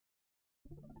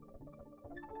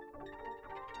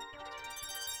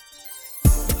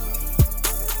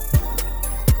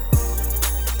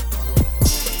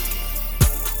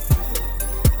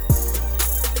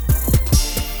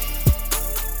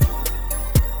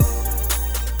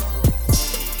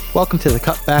Welcome to the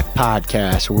Cutback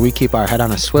Podcast, where we keep our head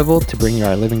on a swivel to bring you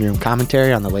our living room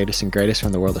commentary on the latest and greatest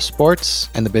from the world of sports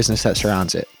and the business that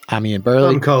surrounds it. I'm Ian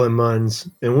Burley. I'm Colin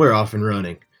Munns, and we're off and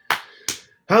running.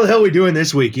 How the hell are we doing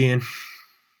this week, Ian?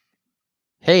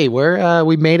 Hey,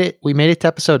 we made it. We made it to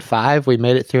episode 5. We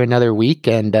made it through another week,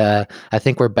 and I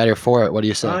think we're better for it. What do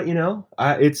you say?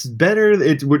 It's better.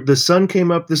 The sun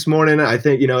came up this morning. I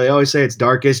think they always say it's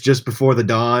darkest just before the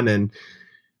dawn, and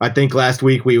I think last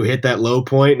week we hit that low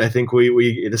point, and I think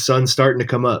the sun's starting to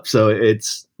come up. So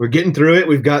we're getting through it.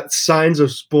 We've got signs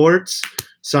of sports,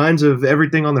 signs of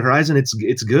everything on the horizon.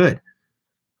 It's good.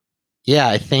 Yeah,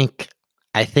 I think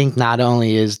not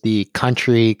only is the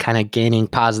country kind of gaining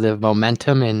positive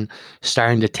momentum and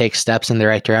starting to take steps in the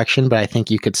right direction, but I think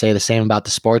you could say the same about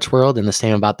the sports world and the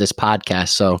same about this podcast.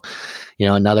 So,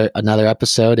 another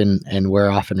episode and we're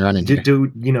off and running.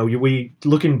 We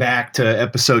looking back to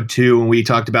episode 2 when we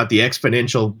talked about the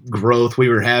exponential growth we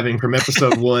were having from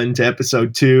episode 1 to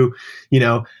episode 2,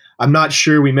 I'm not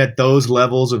sure we met those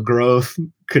levels of growth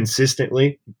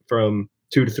consistently from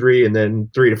 2 to 3 and then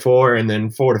 3 to 4 and then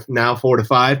 4 to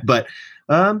 5. But,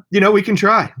 we can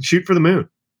try. Shoot for the moon.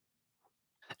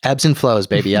 Ebbs and flows,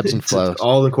 baby. Ebbs and flows.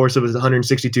 All in the course of a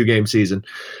 162-game season.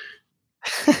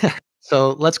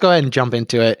 So let's go ahead and jump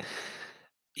into it.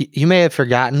 You may have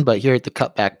forgotten, but here at the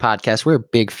Cutback Podcast, we're a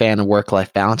big fan of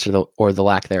work-life balance or the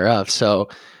lack thereof. So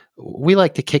we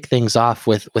like to kick things off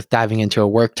with diving into a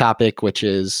work topic, which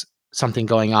is something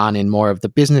going on in more of the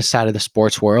business side of the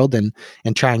sports world, and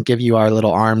try and give you our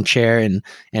little armchair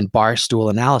and bar stool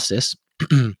analysis.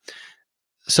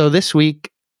 So this week,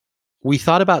 we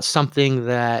thought about something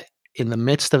that in the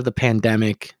midst of the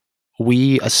pandemic,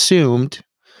 we assumed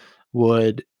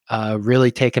would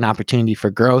really take an opportunity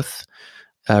for growth,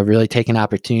 really take an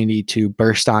opportunity to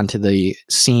burst onto the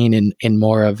scene in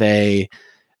more of a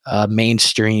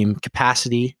mainstream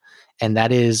capacity, and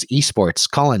that is esports.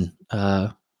 Colin,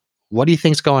 what do you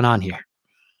think's going on here?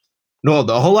 No,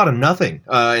 a whole lot of nothing,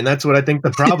 and that's what I think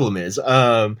the problem is.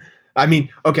 I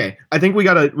think we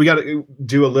gotta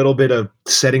do a little bit of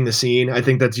setting the scene. I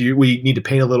think we need to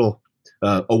paint a little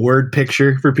a word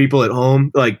picture for people at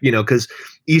home, because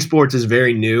esports is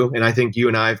very new, and I think you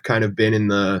and I have kind of been in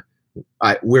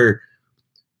we're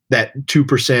that 2%,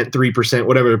 3%,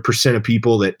 whatever percent of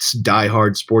people that's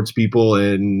diehard sports people,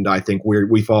 and I think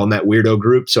we fall in that weirdo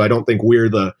group. So I don't think we're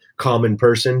the common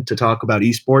person to talk about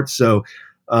esports. So,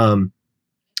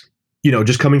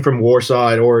 just coming from Warsaw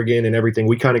and Oregon and everything,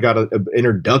 we kind of got an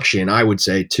introduction, I would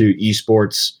say, to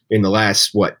esports in the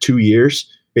last 2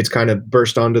 years. It's kind of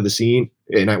burst onto the scene,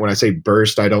 and when I say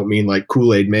burst, I don't mean like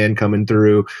Kool-Aid Man coming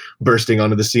through, bursting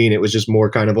onto the scene. It was just more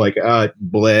kind of like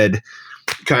bled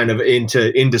kind of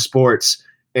into sports.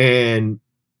 And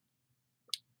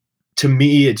to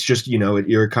me, it's just,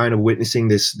 you're kind of witnessing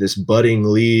this budding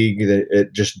league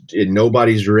that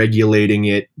nobody's regulating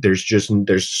it. There's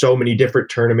so many different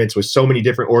tournaments with so many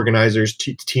different organizers,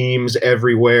 teams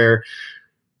everywhere.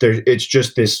 It's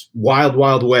just this wild,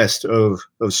 wild west of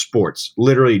sports.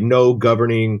 Literally no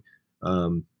governing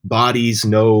bodies,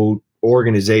 no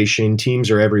organization.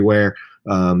 Teams are everywhere.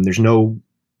 There's no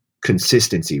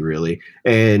consistency really.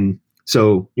 And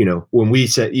so, when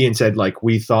Ian said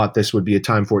we thought this would be a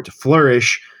time for it to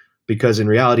flourish, because in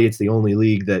reality it's the only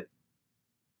league that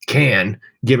can,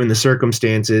 given the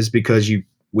circumstances, because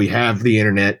we have the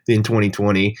internet in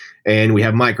 2020 and we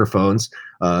have microphones.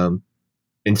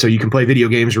 And so you can play video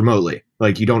games remotely.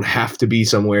 You don't have to be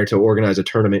somewhere to organize a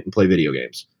tournament and play video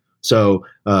games. So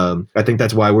I think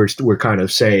that's why we're kind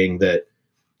of saying that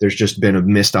there's just been a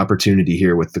missed opportunity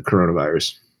here with the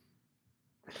coronavirus.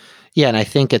 Yeah, and I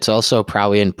think it's also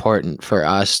probably important for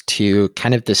us to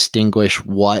kind of distinguish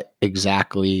what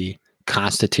exactly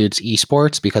constitutes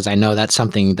esports, because I know that's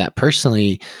something that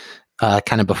personally,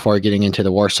 kind of before getting into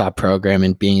the Warsaw program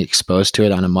and being exposed to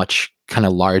it on a much kind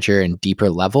of larger and deeper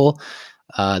level,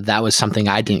 that was something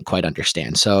I didn't quite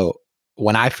understand. So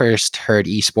when I first heard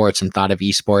esports and thought of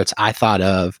esports, I thought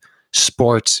of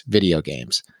sports video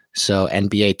games. So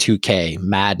NBA 2K,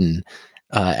 Madden,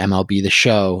 MLB The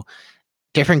Show,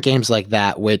 different games like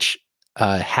that, which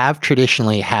have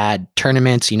traditionally had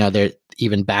tournaments. They're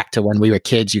even back to when we were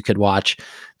kids, you could watch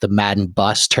the Madden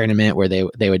Bus tournament where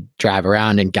they would drive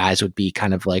around and guys would be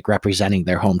kind of like representing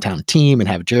their hometown team and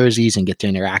have jerseys and get to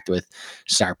interact with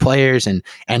star players. And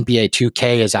NBA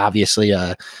 2K is obviously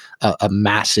a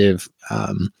massive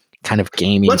kind of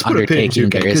gaming Let's put undertaking.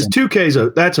 Because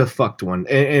 2K that's a fucked one,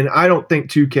 and I don't think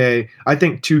 2K. I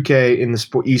think 2K in the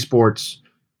esports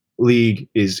league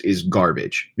is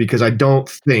garbage, because I don't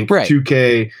think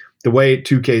 2K, the way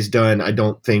 2K is done, I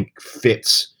don't think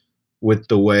fits with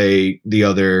the way the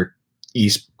other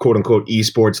quote unquote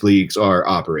esports leagues are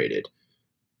operated.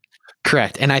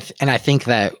 Correct. And I think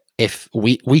that if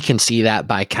we can see that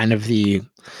by kind of the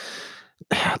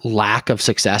lack of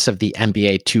success of the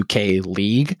NBA 2K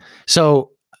league.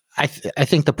 So I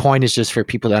think the point is just for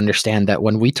people to understand that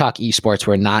when we talk esports,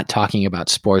 we're not talking about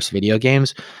sports video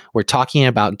games. We're talking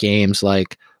about games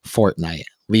like Fortnite,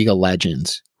 League of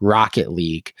Legends, Rocket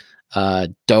League,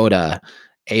 Dota,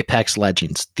 Apex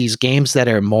Legends. These games that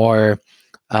are more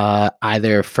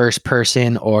either first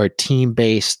person or team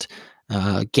based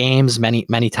games.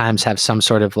 Many times have some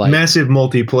sort of like massive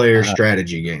multiplayer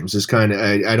strategy games. Is kind of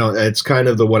I don't. It's kind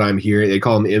of what I'm hearing. They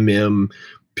call them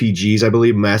MMPGs, I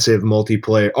believe, massive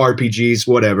multiplayer RPGs,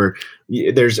 whatever.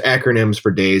 There's acronyms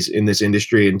for days in this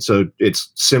industry, and so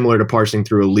it's similar to parsing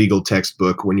through a legal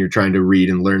textbook when you're trying to read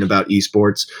and learn about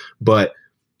esports. But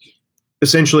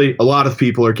essentially, a lot of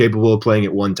people are capable of playing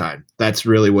at one time. That's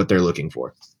really what they're looking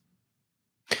for.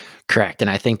 Correct. And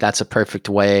I think that's a perfect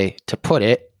way to put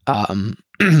it.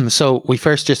 So we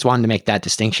first just wanted to make that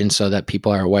distinction so that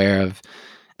people are aware of,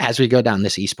 as we go down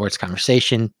this esports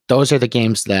conversation, those are the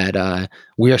games that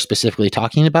we are specifically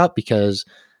talking about, because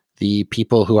the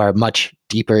people who are much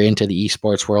deeper into the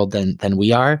esports world than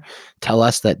we are tell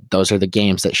us that those are the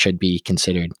games that should be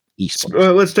considered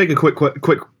esports. Let's take a quick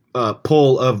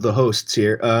poll of the hosts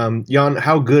here. Jan,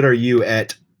 how good are you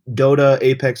at Dota,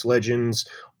 Apex Legends,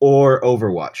 or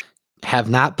Overwatch? Have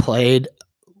not played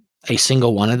a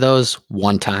single one of those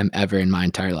one time ever in my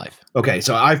entire life. Okay,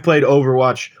 so I've played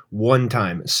Overwatch one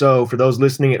time. So for those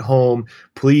listening at home,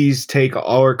 please take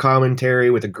our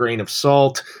commentary with a grain of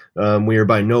salt. We are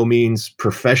by no means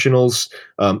professionals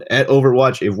at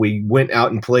Overwatch. If we went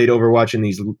out and played Overwatch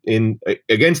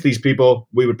against these people,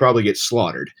 we would probably get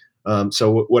slaughtered.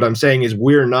 So what I'm saying is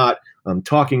we're not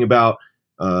talking about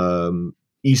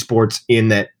esports in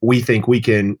that we think we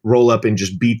can roll up and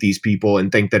just beat these people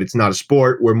and think that it's not a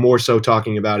sport. We're more so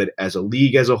talking about it as a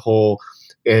league as a whole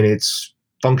and its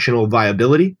functional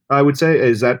viability, I would say.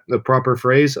 Is that the proper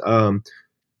phrase?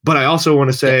 But I also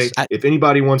want to say, yes, if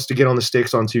anybody wants to get on the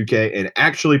sticks on 2K and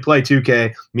actually play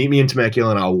 2K, meet me in Temecula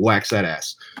and I'll wax that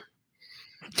ass.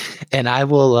 And I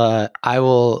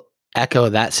will echo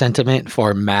that sentiment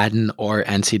for Madden or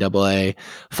NCAA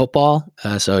football.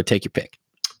 So take your pick.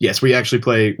 Yes, we are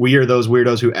those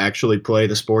weirdos who actually play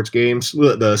the sports games,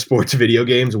 the sports video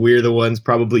games. We're the ones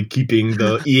probably keeping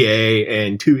the EA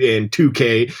and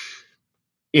 2K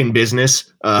in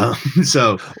business.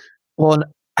 Well,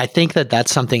 I think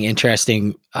that's something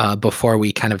interesting before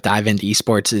we kind of dive into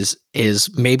esports is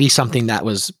maybe something that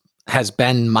has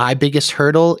been my biggest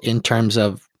hurdle in terms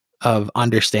of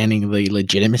understanding the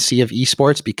legitimacy of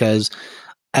esports, because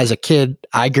as a kid,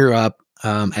 I grew up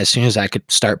as soon as I could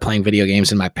start playing video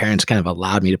games and my parents kind of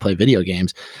allowed me to play video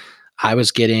games, I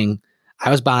was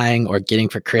buying or getting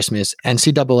for Christmas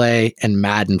NCAA and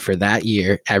Madden for that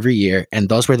year, every year. And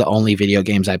those were the only video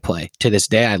games I play. To this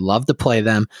day, I love to play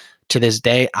them. To this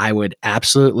day, I would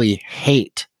absolutely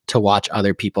hate to watch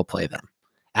other people play them.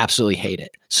 Absolutely hate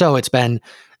it. So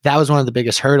that was one of the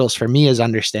biggest hurdles for me, is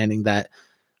understanding that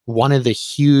one of the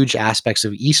huge aspects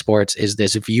of esports is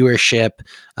this viewership,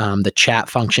 the chat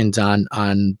functions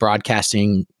on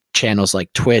broadcasting channels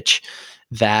like Twitch,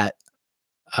 that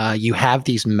you have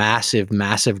these massive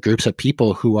groups of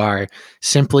people who are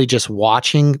simply just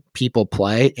watching people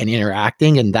play and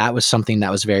interacting. And that was something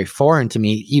that was very foreign to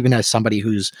me, even as somebody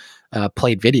who's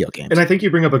played video games. And I think you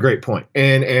bring up a great point.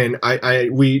 And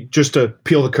we just to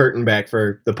peel the curtain back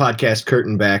for the podcast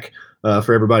curtain back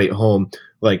for everybody at home,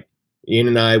 like Ian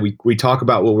and I, we talk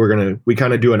about we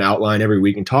kind of do an outline every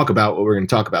week and talk about what we're going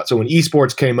to talk about. So when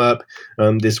esports came up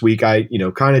this week, I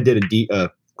kind of did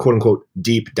a quote unquote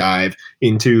deep dive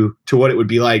into what it would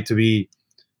be like to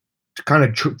kind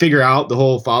of figure out the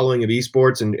whole following of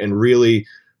esports and really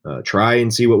try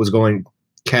and see what was going,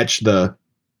 catch the,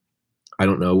 I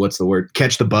don't know, what's the word?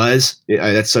 Catch the buzz.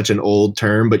 That's such an old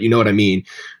term, but you know what I mean?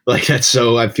 Like I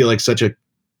feel like such a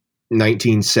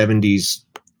 1970s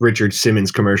Richard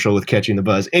Simmons commercial with catching the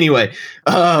buzz. Anyway,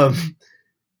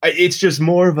 it's just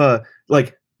more of a,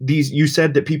 like you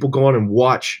said that people go on and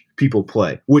watch people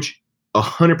play, which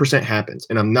 100% happens.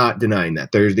 And I'm not denying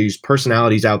that. There's these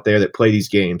personalities out there that play these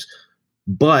games,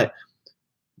 but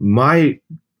my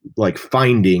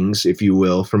findings, if you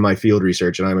will, from my field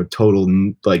research, and I'm a total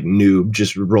noob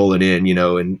just rolling in,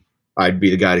 and I'd be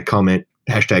the guy to comment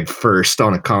 #first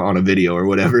on a video or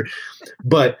whatever.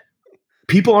 But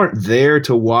people aren't there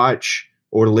to watch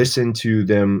or listen to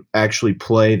them actually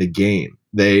play the game.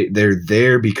 They're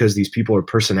there because these people are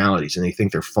personalities and they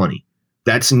think they're funny.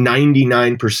 That's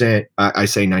 99%. I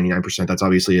say 99%. That's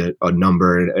obviously a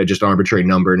number, just an arbitrary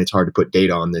number, and it's hard to put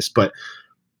data on this. But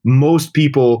most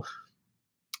people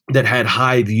that had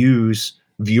high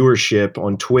viewership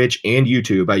on Twitch and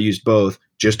YouTube, I used both,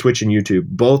 just Twitch and YouTube,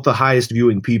 both the highest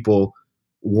viewing people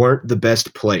weren't the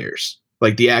best players,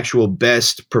 like the actual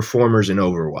best performers in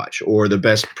Overwatch or the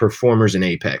best performers in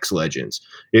Apex Legends.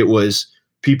 It was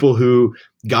people who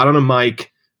got on a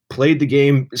mic, played the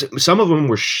game. Some of them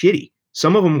were shitty.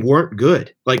 Some of them weren't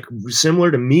good, like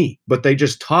similar to me, but they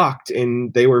just talked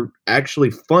and they were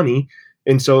actually funny.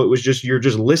 And so it was just, you're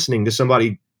just listening to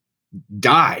somebody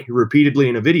die repeatedly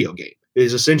in a video game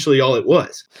is essentially all it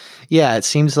was. Yeah, it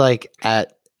seems like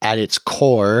at its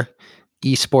core,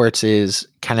 esports is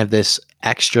kind of this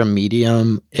extra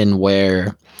medium in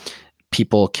where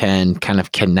people can kind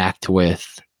of connect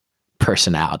with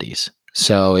personalities.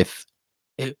 So if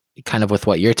kind of with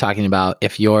what you're talking about,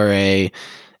 if you're a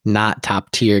not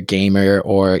top tier gamer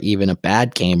or even a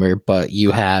bad gamer, but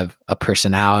you have a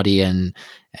personality and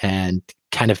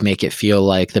kind of make it feel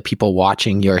like the people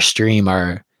watching your stream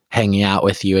are hanging out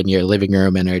with you in your living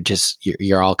room and are just,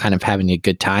 you're all kind of having a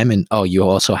good time. And oh, you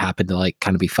also happen to like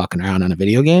kind of be fucking around on a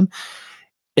video game.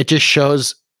 It just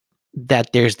shows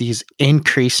that there's these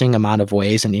increasing amount of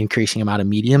ways and increasing amount of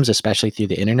mediums, especially through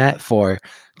the internet, for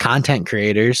content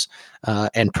creators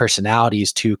and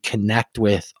personalities to connect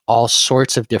with all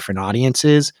sorts of different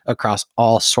audiences across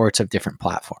all sorts of different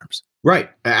platforms. Right.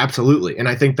 Absolutely. And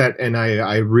I think that, and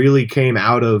I really came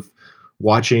out of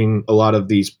watching a lot of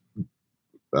these,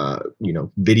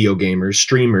 video gamers,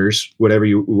 streamers,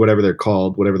 whatever they're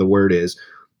called, whatever the word is,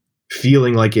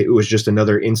 feeling like it was just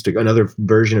another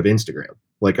version of Instagram.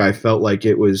 Like I felt like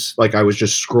it was like I was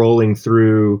just scrolling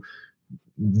through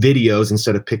videos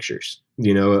instead of pictures,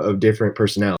 of different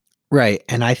personalities. Right.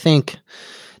 And I think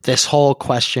this whole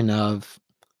question of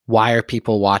why are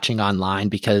people watching online,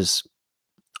 because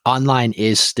online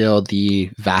is still the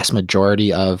vast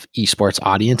majority of esports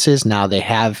audiences. Now they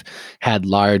have had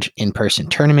large in-person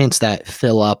tournaments that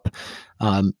fill up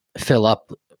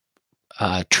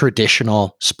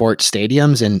traditional sports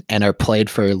stadiums and are played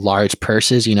for large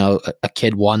purses. A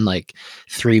kid won like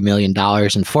 $3 million in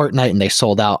Fortnite and they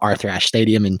sold out Arthur Ashe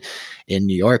Stadium in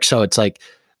New York. So it's like,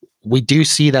 we do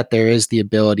see that there is the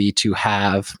ability to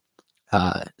have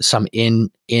some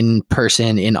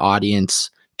in-person,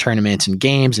 in-audience tournaments and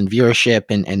games and viewership,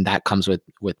 and that comes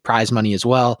with prize money as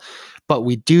well. But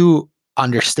we do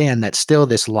understand that still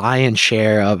this lion's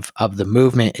share of the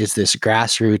movement is this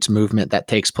grassroots movement that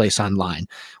takes place online,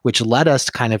 which led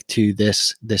us kind of to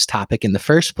this topic in the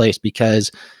first place, because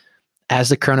as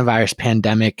the coronavirus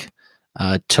pandemic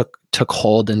took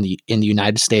hold in the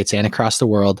United States and across the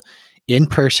world,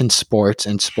 in-person sports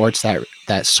and sports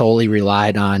that solely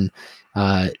relied on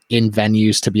in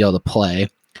venues to be able to play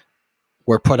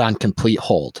were put on complete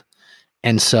hold.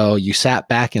 And so you sat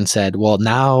back and said, well,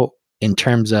 now in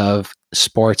terms of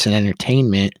sports and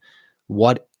entertainment,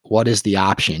 what is the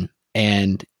option?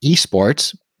 And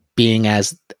esports, being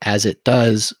as it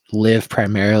does live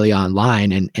primarily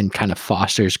online and kind of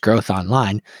fosters growth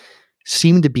online,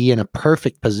 seem to be in a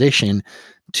perfect position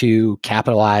to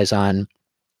capitalize on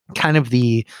kind of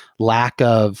the lack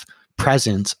of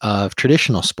presence of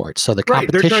traditional sports. So the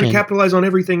competition, they're trying to capitalize on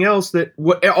everything else that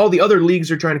all the other leagues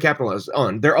are trying to capitalize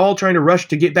on. They're all trying to rush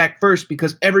to get back first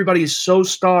because everybody is so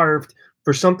starved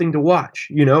for something to watch,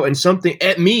 and something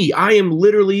at me. I am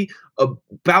literally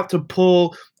about to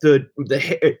pull the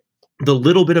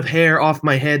little bit of hair off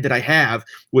my head that I have,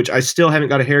 which I still haven't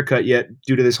got a haircut yet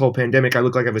due to this whole pandemic. I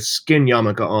look like I have a skin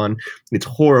yarmulke on. It's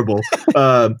horrible.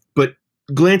 But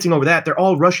glancing over that, they're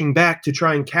all rushing back to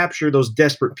try and capture those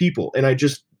desperate people. And I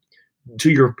just,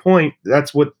 to your point,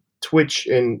 that's what Twitch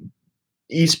and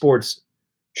esports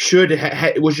should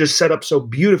it was just set up so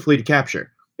beautifully to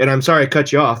capture. And I'm sorry I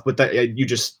cut you off, but that you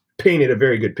just painted a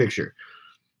very good picture.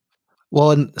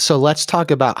 Well, and so let's talk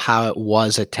about how it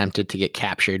was attempted to get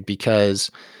captured,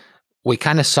 because we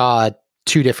kind of saw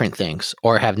two different things,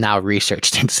 or have now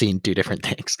researched and seen two different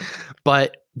things.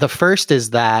 But the first is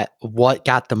that what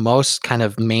got the most kind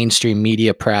of mainstream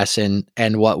media press and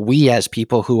what we as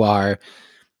people who are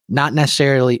not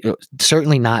necessarily,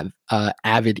 certainly not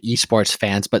avid esports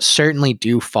fans, but certainly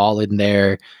do fall in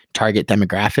their target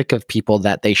demographic of people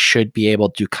that they should be able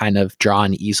to kind of draw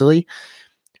on easily.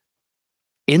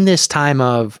 In this time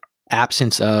of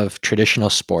absence of traditional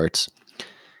sports,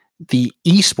 the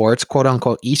esports, quote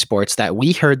unquote esports, that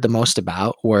we heard the most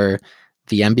about were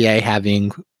the NBA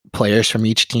having players from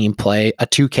each team play a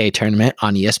 2K tournament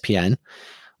on ESPN.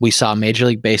 We saw Major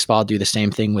League Baseball do the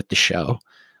same thing with the show.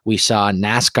 We saw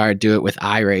NASCAR do it with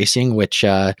iRacing, which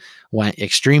went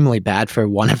extremely bad for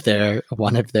one of their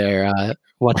one of their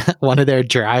Well,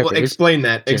 drivers. explain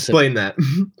that. Explain that.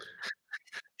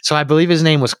 So I believe his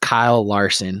name was Kyle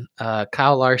Larson.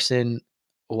 Kyle Larson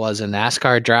was a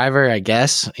NASCAR driver, I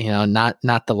guess. Not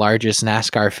the largest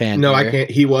NASCAR fan No, I here. can't.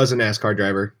 He was a NASCAR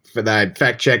driver. For that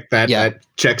fact check, that Yeah. that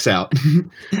checks out.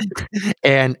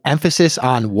 And emphasis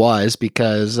on was,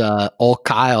 because old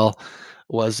Kyle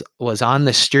was on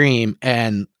the stream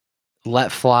and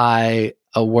let fly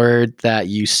a word that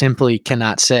you simply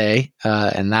cannot say,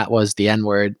 and that was the N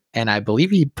word. And I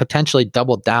believe he potentially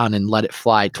doubled down and let it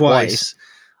fly twice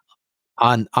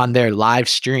on their live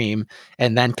stream,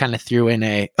 and then kind of threw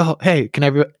in "Oh, hey,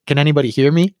 can anybody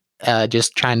hear me?"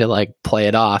 Just trying to like play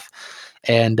it off.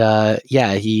 And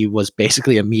yeah, he was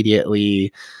basically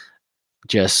immediately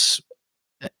just,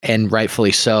 and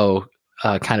rightfully so,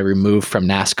 kind of removed from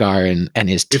NASCAR, and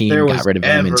his If team there got was rid of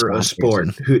him and ever a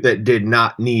sponsors. sport that did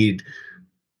not need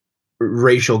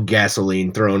racial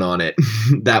gasoline thrown on it,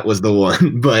 that was the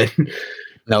one. But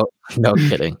No, no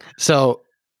kidding. So,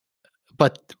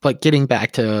 but getting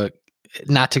back to,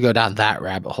 not to go down that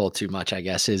rabbit hole too much, I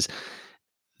guess, is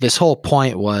this whole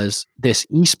point was this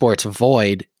esports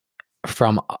void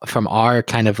from our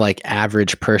kind of like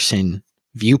average person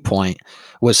viewpoint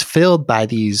was filled by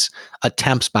these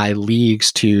attempts by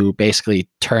leagues to basically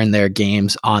turn their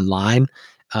games online.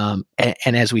 And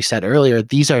as we said earlier,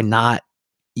 these are not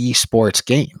esports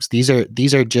games. These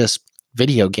are just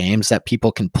video games that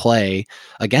people can play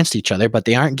against each other, but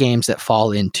they aren't games that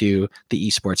fall into the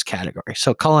esports category.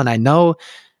 So Cullen, I know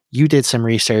you did some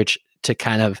research to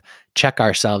kind of check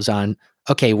ourselves on,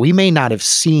 okay, we may not have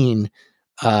seen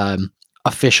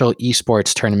official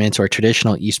esports tournaments or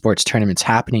traditional esports tournaments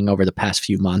happening over the past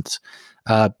few months.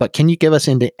 But can you give us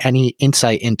any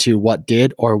insight into what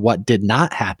did or what did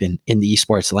not happen in the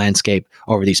esports landscape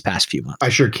over these past few months? I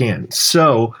sure can.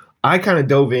 So I kind of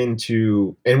dove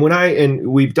into, and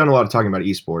we've done a lot of talking about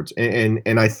esports,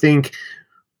 and I think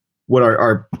what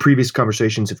our previous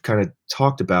conversations have kind of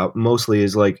talked about mostly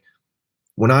is like,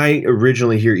 when I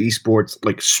originally hear esports,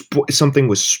 like something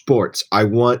with sports, I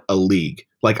want a league.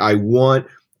 Like I want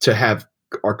to have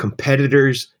our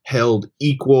competitors held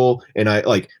equal, and I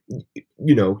like,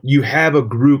 you have a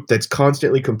group that's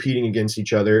constantly competing against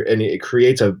each other, and it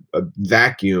creates a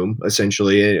vacuum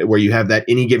essentially, where you have that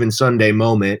any given Sunday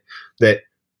moment that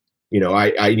you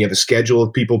have a schedule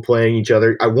of people playing each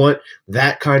other. I want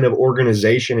that kind of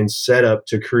organization and setup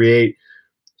to create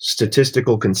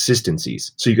statistical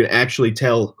consistencies, so you can actually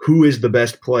tell who is the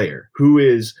best player,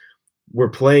 we're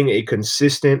playing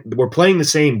the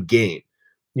same game.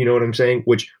 You know what I'm saying?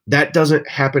 Which that doesn't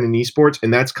happen in esports,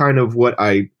 and that's kind of what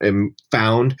I am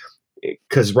found,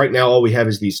 because right now all we have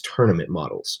is these tournament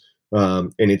models.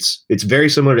 And it's very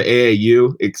similar to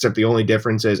AAU, except the only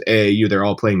difference is AAU they're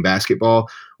all playing basketball,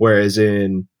 whereas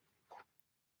in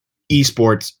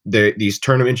esports, these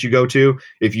tournaments you go to,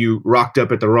 if you rocked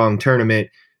up at the wrong tournament,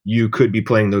 you could be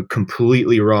playing the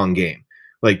completely wrong game.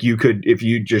 Like you could, if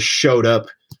you just showed up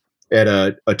at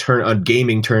a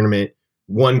gaming tournament,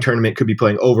 one tournament could be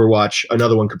playing Overwatch,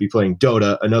 another one could be playing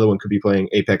Dota, another one could be playing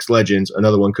Apex Legends,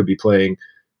 another one could be playing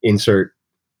insert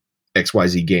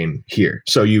XYZ game here.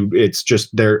 So it's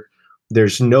just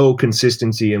there's no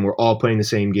consistency, and we're all playing the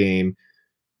same game,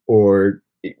 or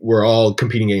we're all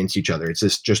competing against each other.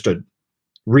 It's just a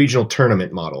regional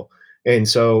tournament model. And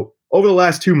so over the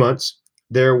last 2 months,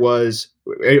 there was,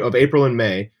 of April and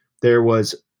May, there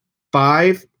was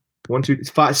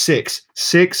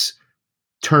six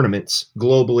tournaments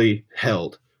globally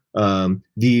held.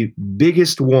 The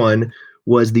biggest one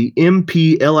was the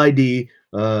MPLID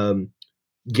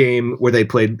game where they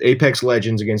played Apex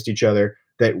Legends against each other,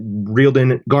 that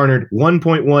garnered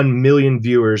 1.1 million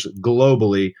viewers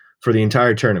globally for the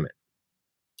entire tournament.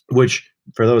 Which,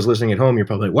 for those listening at home, you're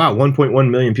probably like, wow, 1.1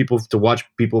 million people to watch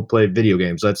people play video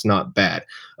games. That's not bad.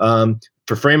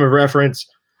 For frame of reference,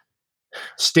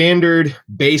 standard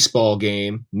baseball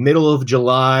game, middle of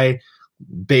July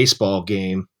baseball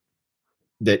game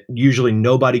that usually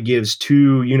nobody gives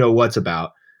two what's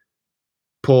about,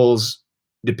 pulls,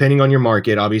 depending on your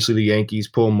market, obviously the Yankees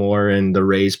pull more and the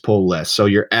Rays pull less. So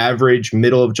your average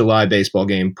middle of July baseball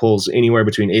game pulls anywhere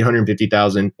between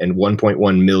 850,000 and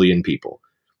 1.1 million people.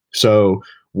 So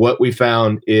what we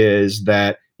found is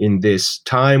that in this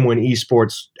time when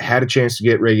esports had a chance to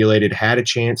get regulated, had a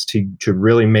chance to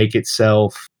really make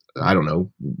itself, I don't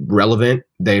know, relevant,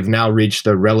 they've now reached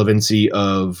the relevancy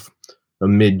of a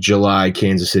mid-July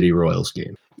Kansas City Royals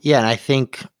game. Yeah, and I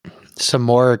think some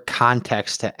more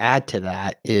context to add to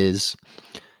that is,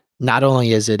 not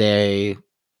only is it a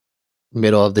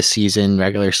middle of the season,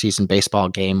 regular season baseball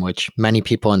game, which many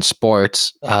people in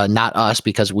sports, not us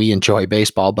because we enjoy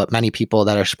baseball, but many people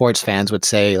that are sports fans would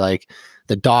say like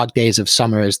the dog days of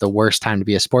summer is the worst time to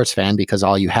be a sports fan because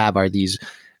all you have are these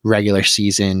regular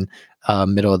season,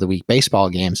 middle of the week baseball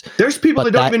games. There's people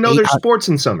But that don't that even know eight, there's sports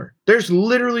in summer. There's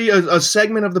literally a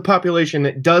segment of the population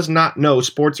that does not know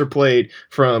sports are played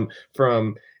from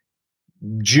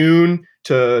June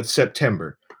to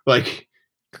September. Like,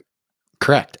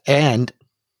 correct. And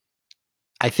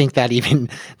I think that even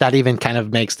kind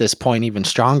of makes this point even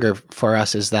stronger for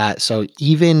us is that so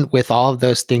even with all of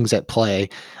those things at play,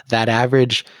 that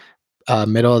average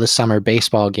middle of the summer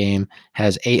baseball game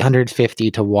has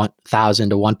 850 to 1,000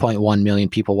 to 1.1 million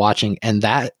people watching, and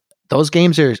that those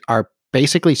games are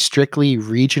basically strictly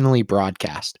regionally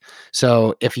broadcast.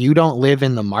 So if you don't live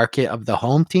in the market of the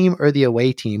home team or the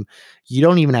away team, you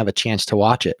don't even have a chance to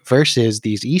watch it. Versus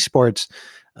these esports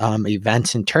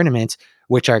events and tournaments,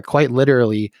 which are quite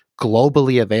literally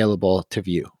globally available to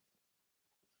view.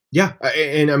 yeah,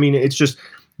 and I mean, it's just,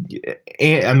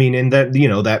 and I mean, and that,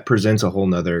 that presents a whole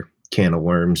nother can of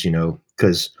worms,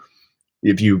 because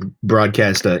if you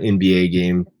broadcast an NBA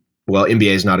game, well,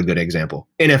 NBA is not a good example.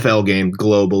 NFL game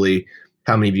globally,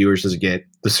 how many viewers does it get?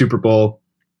 The Super Bowl,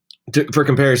 for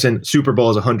comparison, Super Bowl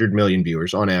is 100 million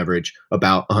viewers on average,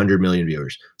 about 100 million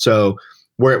viewers. So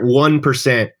we're at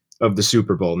 1% of the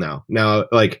Super Bowl now. Now,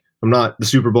 like, the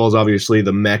Super Bowl is obviously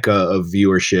the mecca of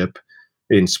viewership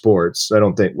in sports.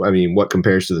 What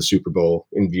compares to the Super Bowl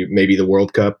in view? Maybe the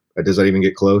World Cup. Does that even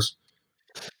get close?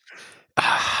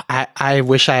 I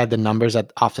wish I had the numbers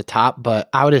off the top, but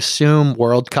I would assume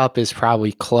World Cup is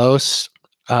probably close.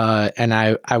 And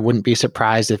I wouldn't be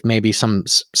surprised if maybe some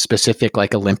specific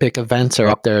like Olympic events are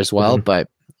up there as well, but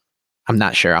I'm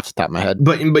not sure off the top of my head.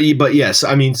 But yes,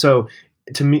 I mean, so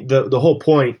to me, the whole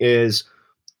point is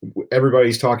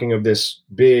everybody's talking of this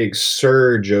big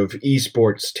surge of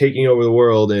esports taking over the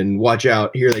world, and watch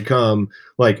out, here they come.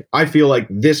 Like, I feel like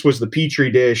this was the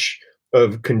petri dish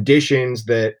of conditions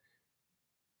that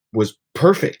was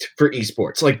perfect for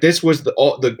esports. Like, this was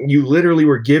you literally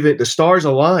were given the stars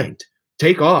aligned.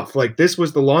 Take off. Like, this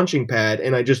was the launching pad,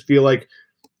 and I just feel like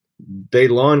they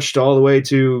launched all the way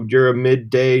to a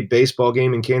midday baseball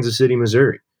game in Kansas City,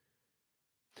 Missouri.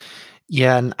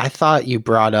 Yeah, and I thought you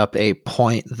brought up a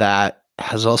point that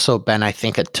has also been, I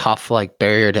think, a tough like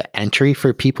barrier to entry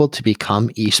for people to become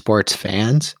esports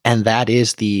fans, and that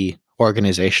is the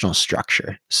organizational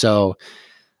structure. So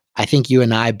I think you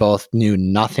and I both knew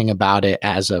nothing about it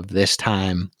as of this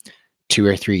time 2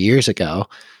 or 3 years ago,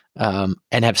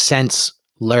 and have since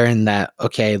learned that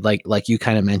okay, like you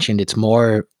kind of mentioned, it's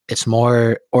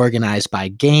more organized by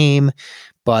game,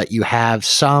 but you have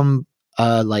some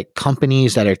like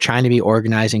companies that are trying to be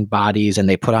organizing bodies and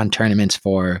they put on tournaments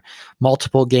for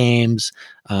multiple games.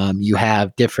 You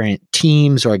have different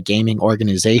teams or gaming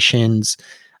organizations.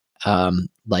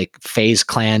 Like FaZe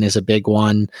Clan is a big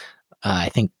one. I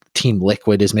think Team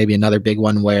Liquid is maybe another big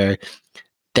one where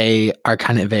they are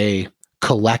kind of a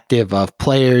collective of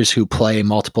players who play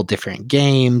multiple different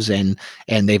games, and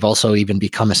they've also even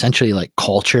become essentially like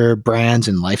culture brands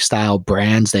and lifestyle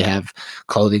brands. They have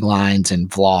clothing lines and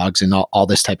vlogs and all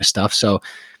this type of stuff. So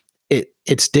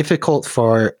it's difficult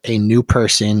for a new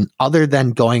person, other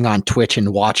than going on Twitch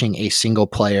and watching a single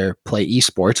player play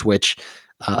esports, which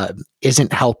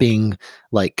isn't helping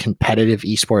like competitive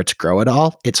esports grow at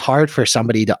all. It's hard for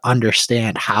somebody to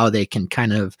understand how they can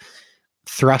kind of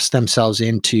thrust themselves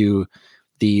into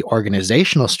the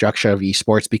organizational structure of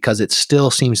esports, because it still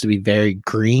seems to be very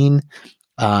green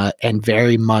and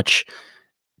very much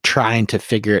trying to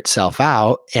figure itself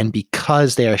out. And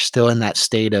because they are still in that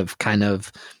state of kind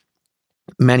of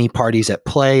many parties at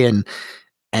play,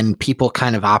 and people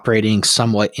kind of operating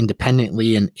somewhat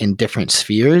independently in different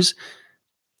spheres,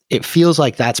 it feels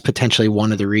like that's potentially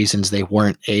one of the reasons they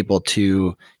weren't able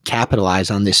to capitalize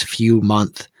on this few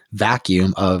month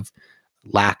vacuum of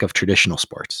lack of traditional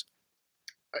sports.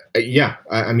 Yeah,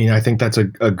 I mean, I think that's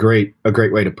a great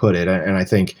way to put it, and I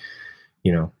think,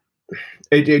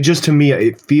 it just, to me,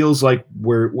 it feels like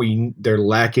they're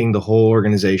lacking the whole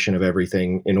organization of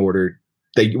everything.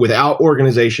 Without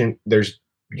organization,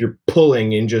 you're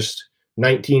pulling in just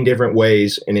 19 different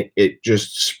ways, and it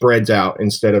just spreads out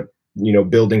instead of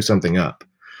building something up.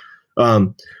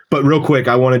 But real quick,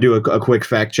 I want to do a quick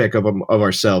fact check of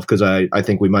ourselves, because I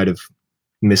think we might have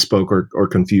misspoke or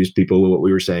confused people with what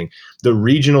we were saying. The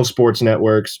regional sports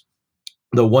networks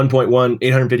the 1.1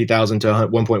 850,000 to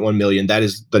 1.1 million, that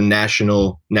is the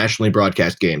nationally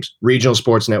broadcast games. Regional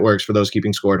sports networks, for those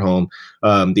keeping score at home,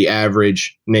 the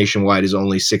average nationwide is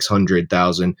only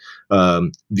 600,000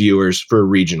 viewers for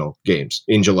regional games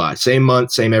in July. Same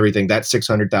month, same everything. That's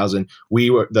 600,000. We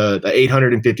were the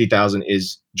 850,000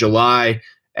 is July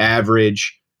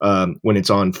average, when it's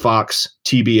on Fox,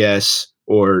 TBS,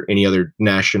 or any other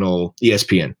national,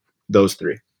 ESPN. Those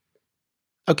three.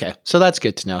 Okay, so that's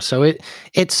good to know. So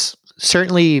it's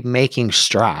certainly making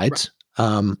strides.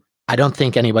 I don't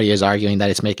think anybody is arguing that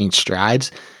it's making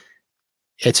strides.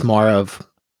 It's more of,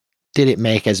 did it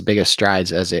make as big a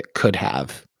strides as it could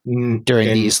have during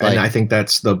and I think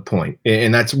that's the point,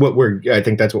 and that's what I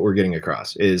think that's what we're getting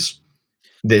across is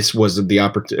this was a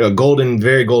very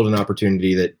golden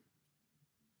opportunity that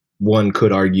one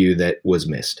could argue that was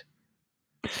missed.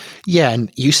 Yeah,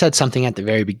 and you said something at the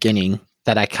very beginning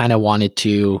that I kind of wanted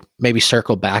to maybe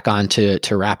circle back on to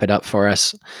wrap it up for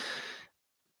us,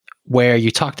 where you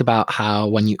talked about how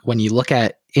when you look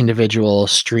at individual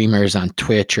streamers on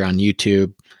Twitch or on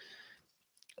YouTube,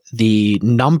 the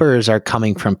numbers are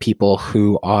coming from people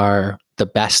who are the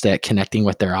best at connecting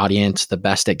with their audience, the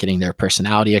best at getting their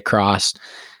personality across,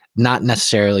 not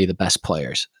necessarily the best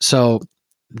players. So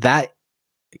that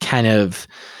kind of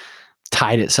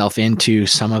tied itself into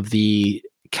some of the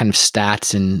kind of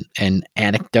stats and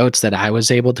anecdotes that I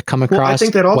was able to come across. Well, I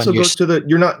think that also goes to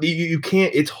you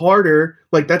can't, it's harder.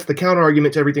 Like, that's the counter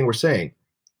argument to everything we're saying.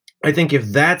 I think if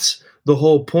that's the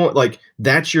whole point, like,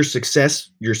 that's your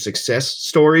success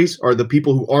stories are the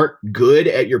people who aren't good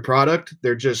at your product.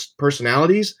 They're just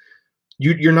personalities.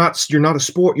 You're not a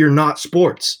sport. You're not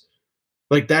sports.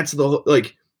 Like, that's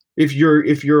like, if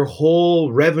your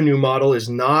whole revenue model is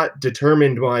not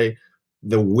determined by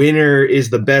the winner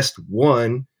is the best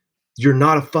one, you're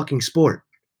not a fucking sport.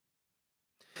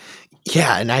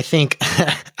 Yeah, and I think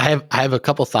I have a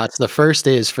couple thoughts. The first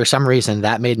is, for some reason,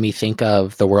 that made me think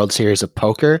of the World Series of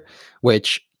Poker,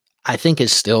 which I think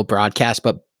is still broadcast,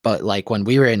 but like when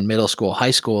we were in middle school,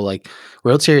 high school, like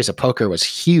World Series of Poker was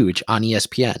huge on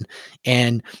ESPN.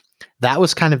 And that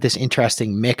was kind of this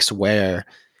interesting mix where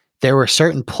there were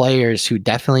certain players who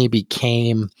definitely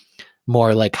became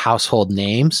more like household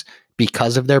names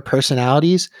because of their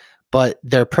personalities, but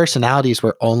their personalities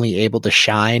were only able to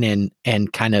shine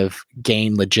and kind of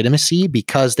gain legitimacy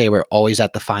because they were always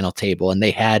at the final table and they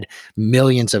had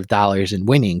millions of dollars in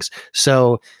winnings.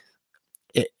 So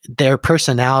their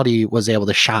personality was able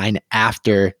to shine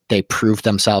after they proved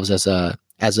themselves as a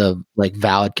like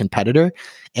valid competitor.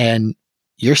 And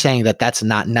you're saying that that's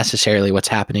not necessarily what's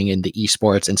happening in the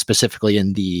esports, and specifically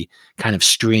in the kind of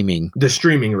streaming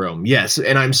realm. Yes.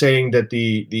 And I'm saying that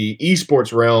the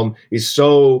esports realm is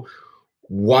so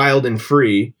wild and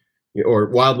free, or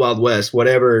wild west,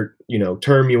 whatever,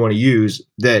 term you want to use,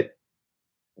 that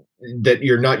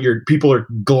people are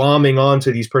glomming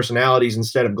onto these personalities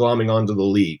instead of glomming onto the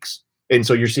leagues. And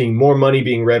so you're seeing more money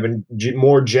being revenue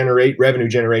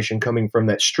generation coming from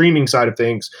that streaming side of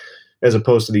things, as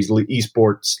opposed to these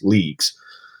esports leagues.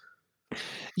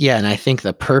 Yeah, and I think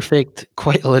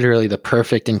quite literally the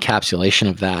perfect encapsulation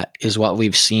of that is what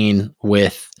we've seen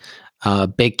with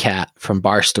Big Cat from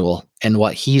Barstool, and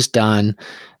what he's done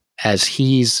as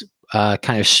he's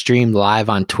kind of streamed live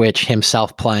on Twitch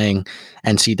himself playing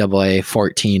NCAA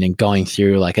 14 and going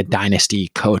through like a dynasty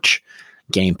coach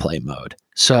gameplay mode.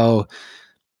 So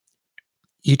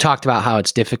you talked about how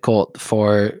it's difficult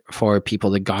for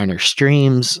people to garner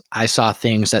streams. I saw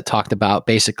things that talked about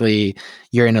basically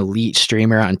you're an elite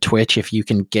streamer on Twitch if you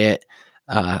can get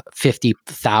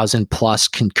 50,000 plus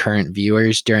concurrent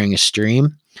viewers during a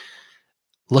stream.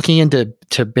 Looking into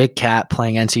Big Cat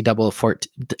playing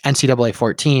NCAA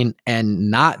 14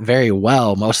 and not very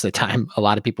well most of the time, a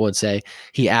lot of people would say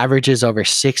he averages over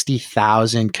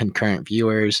 60,000 concurrent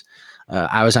viewers.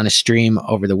 I was on a stream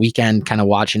over the weekend kind of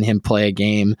watching him play a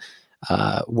game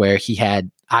where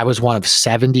I was one of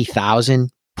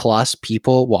 70,000 plus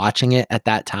people watching it at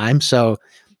that time. So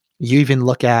you even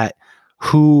look at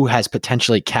who has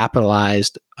potentially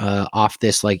capitalized off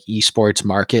this like esports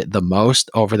market the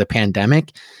most over the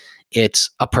pandemic. It's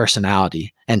a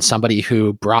personality and somebody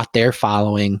who brought their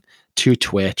following to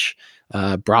Twitch,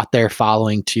 brought their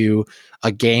following to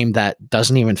a game that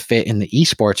doesn't even fit in the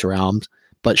esports realm,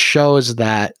 but shows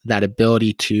that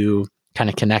ability to kind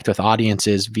of connect with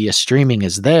audiences via streaming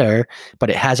is there,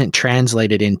 but it hasn't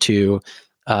translated into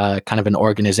kind of an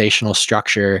organizational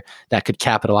structure that could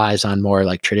capitalize on more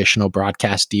like traditional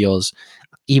broadcast deals,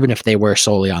 even if they were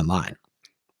solely online.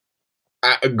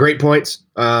 Great points.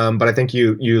 But I think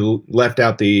you left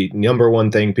out the number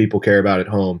one thing people care about at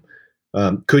home.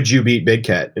 Could you beat Big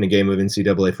Cat in a game of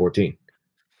NCAA 14?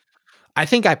 I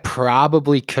think I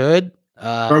probably could.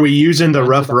 Are we using the runs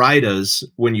Rough about Riders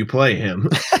when you play him?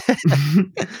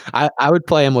 I would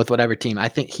play him with whatever team. I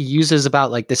think he uses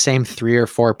about like the same 3 or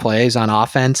 4 plays on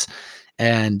offense,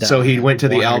 and So he went to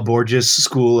the 1 or Al Borges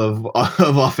school of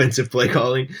offensive play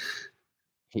calling.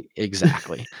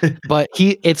 exactly. But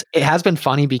it has been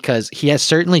funny because he has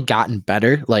certainly gotten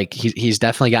better. Like he's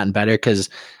definitely gotten better because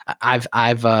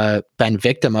I've been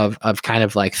victim of kind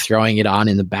of like throwing it on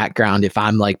in the background if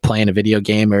I'm like playing a video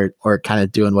game or kind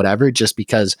of doing whatever, just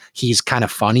because he's kind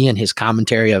of funny and his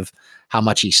commentary of how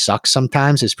much he sucks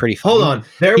sometimes is pretty funny. Hold on.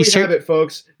 There we He's have it,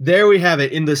 folks. There we have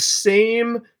it. In the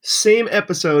same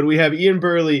episode, we have Ian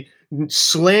Burley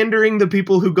slandering the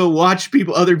people who go watch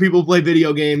other people play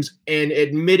video games and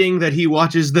admitting that he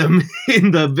watches them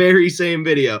in the very same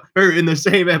video or in the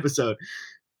same episode.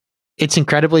 It's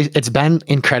been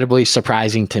incredibly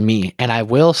surprising to me. And I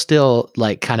will still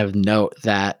like kind of note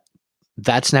that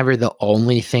that's never the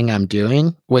only thing I'm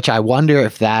doing, which I wonder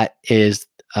if that is,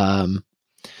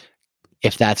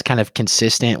 if that's kind of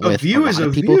consistent with a lot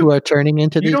of people who are turning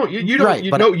into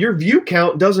your view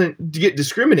count doesn't get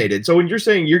discriminated. So when you're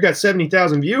saying you got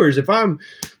 70,000 viewers, if I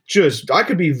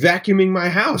could be vacuuming my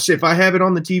house. If I have it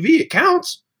on the TV, it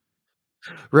counts.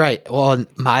 Right. Well,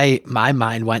 my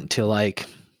mind went to like,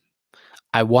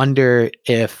 I wonder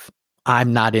if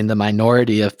I'm not in the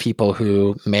minority of people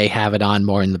who may have it on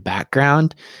more in the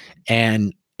background.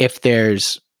 And if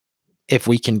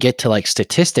we can get to like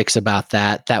statistics about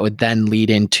that, that would then lead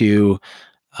into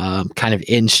kind of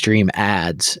in-stream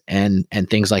ads and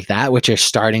things like that, which are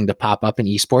starting to pop up in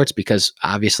esports because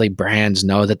obviously brands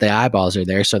know that the eyeballs are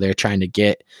there. So they're trying to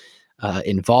get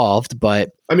involved.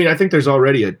 But I mean, I think there's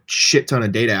already a shit ton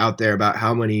of data out there about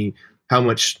how many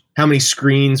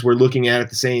screens we're looking at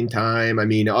the same time. I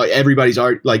mean, everybody's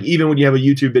like, even when you have a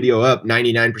YouTube video up,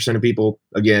 99% of people,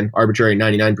 again, arbitrary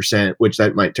 99%, which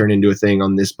that might turn into a thing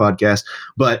on this podcast,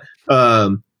 but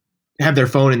have their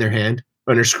phone in their hand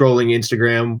and are scrolling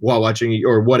Instagram while watching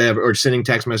or whatever, or sending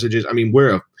text messages. I mean,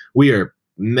 we are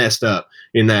messed up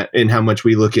in how much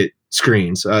we look at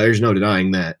screens. There's no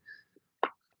denying that.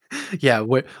 Yeah,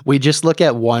 we just look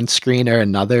at one screen or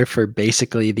another for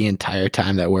basically the entire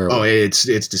time that we're away. It's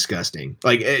disgusting.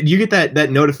 Like you get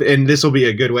that notification, and this will be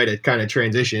a good way to kind of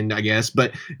transition, I guess.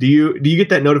 But do you get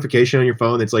that notification on your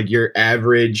phone that's like your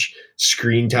average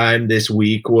screen time this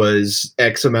week was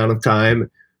X amount of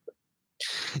time?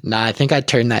 Nah, I think I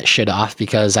turned that shit off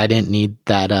because I didn't need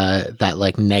that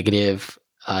like negative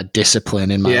discipline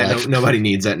in my life. Nobody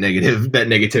needs that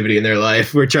negativity in their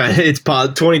life. We're trying.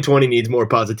 2020 needs more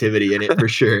positivity in it for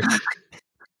sure.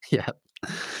 Yeah.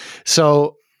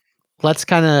 So let's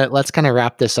kind of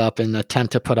wrap this up and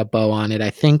attempt to put a bow on it.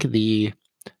 I think the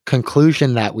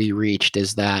conclusion that we reached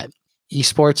is that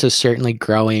esports is certainly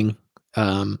growing.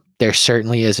 There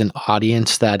certainly is an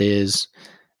audience that is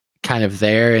kind of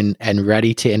there and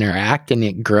ready to interact, and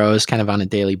it grows kind of on a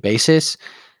daily basis.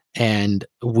 And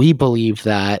we believe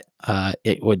that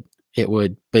it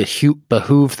would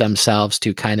behoove themselves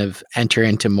to kind of enter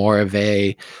into more of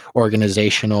a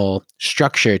organizational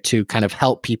structure to kind of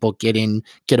help people get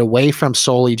away from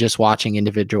solely just watching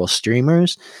individual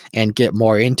streamers and get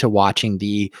more into watching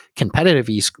the competitive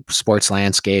esports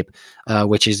landscape,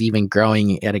 which is even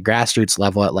growing at a grassroots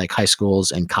level at like high schools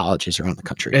and colleges around the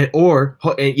country.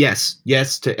 And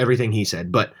yes to everything he said,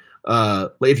 but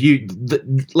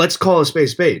let's call a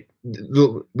spade.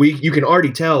 You can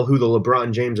already tell who the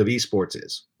LeBron James of esports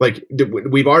is. Like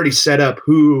we've already set up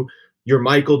who your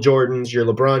Michael Jordans, your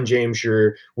LeBron James,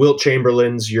 your Wilt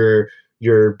Chamberlains, your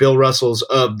Bill Russells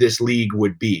of this league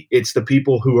would be. It's the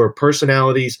people who are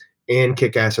personalities and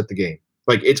kick ass at the game.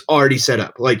 Like it's already set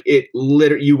up. Like it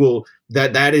literally,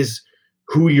 that is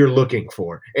who you're looking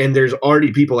for. And there's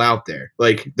already people out there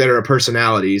like that are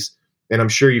personalities. And I'm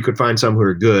sure you could find some who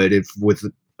are good with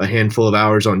a handful of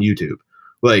hours on YouTube.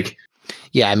 Like,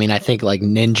 yeah, I mean, I think like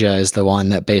Ninja is the one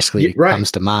that basically comes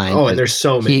to mind. Oh, and there's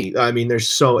so many. I mean, and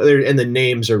the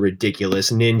names are ridiculous.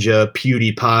 Ninja,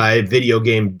 PewDiePie, Video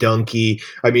Game Donkey.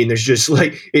 I mean, there's just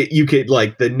like you could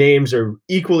like the names are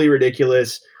equally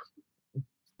ridiculous,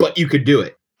 but you could do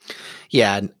it.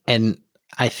 Yeah, and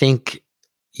I think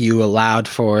you allowed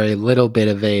for a little bit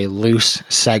of a loose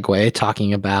segue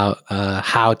talking about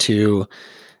how to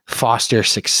foster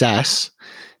success,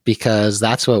 because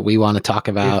that's what we want to talk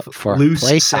about for loose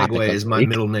play segue is my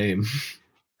middle name.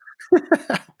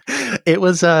 It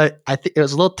was I think it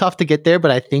was a little tough to get there,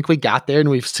 but I think we got there and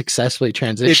we've successfully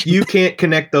transitioned. If you can't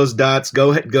connect those dots,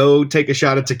 go take a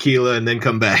shot of tequila and then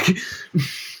come back.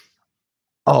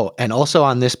 Oh, and also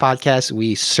on this podcast,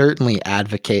 we certainly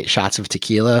advocate shots of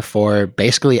tequila for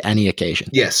basically any occasion.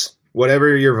 Yes.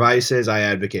 Whatever your vice is, I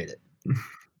advocate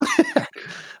it.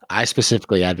 I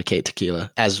specifically advocate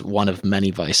tequila as one of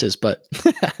many vices, but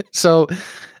so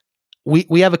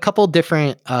we have a couple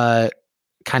different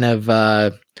kind of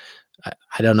I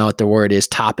don't know what the word is,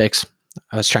 topics.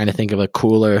 I was trying to think of a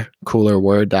cooler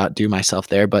word to outdo myself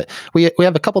there, but we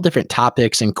have a couple different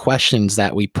topics and questions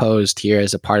that we posed here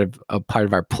as a part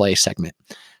of our play segment.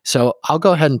 So I'll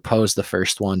go ahead and pose the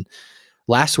first one.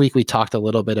 Last week we talked a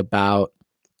little bit about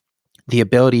the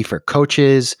ability for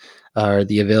coaches or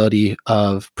the ability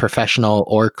of professional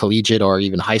or collegiate or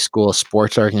even high school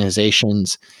sports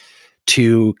organizations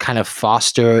to kind of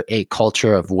foster a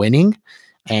culture of winning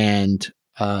and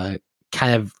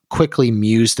kind of quickly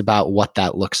mused about what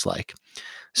that looks like.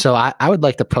 So I would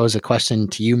like to pose a question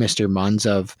to you, Mr. Munz,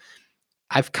 of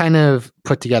I've kind of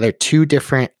put together two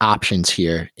different options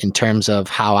here in terms of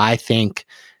how I think,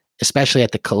 especially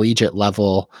at the collegiate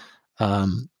level,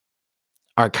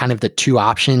 are kind of the two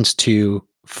options to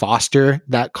foster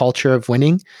that culture of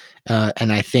winning.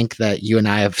 And I think that you and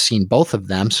I have seen both of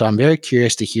them. So I'm very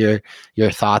curious to hear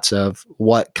your thoughts of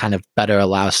what kind of better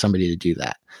allows somebody to do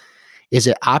that. Is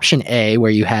it option A,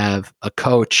 where you have a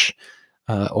coach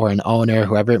or an owner,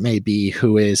 whoever it may be,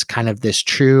 who is kind of this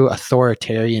true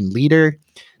authoritarian leader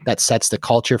that sets the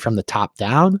culture from the top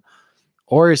down?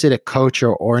 Or is it a coach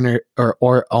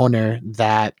or owner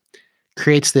that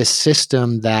creates this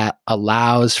system that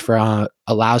allows for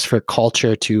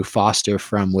culture to foster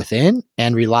from within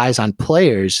and relies on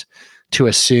players to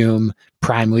assume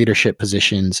prime leadership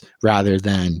positions rather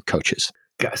than coaches?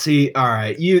 See, all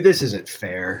right, this isn't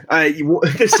fair.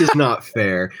 This is not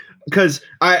fair because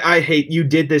I hate you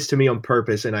did this to me on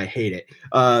purpose, and I hate it.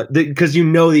 Because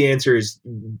the answer is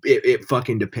it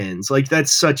fucking depends. Like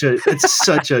that's such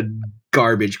a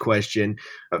garbage question.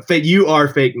 You are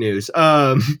fake news.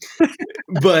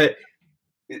 But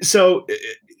so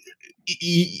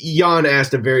Jan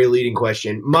asked a very leading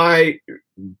question. My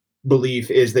belief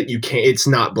is that it's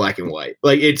not black and white.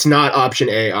 Like it's not option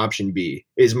A, option B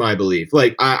is my belief.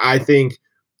 Like I think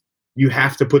you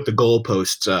have to put the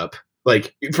goalposts up.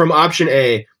 Like from option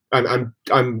A,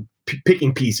 I'm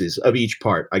picking pieces of each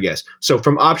part, I guess. So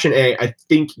from option A, I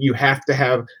think you have to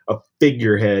have a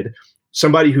figurehead,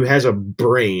 somebody who has a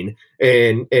brain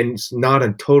and not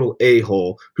a total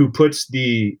a-hole who puts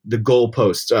the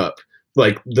goalposts up,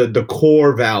 like the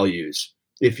core values,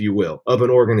 if you will, of an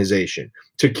organization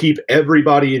to keep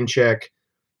everybody in check,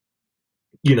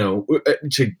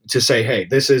 to say, hey,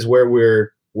 this is where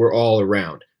we're all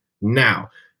around.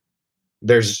 Now,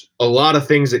 there's a lot of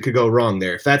things that could go wrong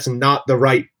there. If that's not the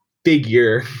right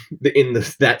figure in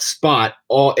that spot,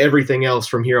 everything else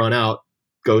from here on out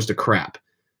goes to crap.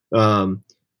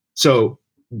 So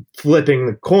flipping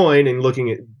the coin and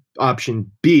looking at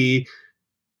option B,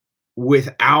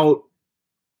 without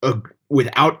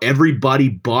everybody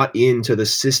bought into the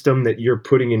system that you're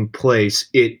putting in place,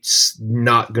 it's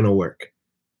not going to work,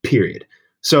 period.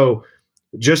 So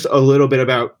just a little bit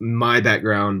about my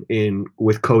background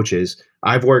with coaches.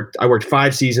 I worked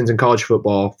 5 seasons in college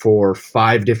football for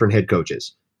 5 different head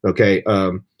coaches. Okay.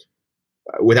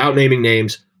 Without naming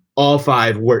names, all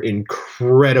 5 were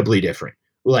incredibly different.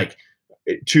 Like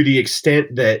to the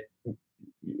extent that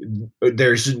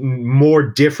there's more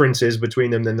differences between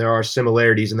them than there are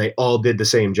similarities, and they all did the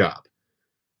same job.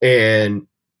 And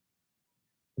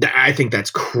I think that's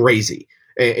crazy.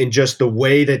 And just the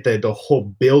way that the whole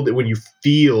building, when you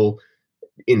feel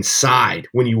inside,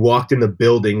 when you walked in the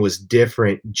building, was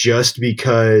different just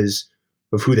because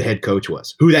of who the head coach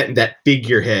was, who that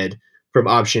figurehead from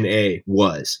option A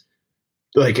was.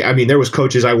 Like, I mean, there was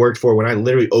coaches I worked for when I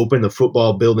literally opened the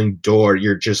football building door,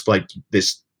 you're just like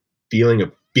this feeling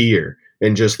of fear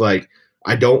and just like,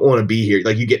 I don't want to be here.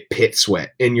 Like you get pit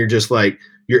sweat and you're just like,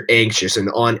 you're anxious and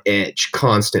on edge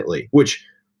constantly, which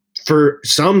for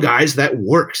some guys that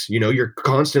works. You're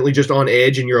constantly just on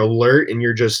edge and you're alert and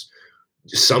you're just,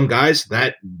 some guys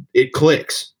that it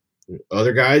clicks.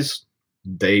 Other guys,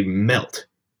 they melt,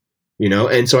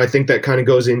 and so I think that kind of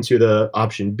goes into the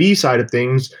option B side of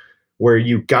things, where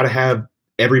you got to have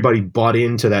everybody bought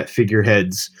into that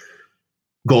figurehead's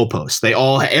goalposts.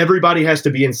 Everybody has to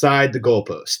be inside the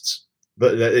goalposts.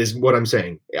 But that is what I'm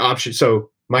saying. So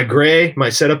my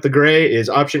setup, the gray is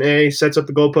option A, sets up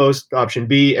the goalpost. Option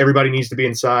B, everybody needs to be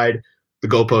inside the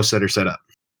goalposts that are set up.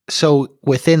 So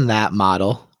within that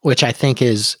model, which I think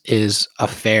is a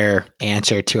fair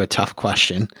answer to a tough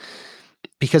question,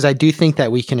 because I do think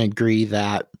that we can agree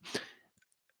that,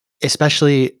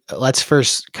 especially, let's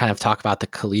first kind of talk about the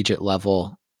collegiate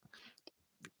level.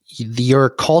 Your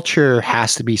culture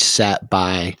has to be set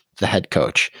by the head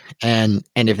coach. And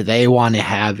if they want to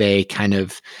have a kind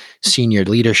of senior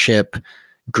leadership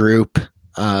group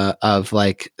of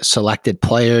like selected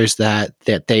players that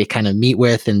they kind of meet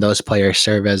with, and those players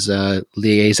serve as a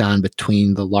liaison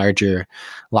between the larger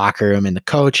locker room and the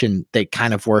coach, and they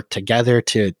kind of work together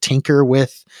to tinker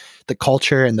with the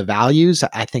culture and the values,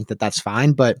 I think that that's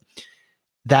fine. But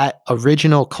that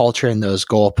original culture and those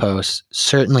goalposts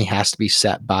certainly has to be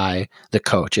set by the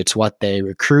coach. It's what they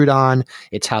recruit on.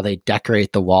 It's how they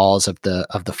decorate the walls of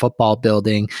the football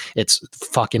building. It's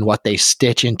fucking what they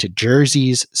stitch into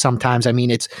jerseys sometimes. I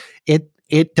mean,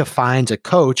 it defines a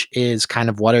coach is kind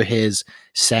of what are his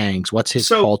sayings, what's his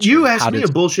culture. You asked me a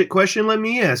bullshit question. Let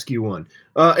me ask you one.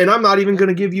 And I'm not even going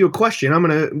to give you a question. I'm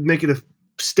going to make it a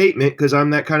statement because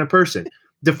I'm that kind of person.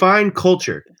 Define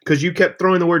culture, because you kept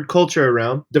throwing the word culture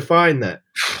around. Define that.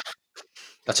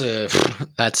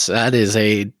 That is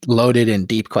a loaded and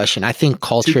deep question. I think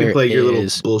culture you can play your little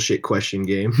bullshit question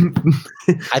game.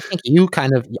 I think you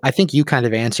kind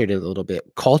of answered it a little bit.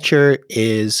 Culture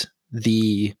is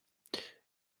kind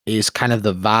of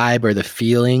the vibe or the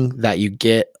feeling that you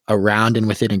get around and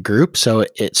within a group. So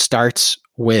it starts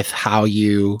with how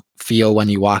you feel when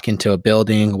you walk into a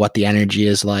building, what the energy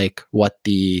is like, what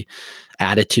the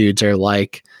attitudes are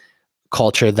like.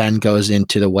 Culture then goes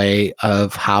into the way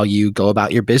of how you go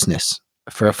about your business.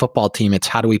 For a football team, it's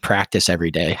how do we practice every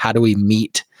day? How do we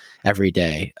meet every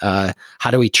day?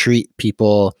 How do we treat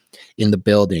people in the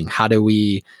building? How do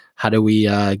we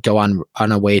go on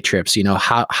away trips? You know,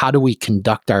 how do we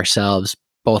conduct ourselves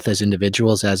both as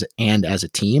individuals and as a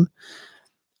team?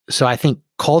 So I think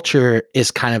culture is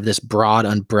kind of this broad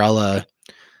umbrella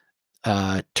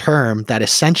term that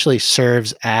essentially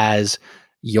serves as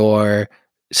your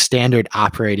standard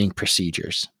operating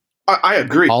procedures. I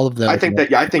agree. All of those. I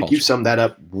think you summed that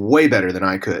up way better than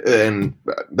I could, and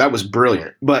that was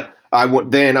brilliant. But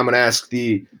then I'm going to ask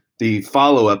the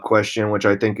follow-up question, which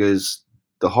I think is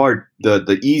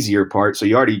the easier part. So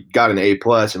you already got an A+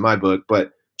 in my book,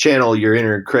 but channel your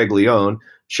inner Craig Leone.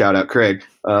 Shout out Craig.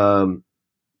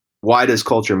 Why does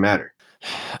culture matter?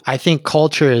 I think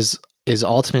culture is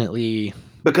ultimately,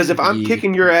 because if I'm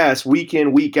kicking your ass week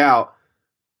in, week out,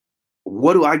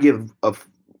 what do I give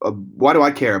why do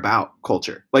I care about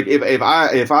culture? Like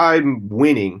if I'm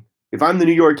winning, if I'm the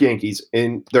New York Yankees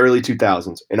in the early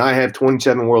 2000s and I have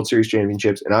 27 World Series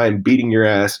championships and I am beating your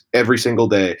ass every single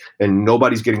day and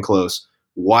nobody's getting close,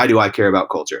 why do I care about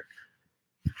culture?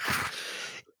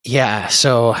 Yeah,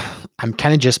 so I'm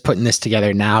kind of just putting this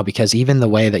together now because even the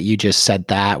way that you just said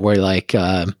that, where like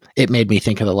it made me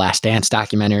think of the Last Dance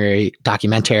documentary,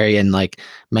 and like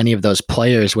many of those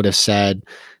players would have said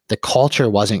the culture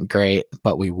wasn't great,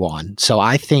 but we won. So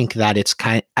I think that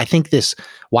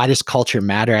why does culture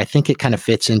matter? I think it kind of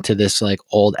fits into this like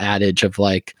old adage of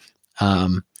like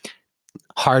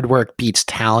hard work beats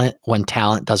talent when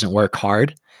talent doesn't work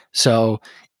hard. So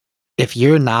if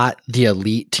you're not the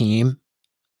elite team,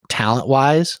 talent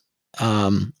wise,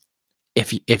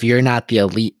 if you're not the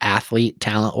elite athlete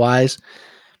talent wise,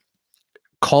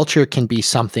 culture can be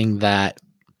something that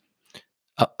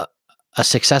a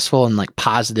successful and like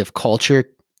positive culture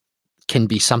can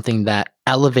be something that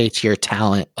elevates your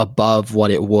talent above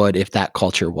what it would if that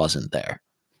culture wasn't there.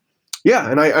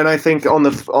 Yeah, and I think on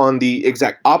the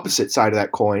exact opposite side of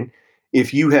that coin,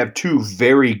 if you have two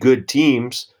very good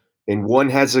teams and one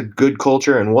has a good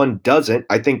culture and one doesn't,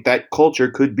 I think that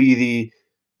culture could be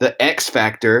the X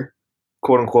factor,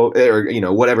 quote unquote, or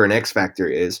whatever an X factor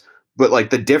is, but like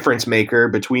the difference maker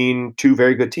between two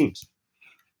very good teams.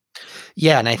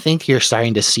 Yeah, and I think you're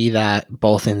starting to see that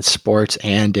both in sports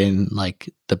and in like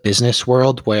the business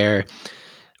world, where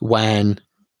when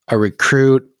a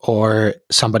recruit or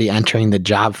somebody entering the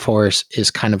job force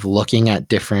is kind of looking at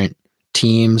different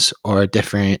teams or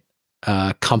different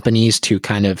companies to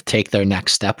kind of take their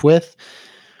next step with,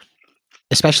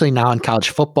 especially now in college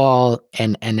football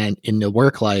and then in the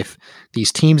work life,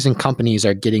 these teams and companies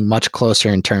are getting much closer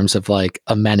in terms of like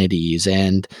amenities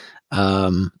and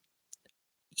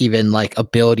even like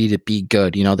ability to be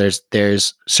good. You know,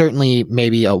 there's certainly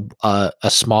maybe a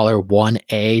smaller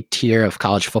 1A tier of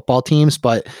college football teams,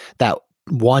 but that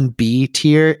 1B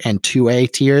tier and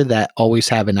 2A tier that always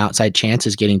have an outside chance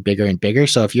is getting bigger and bigger.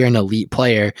 So if you're an elite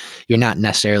player, you're not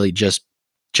necessarily just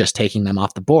taking them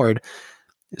off the board.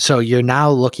 So you're now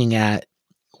looking at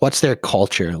what's their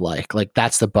culture like? Like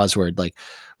that's the buzzword. Like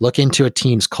look into a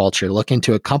team's culture, look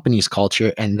into a company's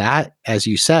culture. And that, as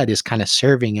you said, is kind of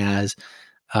serving as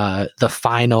the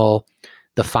final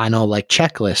like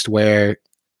checklist where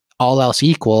all else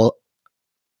equal,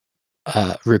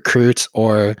 recruits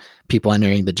or people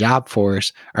entering the job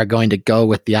force are going to go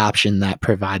with the option that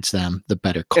provides them the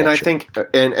better And I culture. think,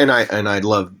 and I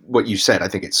love what you said. I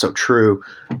think it's so true.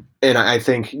 And I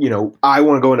think, I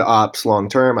want to go into ops long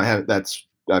term.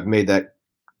 I've made that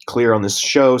clear on this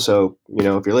show. So,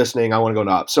 if you're listening, I want to go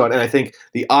into ops. So, and I think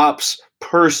the ops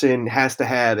person has to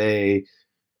have a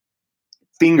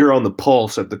finger on the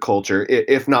pulse of the culture,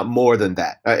 if not more than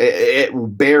that.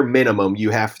 Bare minimum, you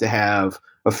have to have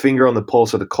a finger on the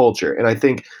pulse of the culture. And I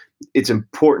think it's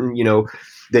important,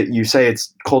 that you say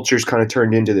it's culture's kind of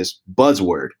turned into this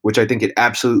buzzword, which I think it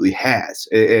absolutely has.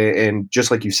 And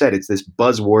just like you said, it's this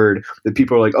buzzword that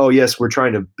people are like, oh, yes, we're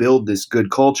trying to build this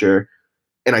good culture.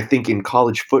 And I think in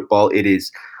college football, it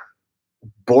is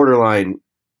borderline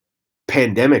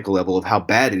pandemic level of how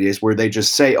bad it is, where they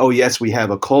just say, oh, yes, we have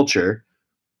a culture.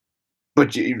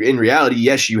 But in reality,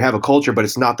 yes, you have a culture, but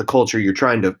it's not the culture you're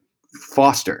trying to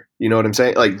foster. You know what I'm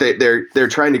saying? Like they're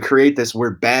trying to create this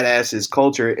we're badasses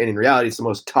culture, and in reality, it's the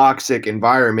most toxic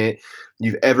environment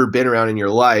you've ever been around in your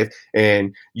life.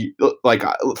 And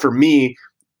for me,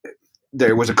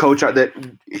 there was a coach that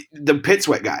the pit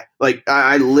sweat guy. Like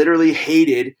I literally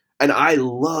hated. And I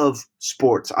love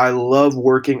sports. I love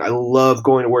working. I love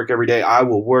going to work every day. I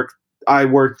will work. I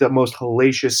work the most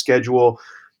hellacious schedule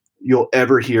you'll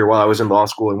ever hear while I was in law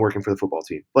school and working for the football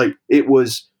team. Like it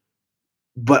was,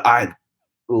 but I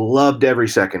loved every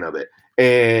second of it.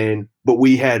 But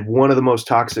we had one of the most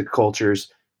toxic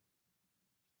cultures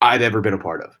I've ever been a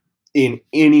part of in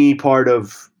any part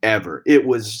of ever. It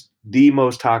was the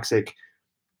most toxic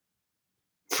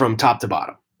from top to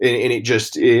bottom. And it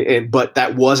just, but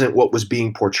that wasn't what was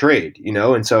being portrayed,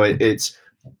 And so it's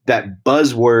that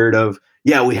buzzword of,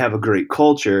 yeah, we have a great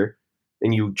culture,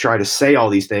 and you try to say all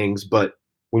these things, but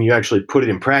when you actually put it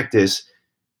in practice,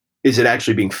 is it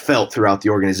actually being felt throughout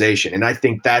the organization? And I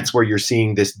think that's where you're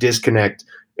seeing this disconnect.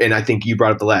 And I think you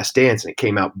brought up The Last Dance, and it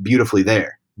came out beautifully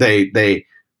there. They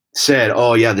said,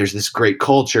 oh yeah, there's this great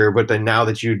culture, but then now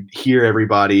that you hear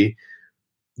everybody,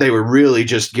 they were really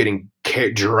just getting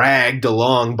dragged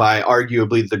along by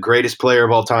arguably the greatest player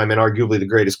of all time and arguably the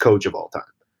greatest coach of all time.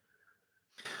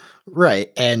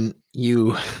 Right. And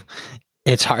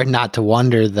it's hard not to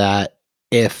wonder that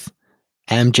if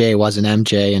MJ wasn't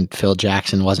MJ and Phil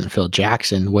Jackson wasn't Phil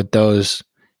Jackson, would those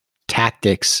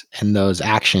tactics and those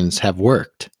actions have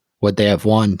worked? Would they have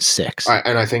won 6?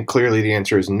 And I think clearly the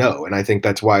answer is no. And I think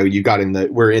that's why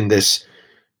we're in this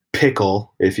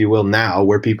pickle, if you will, now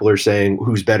where people are saying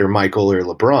who's better, Michael or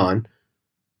LeBron.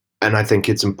 And I think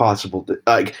it's impossible to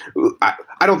I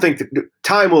don't think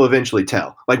time will eventually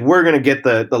tell. Like we're going to get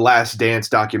the Last Dance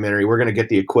documentary. We're going to get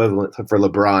the equivalent for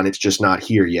LeBron. It's just not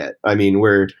here yet. I mean,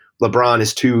 LeBron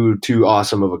is too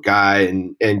awesome of a guy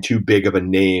and too big of a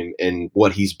name, and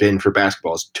what he's been for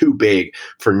basketball is too big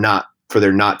for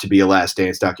there not to be a Last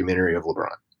Dance documentary of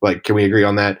LeBron. Like, can we agree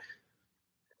on that?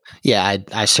 Yeah,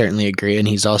 I certainly agree. And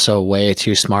he's also way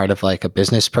too smart of like a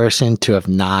business person to have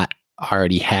not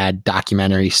already had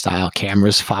documentary style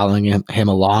cameras following him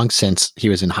along since he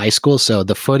was in high school. So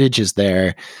the footage is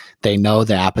there. They know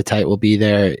the appetite will be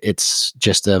there. It's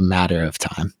just a matter of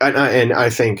time. And I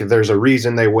think there's a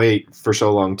reason they wait for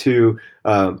so long too.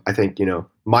 I think,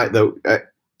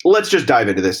 let's just dive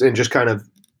into this and just kind of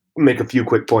make a few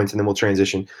quick points and then we'll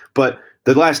transition. But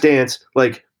The Last Dance,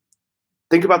 like,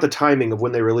 think about the timing of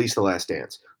when they released The Last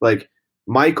Dance. Like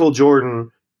Michael Jordan,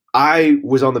 I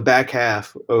was on the back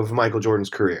half of Michael Jordan's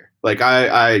career. Like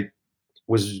I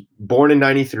was born in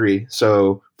 93.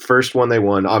 So first one they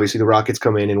won, obviously the Rockets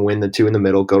come in and win the 2 in the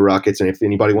middle, go Rockets. And if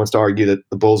anybody wants to argue that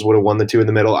the Bulls would have won the 2 in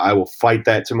the middle, I will fight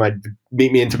that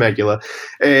meet me in Temecula.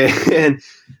 And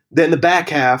then the back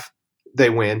half, they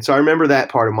win. So I remember that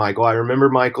part of Michael. I remember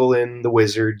Michael in the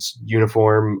Wizards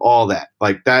uniform, all that.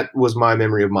 Like that was my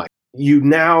memory of Mike.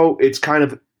 It's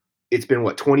been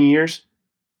what, 20 years?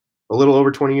 A little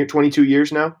over 20 years, 22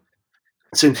 years now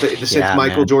since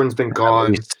Michael Jordan's been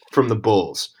gone from the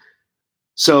Bulls.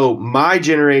 So my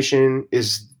generation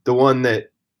is the one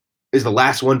that is the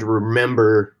last one to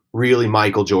remember really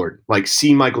Michael Jordan, like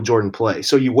see Michael Jordan play.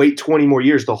 So you wait 20 more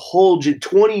years, the whole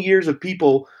 20 years of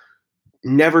people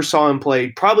never saw him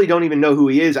play, probably don't even know who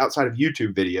he is outside of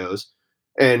YouTube videos.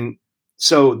 And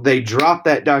so they dropped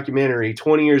that documentary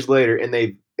 20 years later and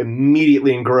they've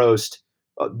immediately engrossed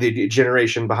the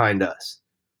generation behind us.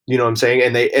 You know what I'm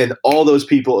saying? And all those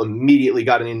people immediately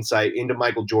got an insight into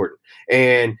Michael Jordan.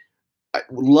 And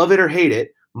love it or hate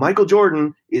it, Michael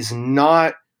Jordan is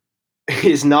not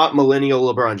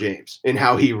millennial LeBron James in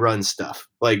how he runs stuff.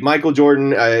 Like Michael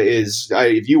Jordan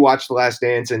if you watched The Last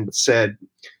Dance and said,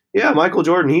 yeah, Michael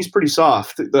Jordan, he's pretty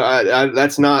soft,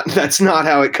 that's not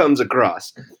how it comes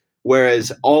across.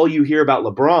 Whereas all you hear about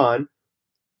LeBron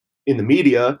in the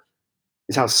media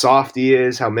is how soft he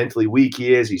is, how mentally weak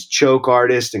he is. He's choke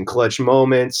artist and clutch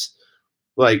moments,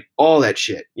 like all that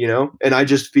shit, you know? And I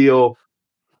just feel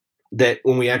that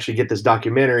when we actually get this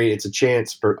documentary, it's a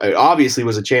chance for, it obviously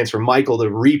was a chance for Michael to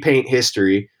repaint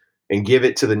history and give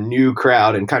it to the new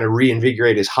crowd and kind of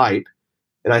reinvigorate his hype.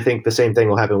 And I think the same thing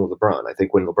will happen with LeBron. I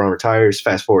think when LeBron retires,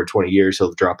 fast forward 20 years,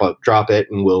 he'll drop it,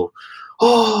 and we'll,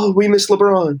 we miss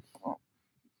LeBron.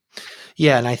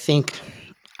 Yeah, and I think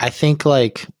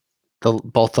like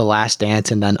both The Last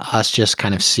Dance and then us just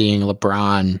kind of seeing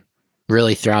LeBron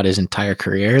really throughout his entire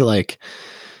career, like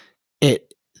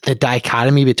the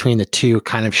dichotomy between the two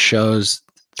kind of shows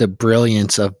the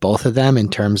brilliance of both of them in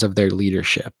terms of their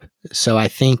leadership. So I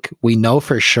think we know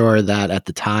for sure that at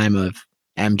the time of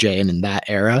MJ and in that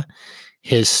era,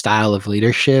 his style of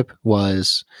leadership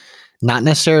was not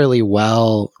necessarily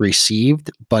well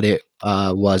received, but it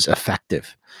was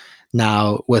effective.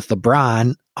 Now with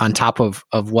LeBron, on top of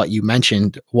what you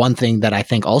mentioned, one thing that I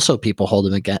think also people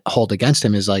hold against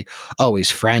him is like, oh, he's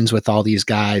friends with all these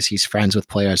guys. He's friends with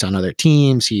players on other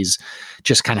teams. He's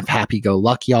just kind of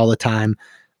happy-go-lucky all the time.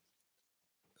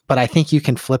 But I think you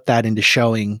can flip that into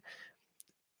showing,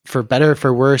 for better or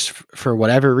for worse, for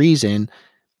whatever reason,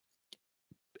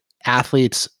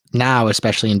 athletes now,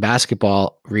 especially in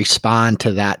basketball, respond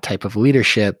to that type of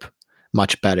leadership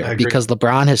much better because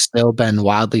LeBron has still been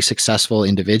wildly successful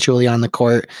individually on the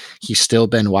court. He's still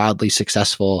been wildly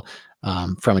successful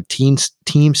from a team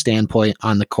standpoint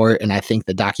on the court. And I think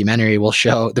the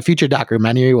future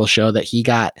documentary will show that he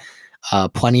got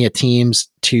plenty of teams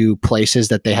to places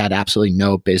that they had absolutely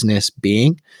no business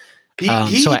being. I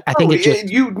think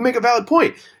you make a valid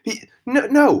point.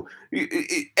 No.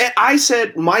 I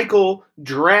said Michael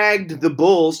dragged the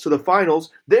Bulls to the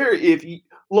finals.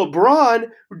 LeBron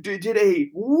did a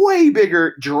way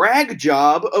bigger drag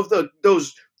job of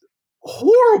those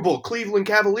horrible Cleveland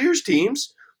Cavaliers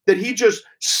teams that he just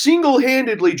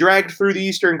single-handedly dragged through the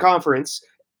Eastern Conference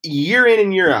year in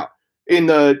and year out in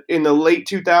the late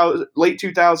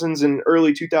 2000s and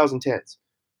early 2010s.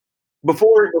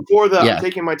 Before I'm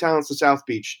taking my talents to South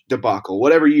Beach debacle,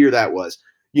 whatever year that was.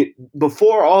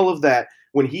 Before all of that,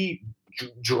 when he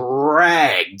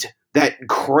dragged that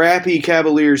crappy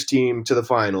Cavaliers team to the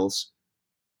finals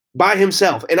by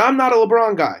himself. And I'm not a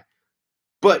LeBron guy,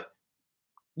 but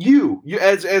you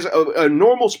as a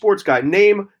normal sports guy,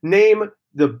 name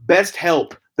the best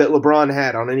help that LeBron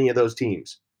had on any of those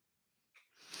teams.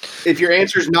 If your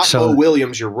answer is not Mo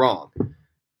Williams, you're wrong.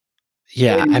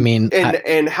 Yeah,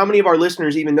 and how many of our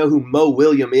listeners even know who Mo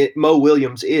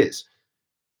Williams is?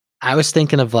 I was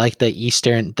thinking of like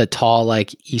the tall,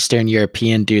 like Eastern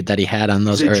European dude that he had on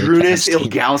those early Zydrunas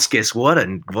Ilgauskas.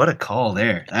 What a call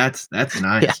there. That's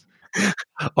nice. Yeah.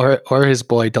 Or his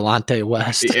boy Delonte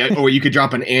West. Yeah, or you could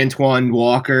drop an Antoine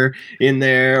Walker in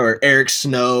there, or Eric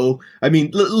Snow. I mean,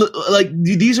 like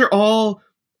these are all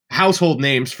household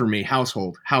names for me.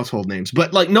 Household names.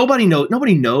 But like nobody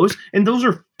knows, and those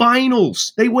are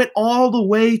finals. They went all the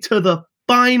way to the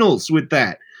finals with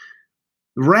that.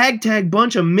 Ragtag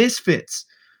bunch of misfits.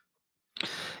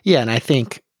 Yeah, and I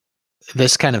think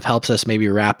this kind of helps us maybe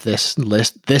wrap this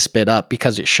bit up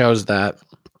because it shows that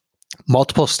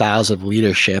multiple styles of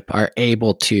leadership are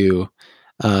able to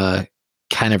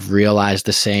kind of realize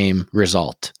the same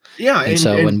result. Yeah, and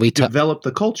so when we develop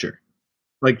the culture,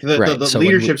 like the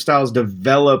leadership styles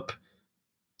develop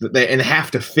and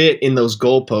have to fit in those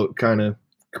goalposts, kind of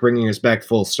bringing us back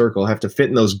full circle, have to fit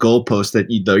in those goalposts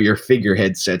that your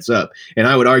figurehead sets up. And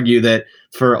I would argue that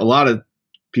for a lot of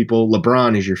people,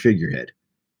 LeBron is your figurehead.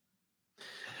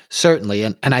 Certainly.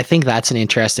 And I think that's an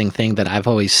interesting thing that I've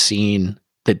always seen,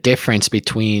 the difference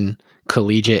between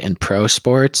collegiate and pro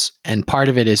sports. And part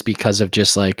of it is because of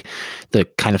just like the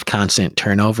kind of constant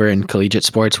turnover in collegiate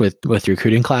sports with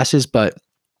recruiting classes. But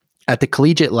at the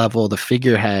collegiate level, the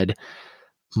figurehead,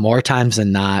 more times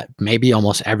than not, maybe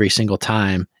almost every single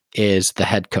time, is the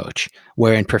head coach.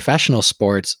 Where in professional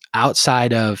sports,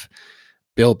 outside of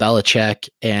Bill Belichick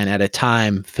and at a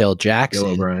time Phil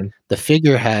Jackson, the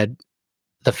figurehead,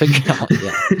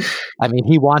 yeah. I mean,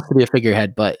 he wants to be a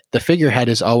figurehead, but the figurehead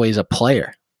is always a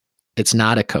player. It's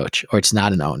not a coach or it's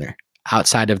not an owner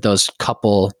outside of those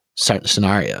couple certain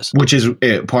scenarios. Which is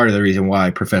part of the reason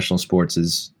why professional sports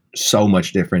is so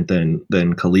much different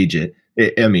than collegiate.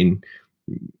 I mean,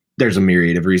 there's a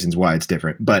myriad of reasons why it's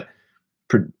different, but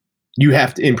you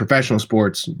have to, in professional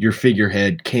sports, your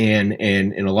figurehead can,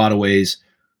 and in a lot of ways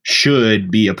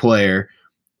should be a player,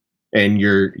 and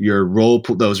your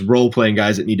those role playing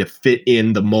guys that need to fit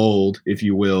in the mold, if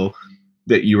you will,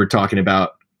 that you were talking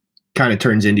about kind of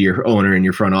turns into your owner and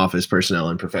your front office personnel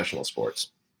in professional sports.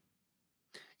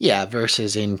 Yeah,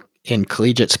 versus in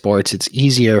collegiate sports, it's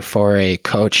easier for a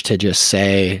coach to just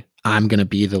say, I'm going to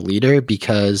be the leader,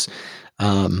 because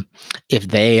if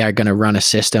they are going to run a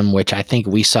system, which I think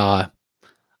we saw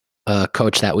a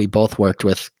coach that we both worked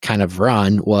with kind of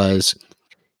run, was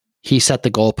he set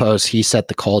the goalposts, he set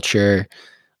the culture,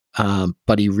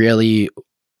 but he really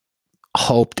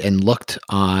hoped and looked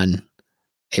on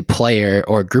a player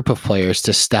or a group of players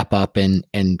to step up and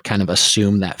kind of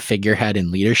assume that figurehead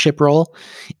and leadership role.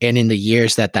 And in the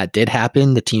years that did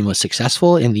happen, the team was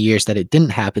successful. In the years that it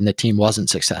didn't happen, the team wasn't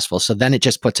successful. So then it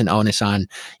just puts an onus on,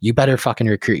 you better fucking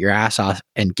recruit your ass off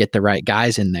and get the right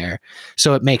guys in there.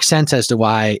 So it makes sense as to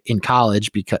why in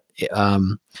college, because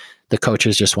the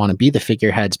coaches just want to be the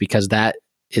figureheads, because that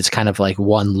is kind of like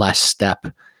one less step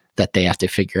that they have to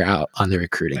figure out on the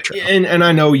recruiting trail. And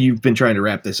I know you've been trying to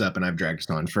wrap this up, and I've dragged us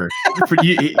on for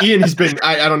Ian has been,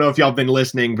 I don't know if y'all have been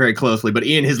listening very closely, but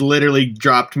Ian has literally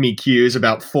dropped me cues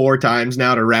about 4 times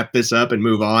now to wrap this up and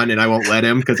move on, and I won't let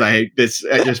him, because I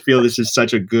just feel this is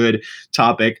such a good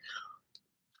topic.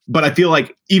 But I feel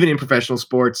like even in professional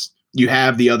sports, you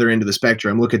have the other end of the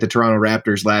spectrum. Look at the Toronto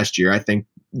Raptors last year. I think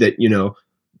that,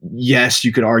 yes,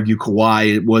 you could argue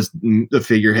Kawhi was the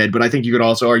figurehead, but I think you could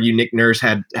also argue Nick Nurse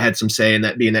had some say in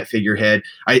that, being that figurehead.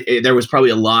 There was probably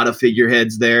a lot of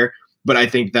figureheads there, but I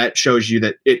think that shows you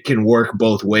that it can work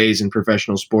both ways in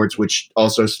professional sports, which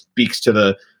also speaks to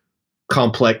the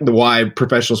why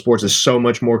professional sports is so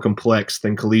much more complex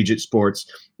than collegiate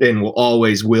sports, and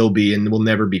will be and will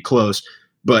never be close.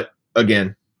 But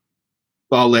again,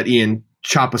 I'll let Ian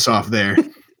chop us off there.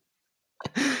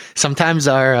 Sometimes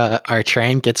our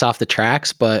train gets off the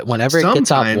tracks, but whenever it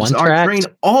gets off one track, our train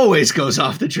always goes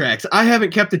off the tracks. I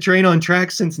haven't kept the train on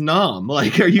track since Nam.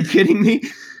 Like, are you kidding me?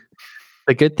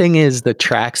 The good thing is the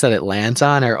tracks that it lands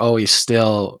on are always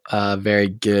still very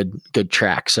good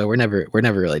tracks. So we're never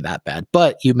really that bad.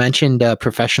 But you mentioned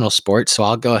professional sports, so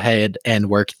I'll go ahead and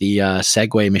work the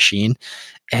segue machine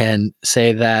and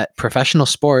say that professional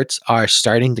sports are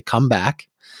starting to come back.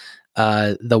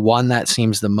 The one that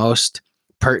seems the most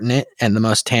pertinent and the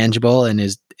most tangible and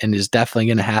is definitely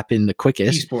going to happen the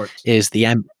quickest Esports. is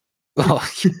the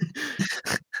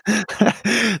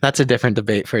that's a different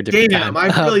debate for a different time.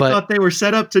 I really thought they were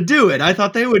set up to do it. I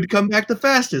thought they would come back the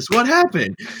fastest. What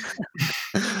happened?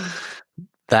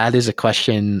 That is a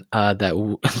question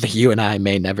that you and I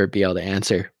may never be able to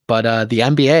answer. But the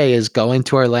NBA is going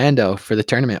to Orlando for the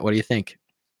tournament. What do you think?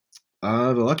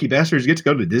 The lucky bastards get to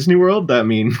go to Disney World. I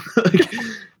mean,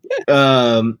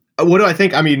 what do I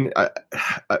think? I mean,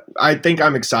 I think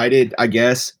I'm excited, I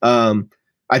guess.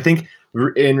 I think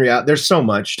in reality, there's so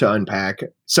much to unpack.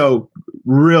 So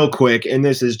real quick, and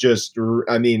this is just,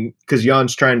 I mean, because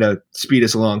Jan's trying to speed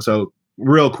us along. So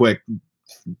real quick,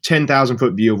 10,000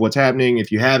 foot view of what's happening.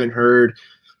 If you haven't heard,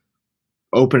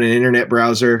 open an internet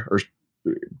browser or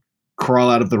crawl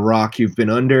out of the rock you've been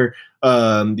under.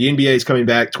 The NBA is coming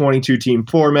back, 22 team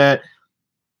format,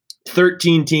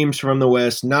 13 teams from the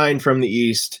West, 9 from the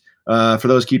East. For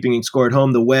those keeping score at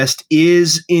home, the West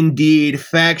is indeed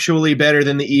factually better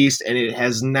than the East, and it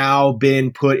has now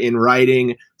been put in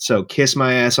writing. So kiss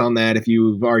my ass on that if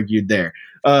you've argued there.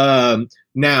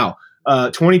 Now,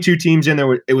 22 teams in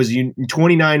there. It was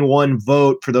 29-1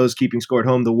 vote for those keeping score at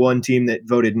home. The one team that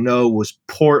voted no was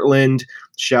Portland.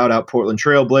 Shout out Portland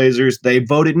Trailblazers. They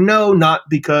voted no, not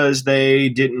because they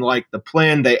didn't like the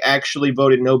plan. They actually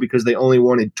voted no because they only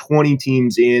wanted 20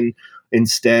 teams in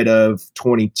instead of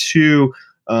 22,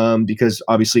 because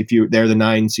obviously they're the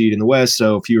 9 seed in the West,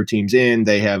 so fewer teams in,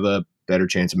 they have a better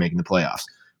chance of making the playoffs.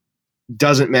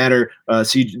 Doesn't matter.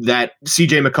 That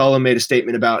CJ McCollum made a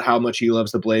statement about how much he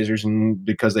loves the Blazers, and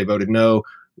because they voted no,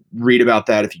 read about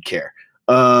that if you care.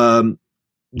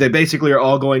 They basically are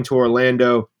all going to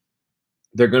Orlando.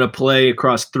 They're going to play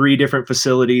across 3 different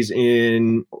facilities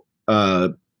in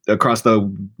across the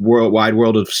wide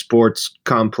world of sports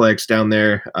complex down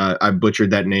there. I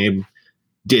butchered that name,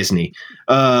 Disney.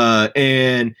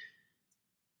 And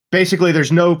basically,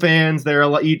 there's no fans.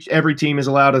 Every team is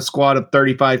allowed a squad of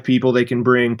 35 people they can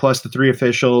bring, plus the 3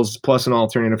 officials, plus an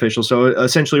alternate official. So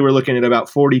essentially, we're looking at about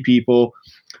 40 people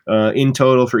in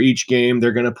total for each game.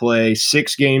 They're going to play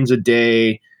 6 games a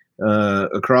day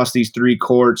across these 3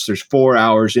 courts. There's 4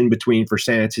 hours in between for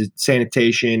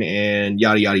sanitation and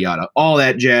yada, yada, yada. All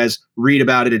that jazz. Read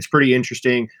about it. It's pretty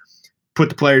interesting. Put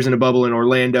the players in a bubble in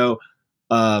Orlando.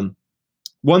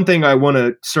 One thing I want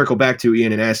to circle back to,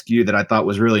 Ian, and ask you that I thought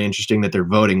was really interesting that they're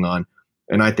voting on,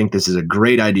 and I think this is a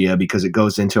great idea because it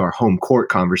goes into our home court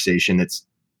conversation that's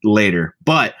later.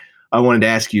 But I wanted to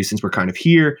ask you, since we're kind of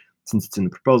here, since it's in the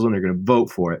proposal and they're going to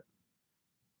vote for it,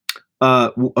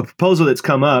 a proposal that's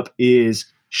come up is,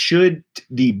 should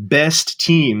the best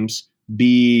teams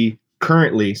be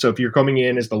currently, so if you're coming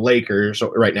in as the Lakers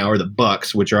right now or the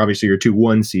Bucks, which are obviously your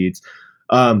 2-1 seeds,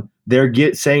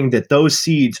 they're saying that those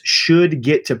seeds should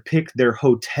get to pick their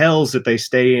hotels that they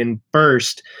stay in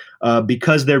first,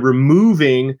 because they're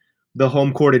removing the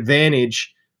home court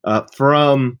advantage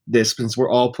from this, since we're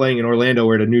all playing in Orlando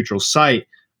or at a neutral site.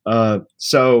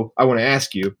 So I want to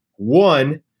ask you,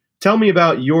 one, tell me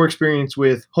about your experience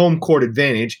with home court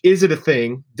advantage. Is it a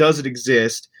thing? Does it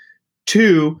exist?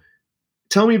 Two,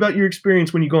 tell me about your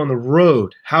experience when you go on the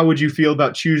road. How would you feel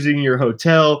about choosing your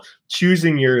hotel,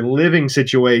 choosing your living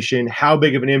situation? How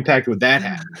big of an impact would that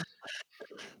have?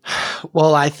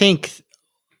 Well, I think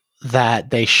that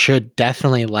they should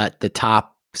definitely let the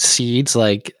top seeds,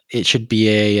 like it should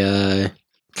be a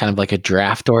kind of like a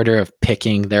draft order of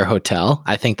picking their hotel.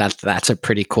 I think that's a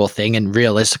pretty cool thing. And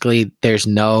realistically, there's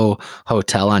no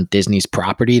hotel on Disney's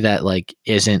property that like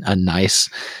isn't a nice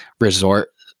resort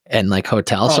and like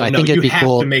hotel. So I think it'd be cool.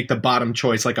 You have to make the bottom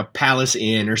choice, like a Palace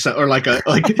Inn or so, or like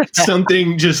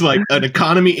something just like an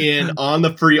economy inn on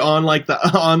the free, on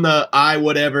the I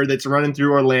whatever that's running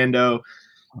through Orlando.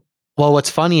 Well, what's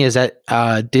funny is that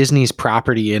Disney's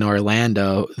property in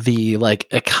Orlando, the like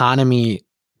economy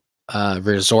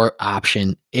resort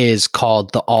option is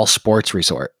called the All Sports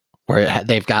Resort, where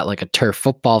they've got like a turf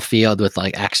football field with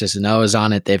like X's and O's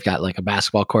on it. They've got like a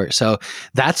basketball court. So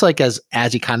that's like as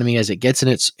economy as it gets. And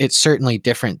it's certainly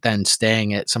different than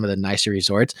staying at some of the nicer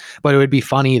resorts. But it would be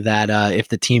funny that if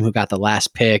the team who got the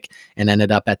last pick and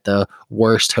ended up at the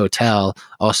worst hotel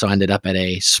also ended up at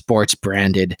a sports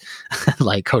branded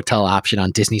like hotel option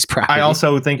on Disney's property. I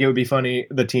also think it would be funny,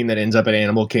 the team that ends up at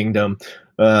Animal Kingdom,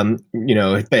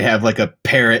 if they have like a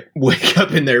parrot wake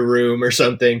up in their room or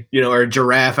something, or a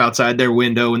giraffe outside their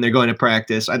window when they're going to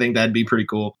practice. I think that'd be pretty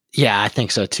cool. Yeah, I think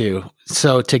so too.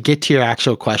 So to get to your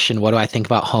actual question, what do I think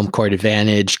about home court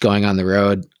advantage going on the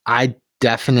road? I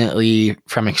definitely,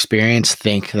 from experience,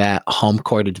 think that home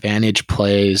court advantage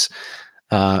plays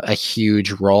a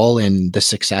huge role in the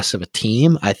success of a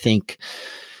team. I think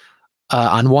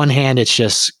on one hand, it's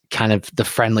just kind of the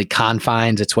friendly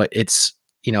confines. It's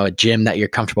a gym that you're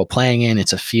comfortable playing in.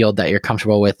 It's a field that you're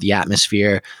comfortable with, the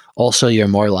atmosphere. Also, you're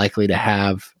more likely to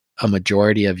have a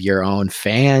majority of your own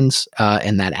fans,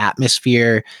 and that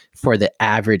atmosphere for the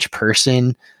average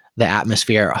person, the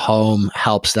atmosphere at home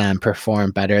helps them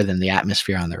perform better than the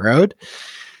atmosphere on the road.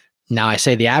 Now, I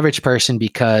say the average person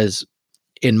because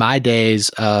in my days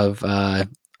of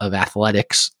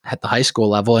athletics at the high school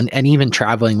level, and even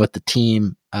traveling with the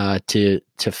team to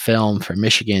film for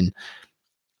Michigan,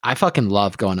 I fucking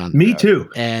love going on the road. Me too.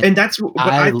 And that's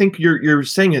I think you're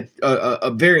saying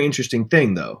a very interesting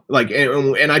thing though. Like,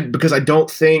 because I don't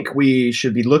think we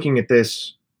should be looking at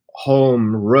this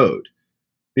home road,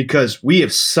 because we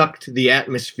have sucked the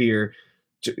atmosphere.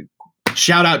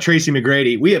 Shout out Tracy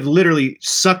McGrady. We have literally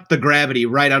sucked the gravity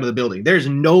right out of the building. There's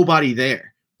nobody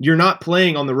there. You're not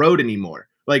playing on the road anymore.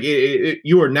 Like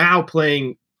you are now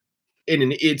playing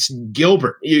it's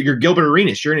Gilbert. You're Gilbert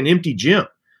Arenas. You're in an empty gym.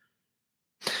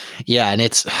 Yeah, and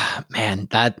it's, man,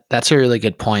 that's a really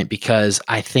good point, because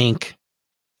I think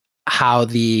how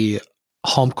the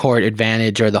home court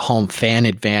advantage or the home fan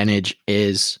advantage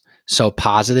is so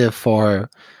positive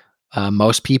for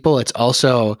most people, it's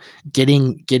also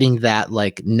getting that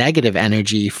like negative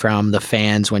energy from the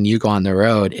fans when you go on the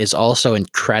road is also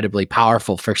incredibly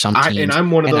powerful for some teams. And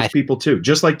I'm one of those people too.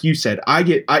 Just like you said, I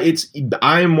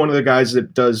am one of the guys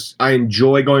that I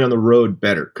enjoy going on the road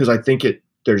better, because I think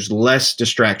there's less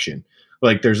distraction.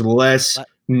 Like there's less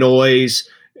noise.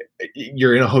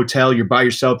 You're in a hotel, you're by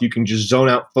yourself, you can just zone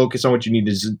out, focus on what you need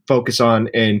to focus on.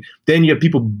 And then you have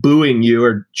people booing you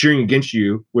or cheering against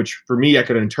you, which for me, I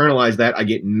could internalize that. I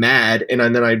get mad, and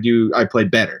then I play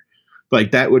better. Like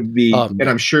that would be, and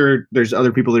I'm sure there's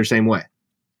other people that are the same way.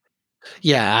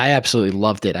 Yeah, I absolutely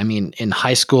loved it. I mean, in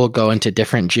high school, going to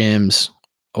different gyms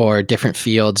or different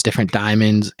fields, different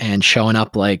diamonds, and showing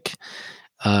up like,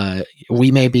 we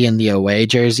may be in the away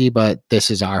jersey, but this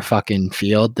is our fucking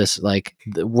field. This like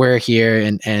we're here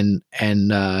and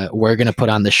we're going to put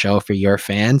on the show for your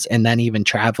fans. And then even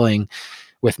traveling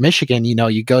with Michigan,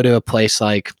 you go to a place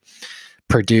like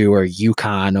Purdue or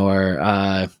UConn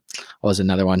or what was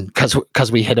another one?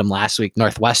 Cause we hit them last week,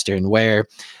 Northwestern, where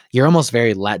you're almost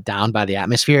very let down by the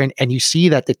atmosphere. And you see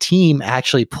that the team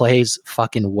actually plays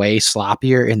fucking way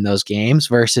sloppier in those games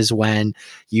versus when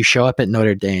you show up at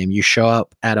Notre Dame, you show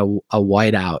up at a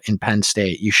whiteout in Penn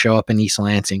State, you show up in East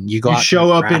Lansing, you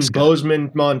show up in Bozeman,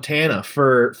 Montana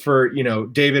for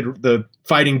the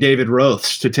Fighting David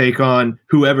Roths to take on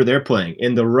whoever they're playing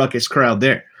in the ruckus crowd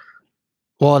there.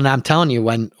 Well, and I'm telling you,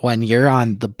 when you're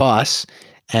on the bus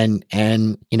and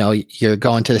you know you're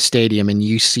going to the stadium and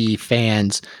you see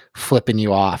fans flipping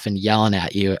you off and yelling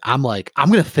at you, I'm like,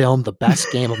 I'm gonna film the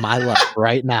best game of my life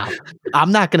right now.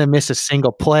 I'm not gonna miss a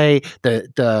single play.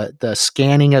 The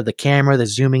scanning of the camera, the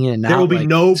zooming in and There will out, be like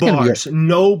no it's gonna be bars,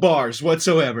 no bars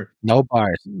whatsoever. no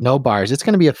bars, no bars. It's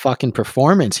gonna be a fucking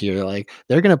performance here. Like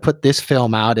they're gonna put this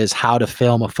film out as how to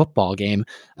film a football game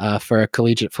for a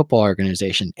collegiate football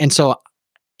organization. And so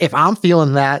if I'm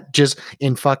feeling that just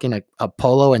in fucking a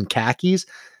polo and khakis,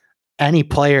 any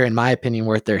player, in my opinion,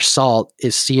 worth their salt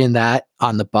is seeing that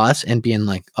on the bus and being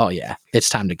like, "Oh yeah, it's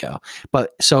time to go."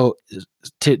 But so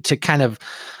to kind of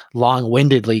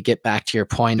long-windedly get back to your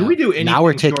point Do we of do now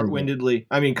we're anything taking short-windedly?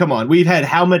 I mean, come on. We've had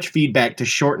how much feedback to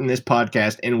shorten this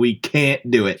podcast, and we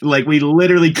can't do it. Like, we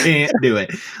literally can't do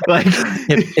it. Like,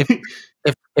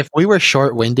 if we were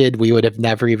short-winded, we would have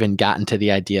never even gotten to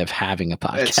the idea of having a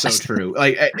podcast. That's so true.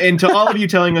 Like, and to all of you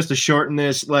telling us to shorten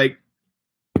this, like,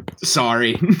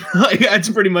 sorry. Like, that's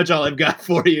pretty much all I've got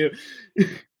for you.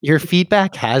 Your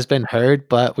feedback has been heard,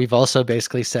 but we've also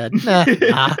basically said, nah.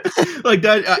 Like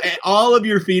that, all of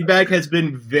your feedback has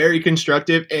been very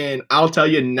constructive, and I'll tell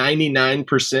you,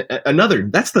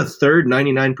 99%. That's the third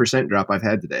 99% drop I've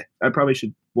had today. I probably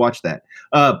should watch that.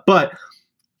 But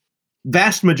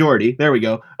vast majority, there we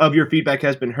go, of your feedback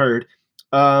has been heard,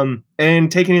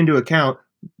 and taken into account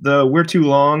the "we're too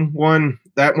long" one.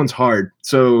 That one's hard.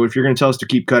 So if you're going to tell us to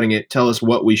keep cutting it, tell us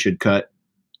what we should cut,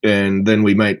 and then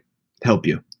we might help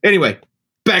you. Anyway,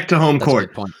 back to home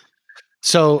court. Point.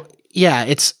 So yeah,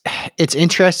 it's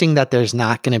interesting that there's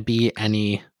not going to be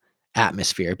any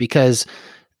atmosphere because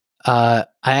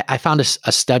I found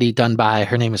a study done by,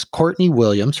 her name is Courtney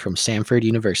Williams from Samford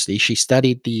University. She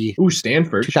studied the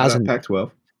Stanford, 2000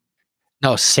 Pac-12.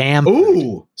 No, Sam.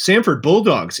 Samford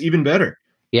Bulldogs, even better.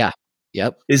 Yeah.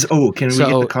 Yep. Can we get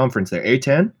the conference there?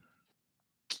 A10?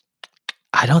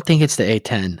 I don't think it's the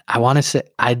A10. I want to say,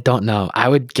 I don't know. I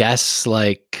would guess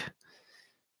like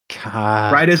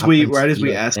right as we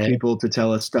ask people to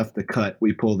tell us stuff to cut,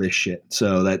 we pull this shit.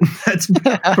 So that's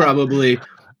probably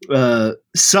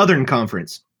Southern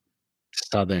Conference.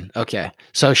 Southern. Okay.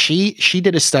 So she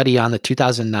did a study on the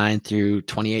 2009 through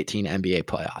 2018 NBA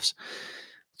playoffs.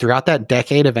 Throughout that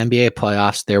decade of NBA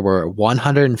playoffs, there were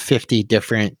 150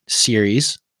 different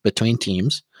series between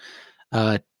teams.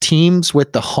 Teams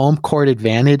with the home court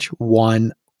advantage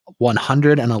won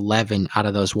 111 out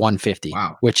of those 150,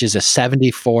 wow, which is a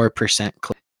 74%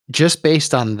 clip. Just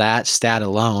based on that stat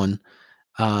alone,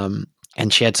 and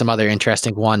she had some other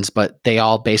interesting ones, but they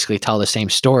all basically tell the same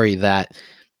story that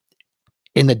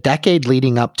in the decade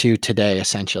leading up to today,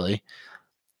 essentially,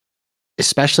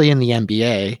 especially in the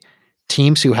NBA,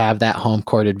 teams who have that home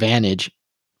court advantage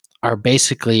are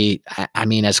basically, I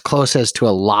mean, as close as to a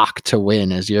lock to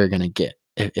win as you're going to get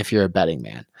if you're a betting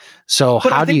man. So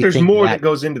but how I think do you there's think more that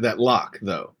goes into that lock,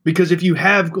 though? Because if you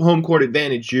have home court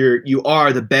advantage, you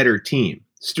are the better team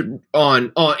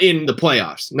on in the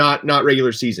playoffs, not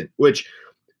regular season.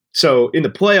 So in the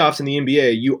playoffs in the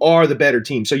NBA, you are the better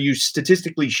team. So you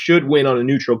statistically should win on a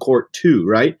neutral court too,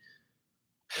 right?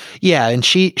 Yeah, and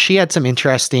she had some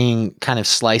interesting kind of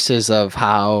slices of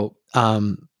how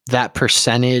that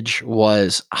percentage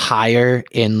was higher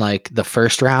in like the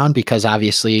first round because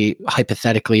obviously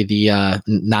hypothetically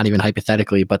not even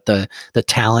hypothetically, but the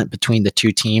talent between the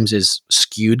two teams is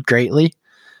skewed greatly.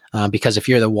 Because if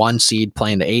you're the 1 seed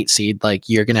playing the 8 seed, like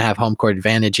you're going to have home court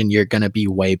advantage and you're going to be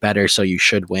way better. So you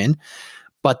should win.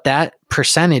 But that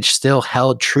percentage still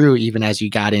held true even as you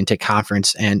got into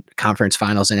conference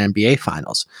finals and NBA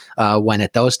finals, when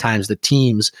at those times the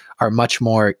teams are much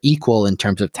more equal in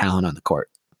terms of talent on the court.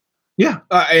 Yeah,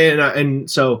 and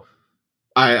so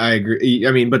I agree.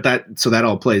 I mean, but that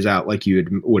all plays out like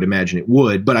you would imagine it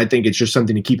would. But I think it's just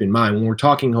something to keep in mind when we're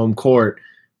talking home court,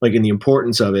 like in the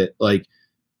importance of it. Like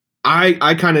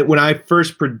I kind of when I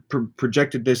first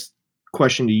projected this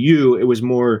question to you, it was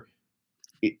more.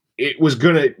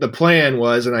 The plan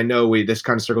was, and I know this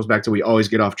kind of circles back to we always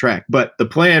get off track, but the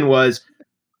plan was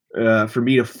for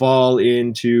me to fall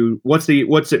into what's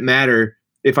it matter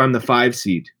if I'm the 5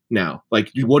 seed now?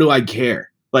 Like, what do I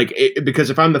care? Like,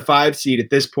 because if I'm the 5 seed at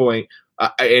this point,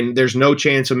 and there's no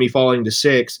chance of me falling to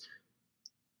 6,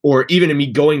 or even in me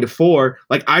going to 4,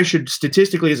 like I should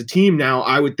statistically as a team now,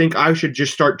 I would think I should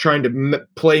just start trying to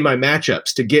play my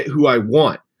matchups to get who I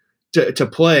want to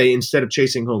play instead of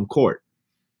chasing home court.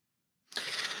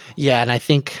 Yeah, and I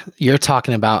think you're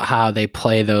talking about how they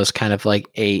play those kind of like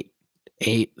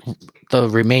the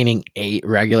remaining 8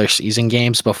 regular season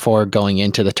games before going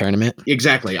into the tournament.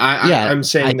 Exactly. I'm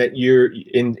saying that you're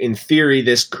in theory,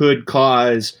 this could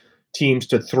cause teams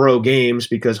to throw games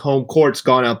because home court's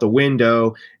gone out the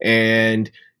window.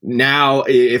 And now,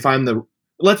 if I'm the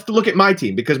let's look at my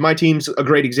team because my team's a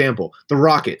great example. The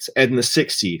Rockets and the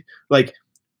 6th seed. Like,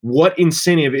 what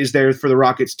incentive is there for the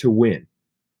Rockets to win?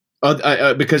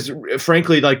 Because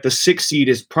frankly, like the 6th seed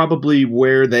is probably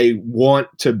where they want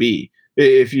to be.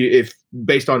 If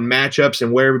based on matchups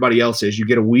and where everybody else is, you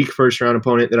get a weak first round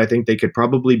opponent that I think they could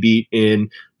probably beat in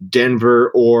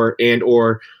Denver or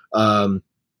Utah.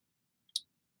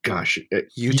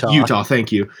 Utah.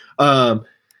 Thank you.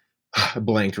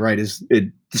 Blanked right as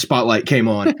the spotlight came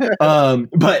on.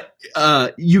 But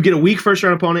you get a weak first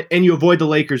round opponent and you avoid the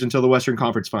Lakers until the Western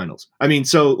Conference Finals. I mean,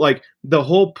 so like the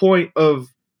whole point of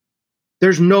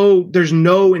there's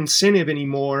no incentive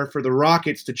anymore for the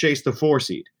Rockets to chase the 4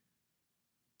 seed.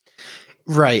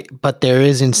 Right, but there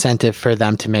is incentive for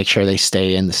them to make sure they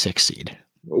stay in the 6th seed.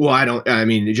 Well, I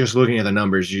mean, just looking at the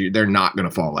numbers, they're not going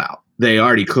to fall out. They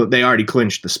already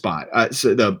clinched the spot.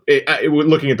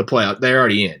 Looking at the playoff, they're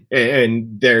already in,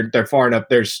 and they're far enough.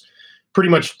 There's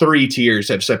pretty much 3 tiers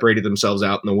have separated themselves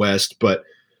out in the West, but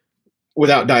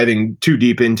without diving too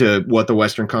deep into what the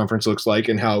Western Conference looks like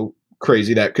and how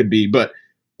crazy that could be, but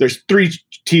there's 3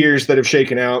 tiers that have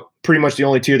shaken out. Pretty much the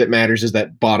only tier that matters is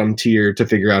that bottom tier to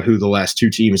figure out who the last 2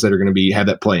 teams that are going to have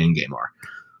that play-in game are.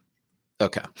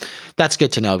 Okay. That's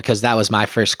good to know because that was my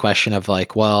first question of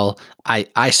like, well,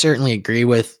 I certainly agree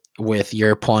with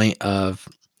your point of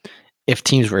if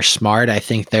teams were smart, I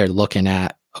think they're looking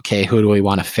at, okay, who do we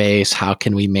want to face? How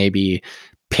can we maybe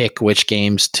pick which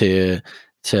games to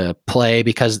play?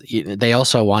 Because they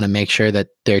also want to make sure that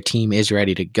their team is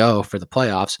ready to go for the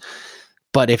playoffs.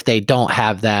 But if they don't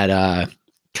have that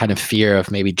kind of fear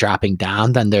of maybe dropping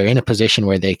down, then they're in a position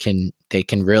where they can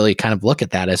really kind of look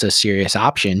at that as a serious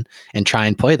option and try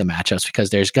and play the matchups because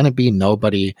there's going to be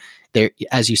nobody there.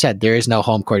 As you said, there is no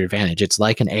home court advantage. It's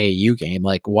like an AAU game.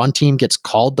 Like one team gets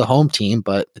called the home team,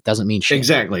 but it doesn't mean shit.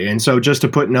 Exactly. And so just to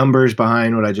put numbers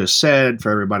behind what I just said for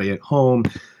everybody at home,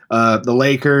 the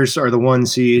Lakers are the 1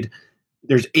 seed.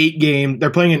 There's 8 game. They're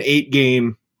playing an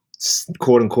 8-game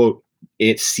quote unquote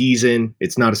season.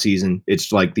 It's not a season.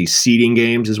 It's like these seeding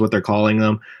games is what they're calling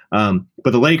them.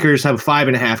 But the Lakers have a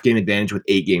 5.5 game advantage with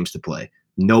 8 games to play.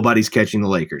 Nobody's catching the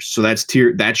Lakers. So that's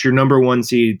your number 1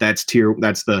 seed. That's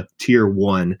the tier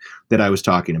 1 that I was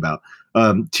talking about.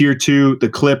 Tier 2, the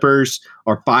Clippers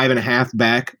are 5.5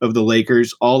 back of the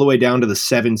Lakers. All the way down to the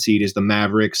 7 seed is the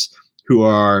Mavericks, who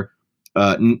are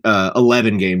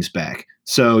 11 games back.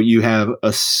 So you have a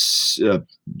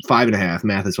 5.5,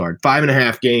 math is hard,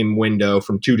 5.5 game window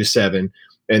from 2 to 7.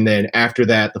 And then after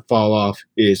that, the fall off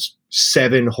is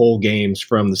 7 whole games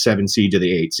from the 7 seed to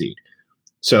the 8 seed.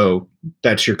 So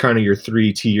that's your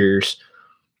 3 tiers.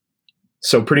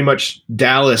 So pretty much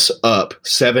Dallas up,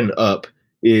 7 up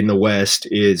in the West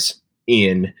is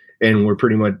in. And we're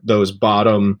pretty much those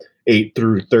bottom 8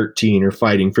 through 13 are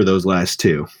fighting for those last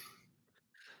 2.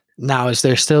 Now, is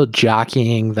there still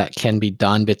jockeying that can be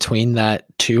done between that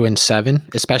 2 and 7,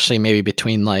 especially maybe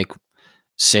between like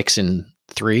 6 and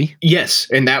 3? Yes,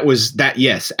 and that was that.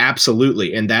 Yes,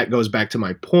 absolutely, and that goes back to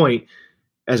my point.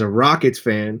 As a Rockets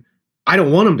fan, I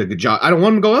don't want them to I don't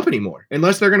want them to go up anymore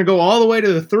unless they're going to go all the way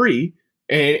to the 3,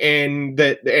 and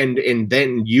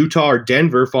then Utah or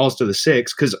Denver falls to the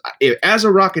 6. Because as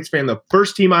a Rockets fan, the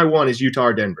first team I want is Utah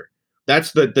or Denver.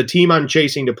 That's the team I'm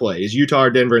chasing to play is Utah or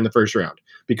Denver in the first round.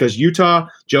 Because Utah,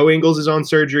 Joe Ingles is on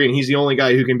surgery, and he's the only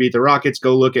guy who can beat the Rockets.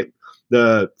 Go look at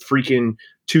the freaking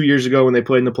 2 years ago when they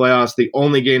played in the playoffs. The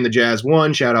only game the Jazz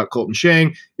won, shout out Colton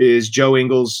Shang, is Joe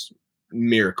Ingles'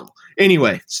 miracle.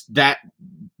 Anyway, that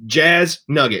Jazz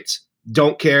Nuggets,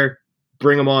 don't care.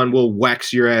 Bring them on. We'll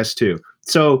wax your ass too.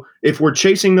 So if we're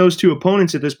chasing those 2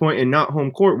 opponents at this point and not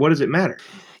home court, what does it matter?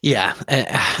 Yeah,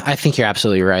 I think you're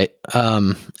absolutely right.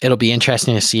 It'll be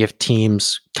interesting to see if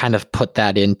teams kind of put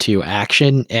that into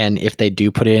action. And if they do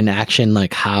put it in action,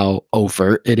 like how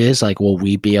overt it is, like, will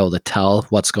we be able to tell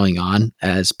what's going on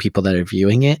as people that are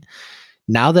viewing it?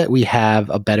 Now that we have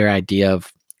a better idea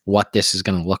of what this is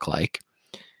going to look like,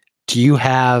 do you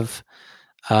have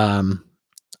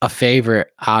a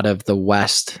favorite out of the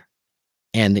West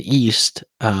and the East,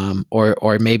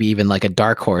 or maybe even like a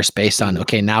dark horse based on,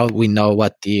 okay, now we know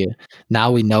what the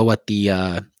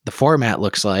format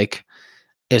looks like.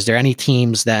 Is there any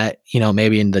teams that,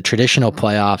 maybe in the traditional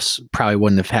playoffs probably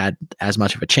wouldn't have had as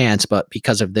much of a chance, but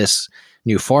because of this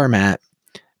new format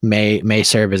may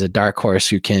serve as a dark horse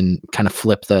who can kind of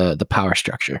flip the power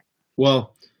structure?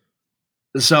 Well,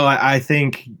 so I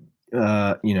think,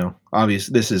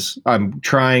 obviously I'm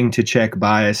trying to check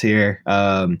bias here.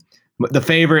 The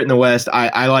favorite in the West,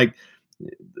 I like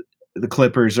the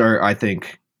Clippers are, I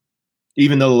think,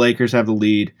 even though the Lakers have the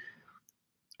lead,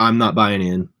 I'm not buying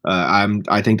in.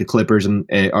 I think the Clippers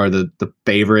are the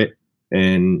favorite,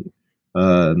 and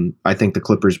I think the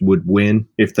Clippers would win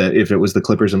if it was the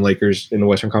Clippers and Lakers in the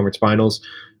Western Conference Finals.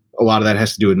 A lot of that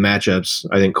has to do with matchups.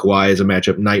 I think Kawhi is a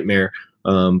matchup nightmare.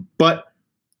 But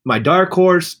my dark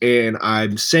horse, and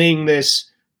I'm saying this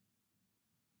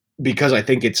because I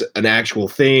think it's an actual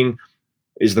thing,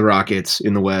 is the Rockets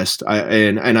in the West.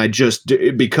 I just,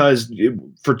 because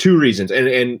for two reasons.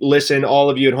 And listen, all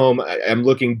of you at home, I'm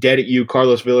looking dead at you,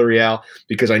 Carlos Villarreal,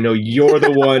 because I know you're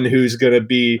the one who's going to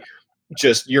be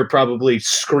you're probably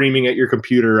screaming at your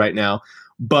computer right now.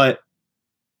 But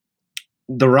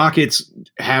the Rockets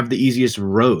have the easiest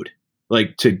road,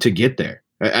 like to get there.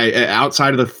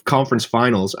 Outside of the conference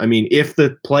finals, I mean, if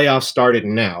the playoffs started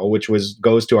now, which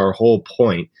goes to our whole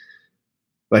point,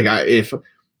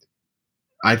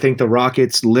 I think the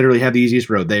Rockets literally have the easiest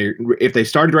road. If they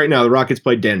started right now, the Rockets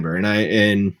play Denver,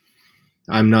 I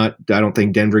don't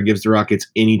think Denver gives the Rockets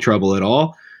any trouble at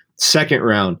all. Second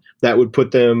round, that would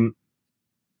put them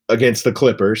against the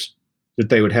Clippers, that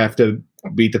they would have to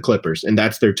beat the Clippers, and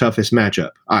that's their toughest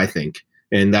matchup, I think.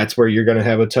 And that's where you're going to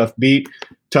have a tough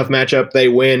matchup. They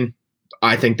win.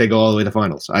 I think they go all the way to the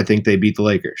finals. I think they beat the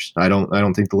Lakers. I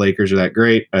don't think the Lakers are that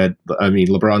great. I mean,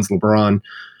 LeBron's LeBron.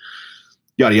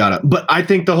 Yada yada. But I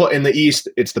think in the East,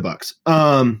 it's the Bucks.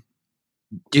 Do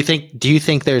you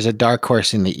think there's a dark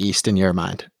horse in the East in your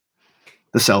mind?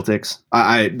 The Celtics.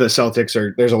 The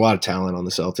Celtics there's a lot of talent on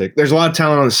the Celtics. There's a lot of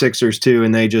talent on the Sixers too,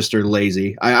 and they just are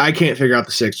lazy. I can't figure out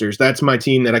the Sixers. That's my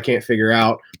team that I can't figure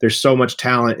out. There's so much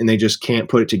talent and they just can't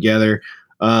put it together.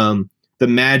 The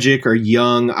Magic are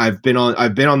young. I've been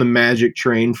on the Magic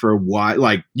train for a while.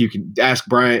 Like, you can ask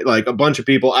Brian, like a bunch of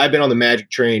people. I've been on the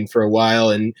Magic train for a while,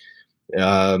 and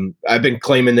I've been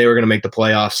claiming they were going to make the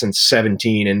playoffs since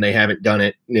 2017, and they haven't done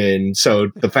it. And so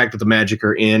the fact that the Magic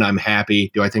are in, I'm happy.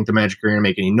 Do I think the Magic are going to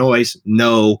make any noise?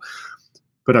 No,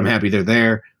 but I'm happy they're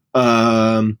there.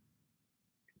 I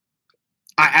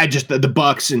just, the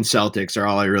Bucks and Celtics are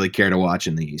all I really care to watch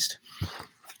in the East.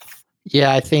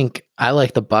 Yeah, I think I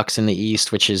like the Bucks in the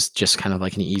East, which is just kind of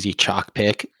like an easy chalk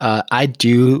pick. I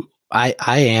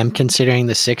am considering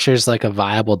the Sixers like a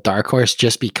viable dark horse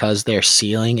just because their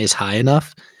ceiling is high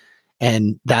enough,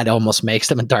 and that almost makes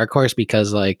them a dark horse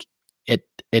because like it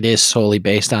is solely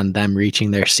based on them reaching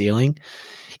their ceiling.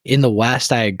 In the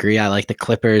West, I agree. I like the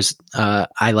Clippers.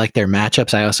 I like their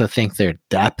matchups. I also think their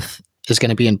depth is going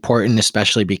to be important,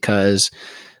 especially because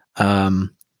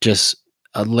just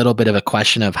a little bit of a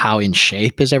question of how in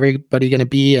shape is everybody going to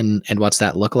be and what's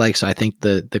that look like. So I think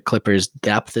the Clippers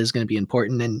depth is going to be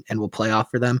important and will play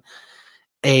off for them.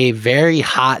 A very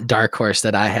hot dark horse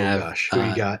that I have, who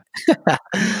you got?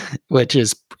 which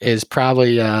is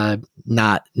probably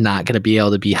not going to be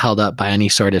able to be held up by any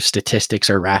sort of statistics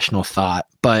or rational thought.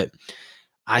 But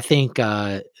I think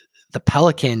the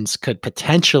Pelicans could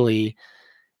potentially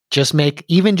just make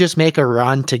a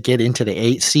run to get into the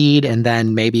 8 seed and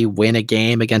then maybe win a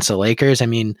game against the Lakers. I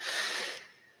mean,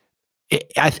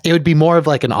 it would be more of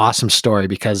like an awesome story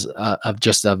because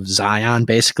of Zion,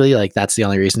 basically. Like, that's the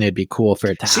only reason it'd be cool for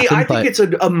it to happen. I think it's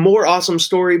a more awesome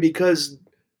story because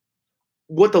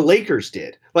what the Lakers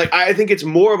did. Like, I think it's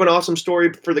more of an awesome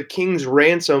story for the Kings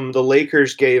ransom the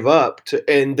Lakers gave up to,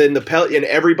 and then and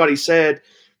everybody said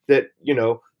that,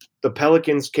 the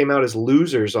Pelicans came out as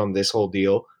losers on this whole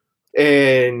deal.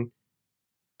 And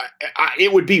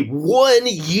it would be 1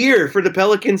 year for the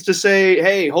Pelicans to say,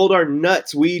 "Hey, hold our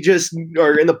nuts. We just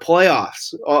are in the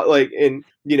playoffs,"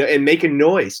 and making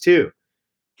noise too,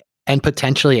 and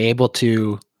potentially able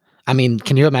to. I mean,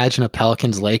 can you imagine a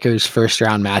Pelicans Lakers first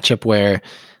round matchup where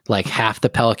like half the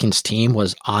Pelicans team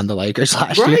was on the Lakers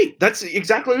last year? Right, that's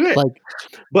exactly it.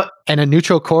 And a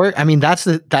neutral court. I mean, that's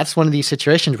one of these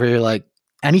situations where you're like,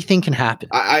 anything can happen.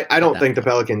 I don't think the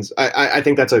Pelicans. I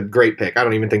think that's a great pick. I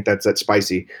don't even think that's that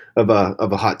spicy of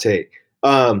a hot take.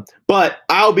 But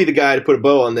I'll be the guy to put a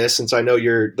bow on this since I know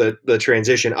you're the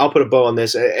transition. I'll put a bow on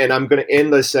this, and I'm going to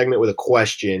end this segment with a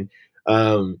question.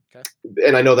 Okay.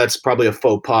 And I know that's probably a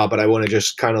faux pas, but I want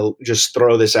to just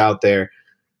throw this out there.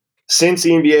 Since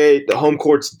the NBA, the home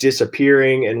court's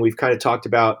disappearing, and we've kind of talked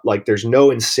about like there's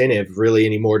no incentive really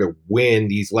anymore to win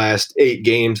these last 8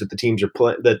 games that the teams are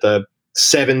playing, that the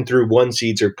 7 through 1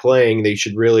 seeds are playing. They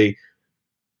should really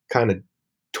kind of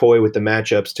toy with the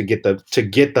matchups to get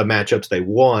the matchups they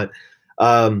want.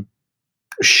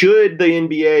 Should the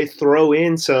NBA throw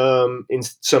in some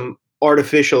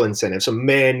artificial incentives, some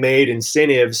man-made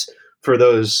incentives for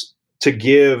those to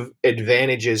give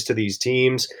advantages to these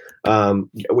teams?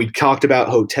 We talked about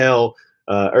Hotel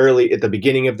early at the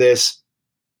beginning of this.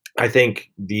 I think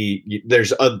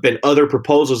there's been other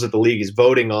proposals that the league is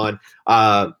voting on,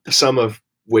 some of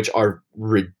which are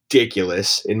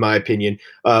ridiculous in my opinion.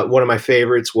 One of my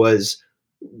favorites was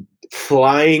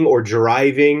flying or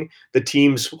driving the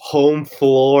team's home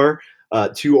floor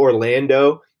to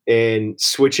Orlando and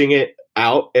switching it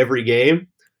out every game.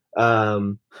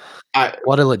 Um,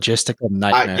 What a logistical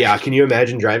nightmare. yeah, can you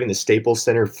imagine driving the Staples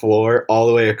Center floor all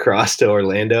the way across to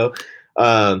Orlando?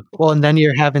 Well, and then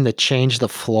you're having to change the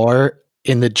floor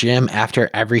in the gym after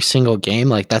every single game.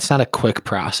 Like, that's not a quick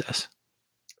process.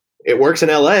 It works in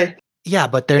LA. Yeah,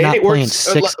 but they're And not it playing works.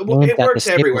 6 games It at the works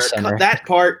Staples everywhere. Center. That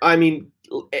part, I mean,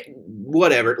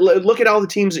 whatever. Look at all the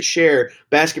teams that share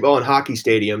basketball and hockey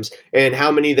stadiums, and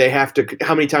how many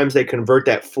times they convert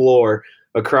that floor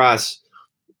across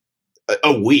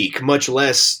a week, much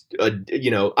less,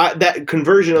 that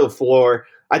conversion of the floor.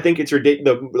 I think it's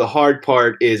ridiculous. The hard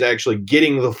part is actually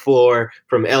getting the floor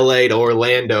from LA to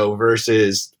Orlando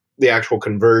versus the actual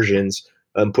conversions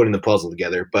and putting the puzzle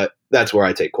together. But that's where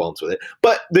I take qualms with it.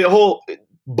 But the whole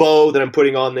bow that I'm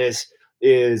putting on this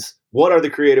is, what are the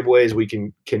creative ways we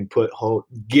can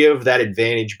give that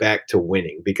advantage back to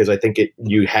winning? Because I think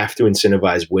you have to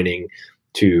incentivize winning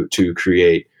to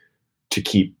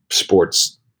keep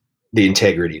sports, the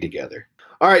integrity together.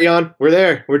 All right, Jan, we're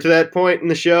there. We're to that point in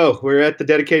the show. We're at the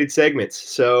dedicated segments.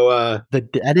 So the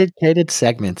dedicated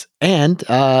segments. And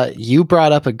you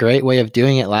brought up a great way of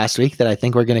doing it last week that I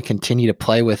think we're going to continue to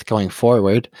play with going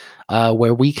forward,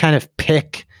 where we kind of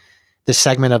pick the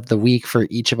segment of the week for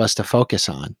each of us to focus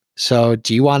on. So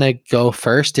do you want to go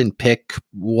first and pick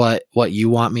what you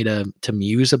want me to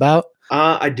muse about?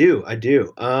 I do.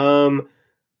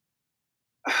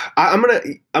 I'm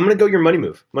gonna go your money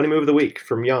move of the week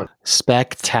from Jan.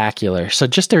 Spectacular. So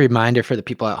just a reminder for the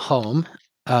people at home,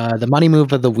 the money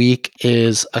move of the week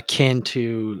is akin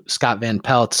to Scott Van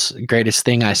Pelt's greatest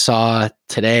thing I saw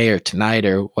today or tonight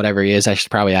or whatever he is. I should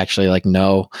probably actually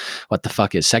know what the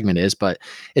fuck his segment is, but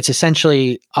it's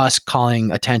essentially us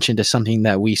calling attention to something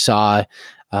that we saw,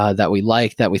 that we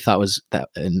liked, that we thought was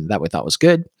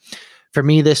good. For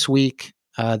me this week,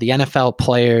 the NFL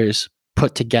players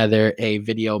put together a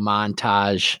video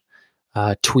montage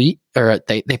tweet, or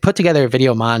they put together a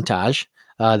video montage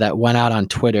that went out on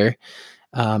Twitter,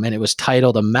 and it was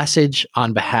titled "A Message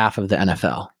on Behalf of the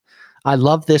NFL." I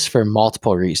love this for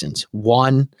multiple reasons.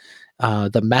 One,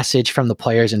 the message from the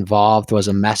players involved was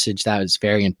a message that was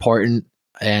very important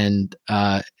and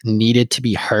needed to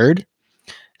be heard.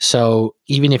 So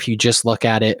even if you just look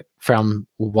at it from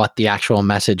what the actual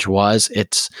message was,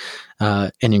 it's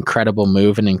an incredible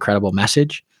move, an incredible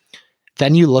message.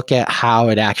 Then you look at how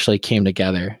it actually came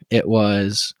together. It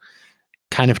was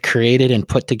kind of created and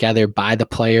put together by the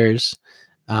players.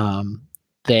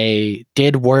 They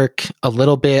did work a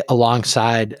little bit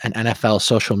alongside an NFL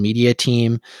social media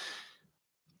team.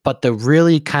 But the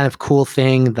really kind of cool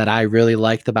thing that I really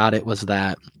liked about it was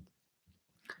that,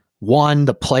 one,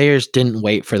 the players didn't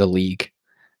wait for the league.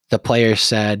 The players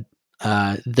said,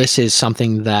 this is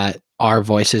something that our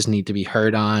voices need to be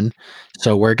heard on.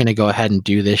 So we're going to go ahead and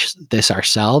do this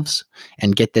ourselves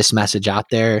and get this message out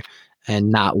there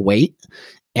and not wait.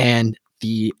 And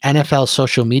the NFL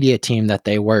social media team that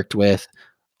they worked with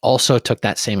also took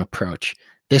that same approach.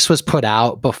 This was put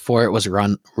out before it was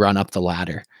run up the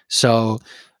ladder. So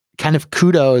kind of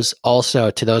kudos also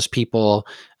to those people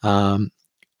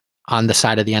on the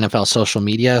side of the NFL social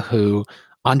media who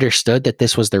understood that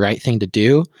this was the right thing to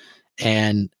do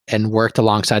and worked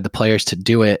alongside the players to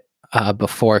do it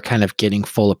before kind of getting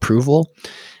full approval.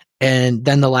 And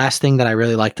then the last thing that I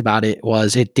really liked about it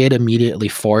was it did immediately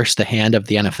force the hand of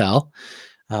the NFL.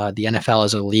 The NFL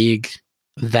as a league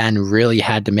then really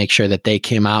had to make sure that they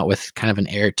came out with kind of an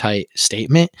airtight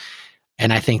statement.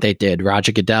 And I think they did.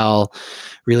 Roger Goodell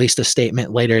released a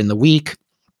statement later in the week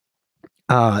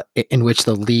in which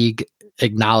the league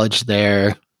acknowledged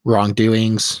their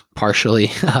wrongdoings partially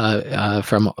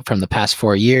from the past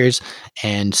 4 years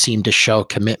and seemed to show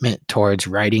commitment towards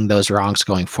righting those wrongs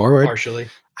going forward.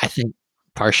 I think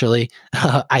partially.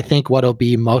 I think what'll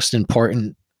be most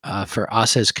important for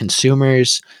us as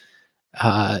consumers,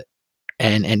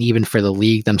 and even for the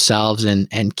league themselves,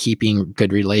 and keeping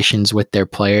good relations with their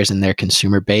players and their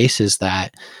consumer base, is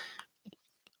that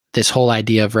this whole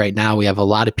idea of right now we have a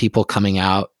lot of people coming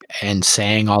out and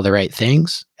saying all the right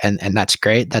things, and that's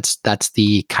great. That's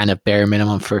the kind of bare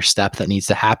minimum first step that needs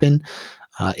to happen,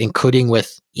 including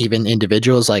with even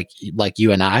individuals like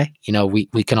you and I.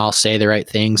 We can all say the right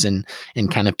things and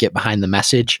kind of get behind the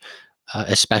message,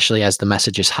 especially as the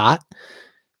message is hot.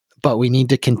 But we need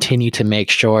to continue to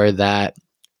make sure that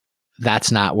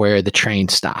that's not where the train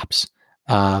stops.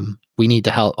 we need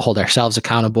to hold ourselves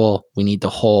accountable. We need to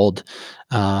hold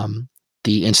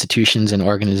the institutions and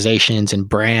organizations and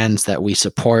brands that we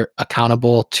support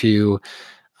accountable to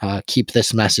keep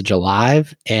this message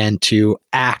alive and to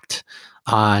act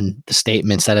on the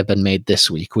statements that have been made this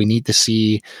week. We need to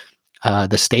see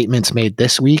the statements made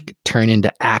this week turn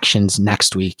into actions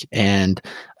next week and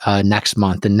next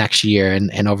month and next year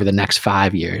and over the next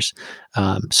 5 years.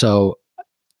 So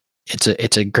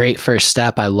it's a great first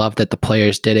step. I love that the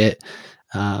players did it,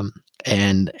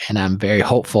 and I'm very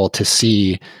hopeful to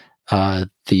see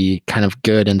the kind of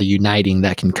good and the uniting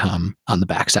that can come on the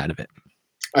backside of it.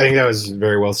 I think that was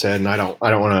very well said, and I don't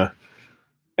want to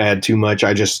add too much.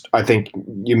 I think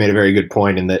you made a very good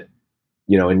point in that,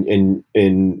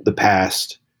 in the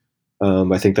past,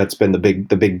 I think that's been the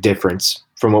big difference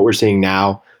from what we're seeing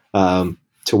now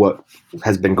to what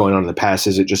has been going on in the past.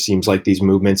 Is it just seems like these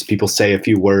movements, people say a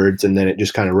few words and then it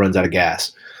just kind of runs out of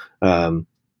gas. And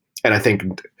I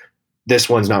think this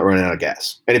one's not running out of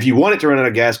gas. And if you want it to run out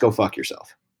of gas, go fuck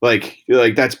yourself. Like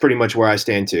that's pretty much where I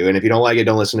stand too. And if you don't like it,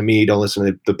 don't listen to me. Don't listen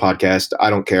to the podcast. I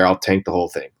don't care. I'll tank the whole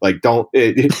thing. Like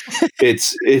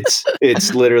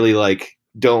it's literally like,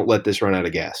 don't let this run out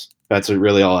of gas. That's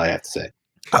really all I have to say.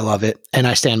 I love it, and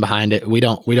I stand behind it. We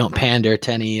don't pander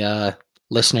to any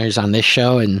listeners on this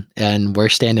show, and we're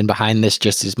standing behind this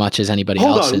just as much as anybody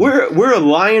else. Hold on, we're a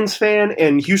Lions fan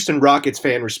and Houston Rockets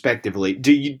fan, respectively.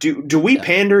 Do we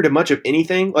pander to much of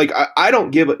anything? Like I don't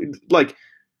give like.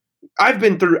 I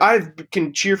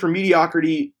can cheer for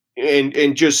mediocrity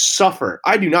and just suffer.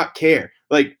 I do not care.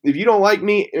 Like, if you don't like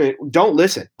me, don't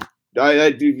listen.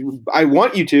 I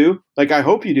want you to. Like, I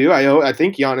hope you do. I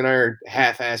think Jan and I are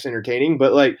half-ass entertaining,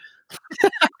 but like,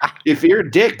 if you're a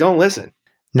dick, don't listen.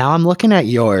 Now I'm looking at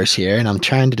yours here, and I'm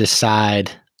trying to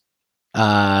decide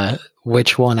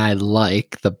which one I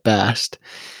like the best.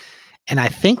 And I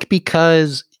think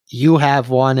because you have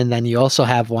one, and then you also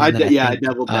have one. I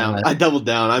doubled down. I doubled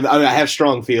down. I have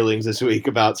strong feelings this week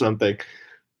about something.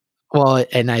 Well,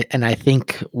 and I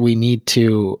think we need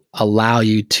to allow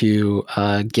you to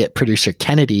get producer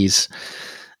Kennedy's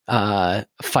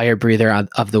fire breather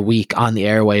of the week on the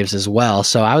airwaves as well.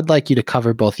 So I would like you to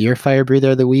cover both your fire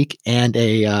breather of the week and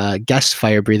a guest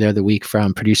fire breather of the week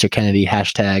from producer Kennedy,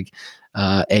 hashtag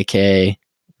aka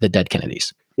the Dead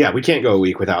Kennedys. Yeah, we can't go a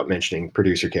week without mentioning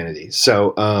producer Kennedy.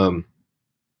 So,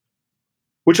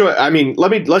 which one? I mean,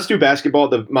 let's do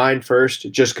basketball. Mine first,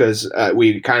 just because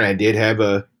we kind of did have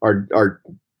our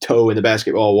toe in the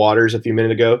basketball waters a few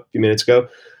minutes ago.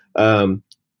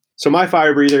 So my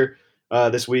fire breather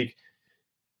this week,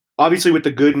 obviously with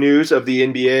the good news of the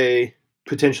NBA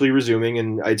potentially resuming,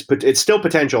 and it's still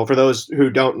potential for those who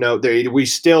don't know. We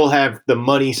still have the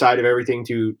money side of everything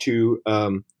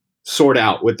to sort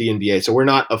out with the NBA. So we're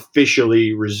not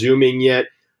officially resuming yet.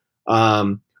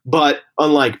 But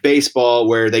unlike baseball,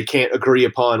 where they can't agree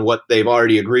upon what they've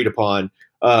already agreed upon,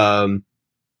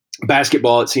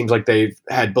 basketball, it seems like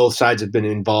both sides have been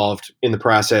involved in the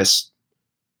process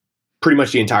pretty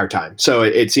much the entire time. So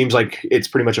it seems like it's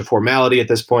pretty much a formality at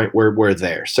this point. We're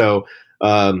there. So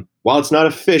while it's not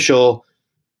official,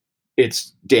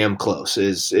 it's damn close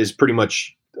is pretty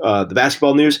much the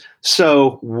basketball news.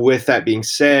 So with that being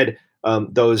said,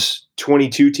 those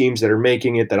 22 teams that are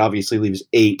making it, that obviously leaves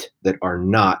 8 that are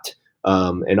not.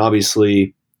 And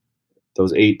obviously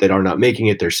those 8 that are not making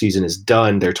it, their season is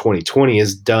done. Their 2020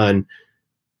 is done,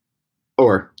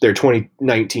 or their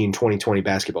 2019-2020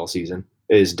 basketball season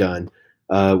is done,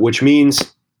 which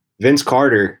means Vince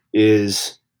Carter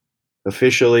has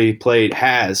officially played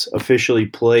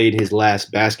his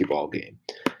last basketball game.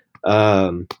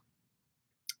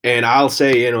 And I'll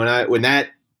say, when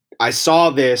I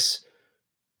saw this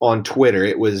on Twitter,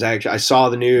 it was actually, I saw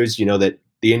the news, that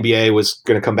the NBA was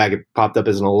going to come back. It popped up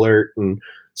as an alert. And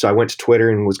so I went to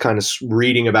Twitter and was kind of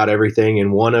reading about everything.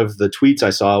 And one of the tweets I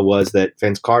saw was that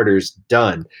Vince Carter's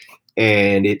done.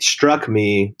 And it struck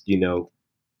me,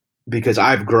 because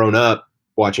I've grown up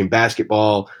watching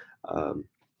basketball.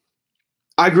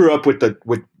 I grew up with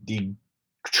the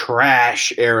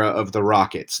trash era of the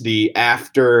Rockets,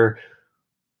 after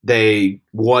they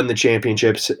won the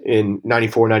championships in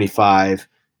 94, 95,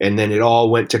 and then it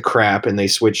all went to crap, and they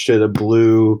switched to the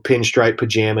blue pinstripe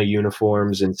pajama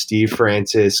uniforms, and Steve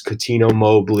Francis, Cuttino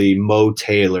Mobley, Mo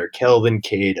Taylor, Kelvin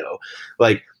Cato,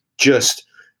 like just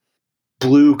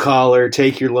blue collar,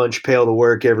 take your lunch pail to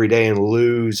work every day and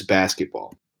lose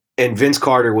basketball. And Vince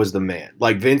Carter was the man.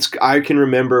 Like I can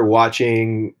remember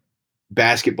watching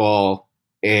basketball,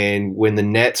 and when the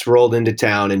Nets rolled into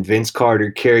town and Vince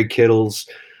Carter, Kerry Kittles,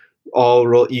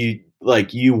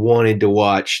 you wanted to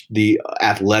watch the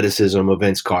athleticism of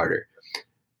Vince Carter.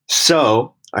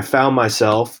 So I found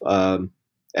myself,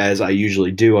 as I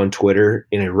usually do on Twitter,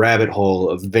 in a rabbit hole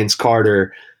of Vince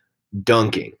Carter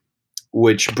dunking,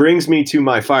 which brings me to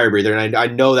my fire breather. And I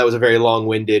know that was a very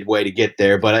long-winded way to get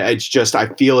there, but it's just I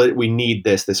feel it. We need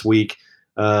this week,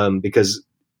 because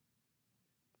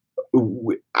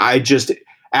I just,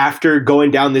 after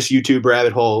going down this YouTube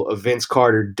rabbit hole of Vince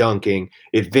Carter dunking,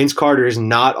 if Vince Carter is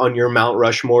not on your Mount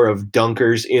Rushmore of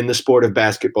dunkers in the sport of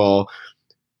basketball,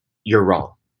 you're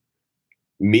wrong.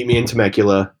 Meet me in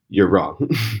Temecula. You're wrong.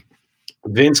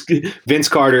 Vince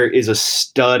Carter is a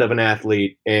stud of an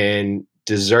athlete and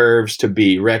deserves to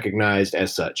be recognized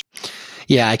as such.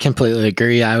 Yeah, I completely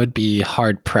agree. I would be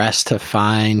hard pressed to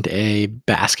find a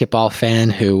basketball fan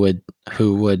who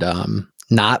would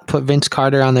not put Vince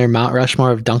Carter on their Mount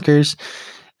Rushmore of dunkers.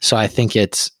 So I think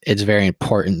it's very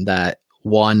important that,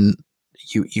 one,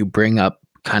 you bring up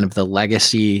kind of the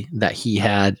legacy that he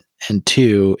had, and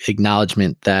two,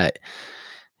 acknowledgement that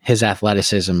his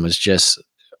athleticism was just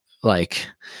like,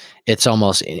 it's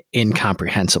almost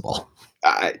incomprehensible.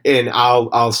 And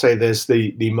I'll say this: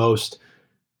 the most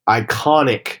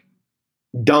iconic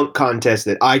dunk contest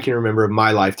that I can remember of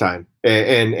my lifetime,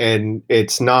 and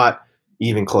it's not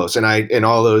even close. And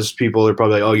all those people are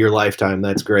probably like, "Oh, your lifetime,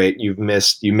 that's great. You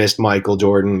missed Michael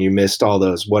Jordan, you missed all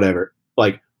those, whatever."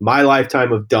 Like, my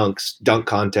lifetime of dunk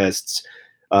contests.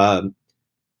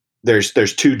 There's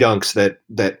two dunks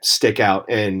that stick out,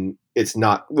 and it's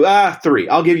not three.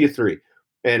 I'll give you three,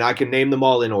 and I can name them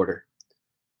all in order.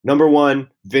 Number one,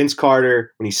 Vince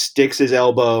Carter, when he sticks his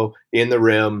elbow in the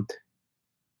rim,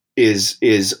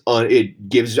 it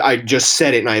gives, I just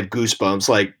said it and I have goosebumps.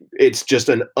 Like, it's just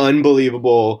an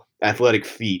unbelievable athletic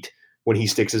feat when he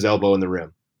sticks his elbow in the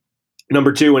rim.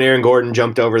 Number two, when Aaron Gordon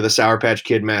jumped over the Sour Patch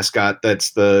Kid mascot,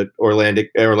 that's the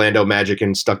Orlando Magic,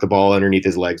 and stuck the ball underneath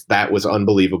his legs. That was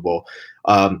unbelievable.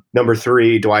 Number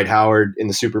three, Dwight Howard in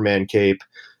the Superman cape,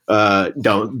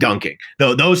 dunking.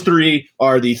 Those three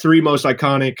are the three most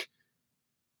iconic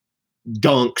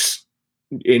dunks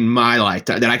in my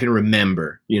lifetime that I can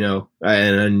remember,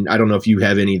 and I don't know if you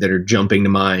have any that are jumping to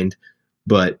mind,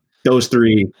 but those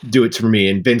three do it for me.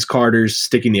 And Vince Carter's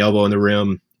sticking the elbow in the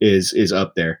rim is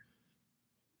up there.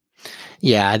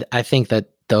 Yeah, I think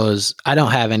that those, I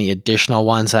don't have any additional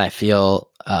ones that I feel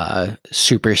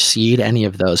supersede any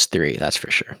of those three. That's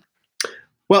for sure.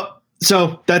 Well,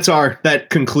 so that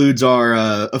concludes our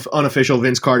unofficial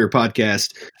Vince Carter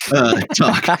podcast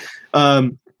talk.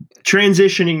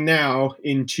 Transitioning now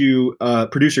into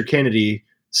producer Kennedy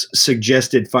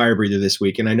suggested fire breather this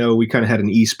week, and I know we kind of had an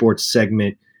esports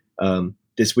segment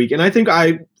this week, and I think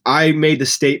I made the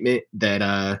statement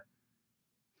that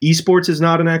esports is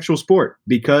not an actual sport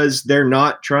because they're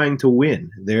not trying to win.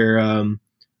 They're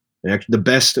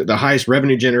the highest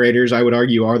revenue generators, I would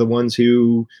argue, are the ones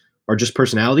who are just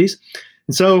personalities.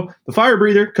 And so the fire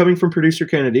breather coming from producer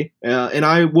Kennedy, and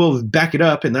I will back it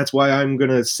up, and that's why I'm going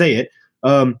to say it.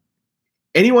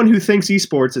 Anyone who thinks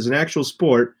esports is an actual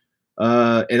sport,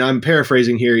 and I'm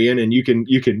paraphrasing here, Ian, and you can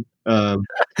if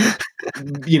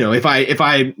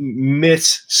I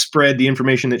misspread the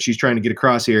information that she's trying to get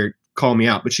across here, call me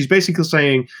out. But she's basically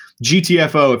saying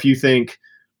GTFO if you think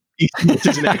esports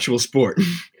is an actual sport.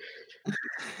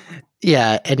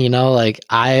 Yeah, and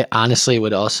I honestly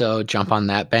would also jump on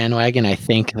that bandwagon. I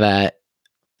think that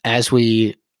as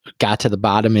we got to the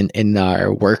bottom in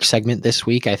our work segment this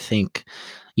week, I think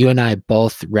you and I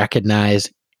both recognize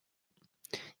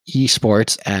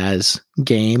esports as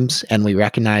games, and we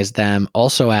recognize them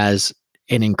also as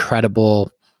an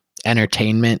incredible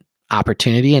entertainment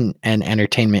opportunity and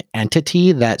entertainment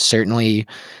entity that certainly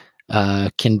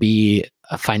can be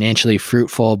financially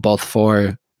fruitful both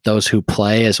for those who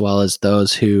play as well as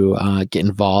those who get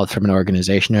involved from an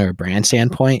organization or a brand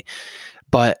standpoint.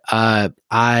 But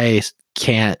I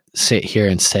can't sit here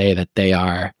and say that they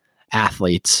are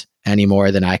athletes any more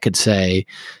than I could say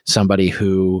somebody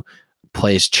who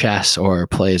plays chess or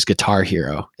plays Guitar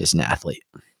Hero is an athlete.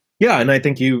 Yeah, and I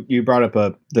think you brought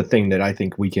up the thing that I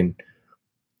think we can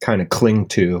kind of cling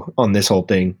to on this whole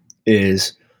thing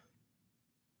is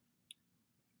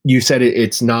you said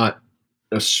it's not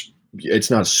a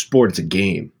sport, it's a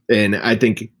game. And I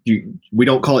think we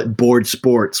don't call it board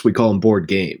sports, we call them board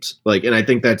games. And I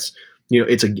think that's,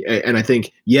 and I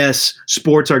think, yes,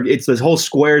 sports it's this whole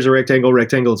square is a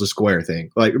rectangle is a square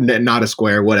thing, not a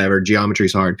square, whatever,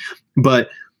 geometry's hard, but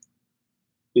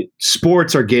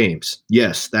sports are games.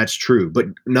 Yes, that's true. But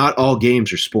not all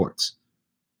games are sports.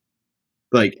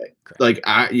 I'm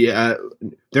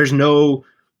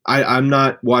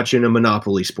not watching a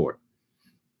Monopoly sport.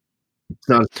 It's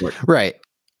not a sport. Right.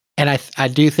 And I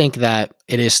do think that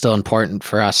it is still important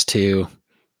for us to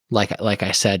like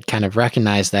I said, kind of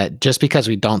recognize that just because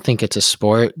we don't think it's a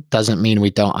sport doesn't mean we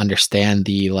don't understand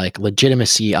the like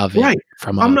legitimacy of it Right.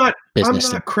 from I'm a not I'm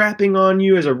business not crapping on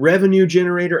you as a revenue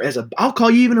generator, I'll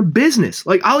call you even a business.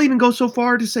 Like I'll even go so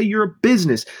far to say you're a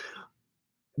business.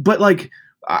 But like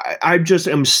I just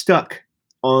am stuck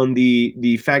on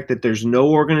the fact that there's no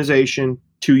organization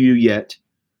to you yet,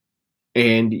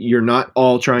 and you're not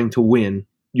all trying to win.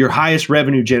 Your highest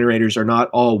revenue generators are not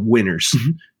all winners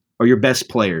or your best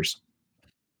players.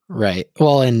 Right.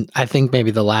 Well, and I think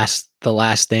maybe the last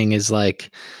thing is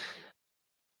like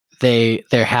there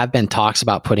have been talks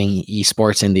about putting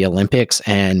esports in the Olympics,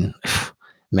 and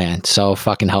man, so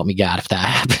fucking help me God if that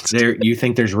happens. You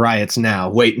think there's riots now?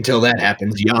 Wait until that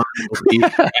happens. Jan will be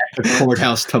at the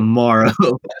courthouse tomorrow.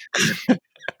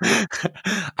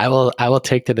 I will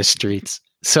take to the streets.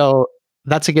 So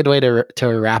that's a good way to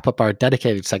wrap up our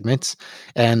dedicated segments,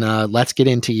 and let's get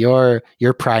into your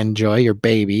pride and joy, your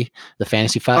baby, the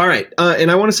Fantasy Five. All right,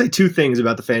 and I want to say two things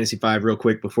about the Fantasy Five real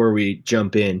quick before we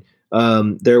jump in.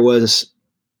 There was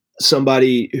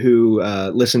somebody who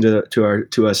listened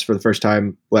to us for the first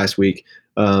time last week,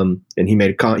 and he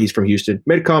made he's from Houston,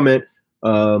 made a comment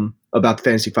about the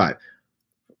Fantasy Five.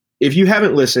 If you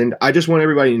haven't listened, I just want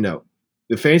everybody to know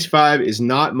the Fantasy Five is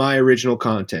not my original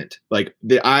content. Like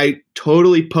I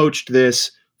totally poached this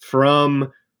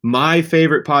from my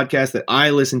favorite podcast that I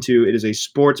listen to. It is a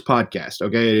sports podcast.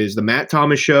 Okay, it is the Matt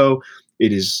Thomas Show.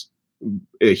 It is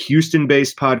a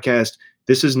Houston-based podcast.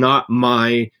 This is not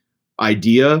my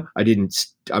idea.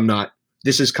 I'm not.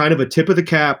 This is kind of a tip of the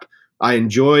cap. I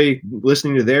enjoy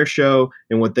listening to their show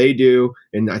and what they do,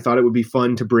 and I thought it would be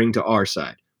fun to bring to our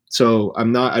side. So I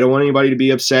don't want anybody to be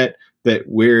upset that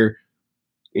we're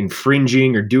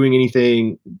infringing or doing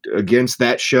anything against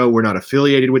that show. We're not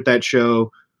affiliated with that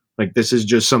show. Like this is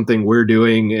just something we're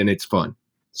doing and it's fun.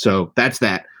 So that's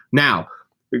that. Now,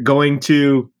 going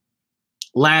to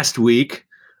last week,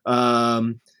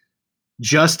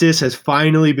 justice has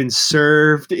finally been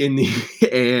served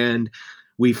and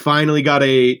we finally got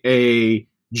a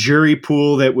jury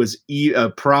pool that was a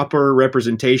proper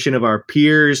representation of our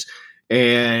peers.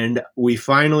 And we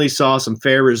finally saw some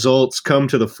fair results come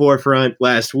to the forefront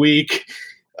last week.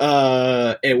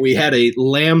 And we had a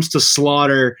lambs to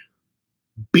slaughter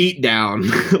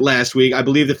beatdown last week. I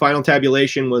believe the final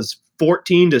tabulation was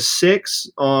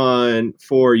 14-6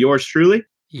 for yours truly.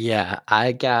 Yeah,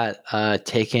 I got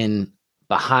taken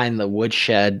behind the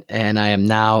woodshed, and I am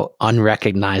now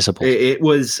unrecognizable. It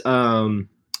was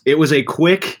a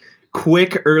quick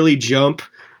early jump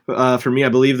for me. I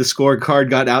believe the scorecard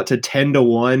got out to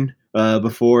 10-1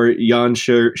 before Jan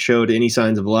showed any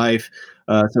signs of life.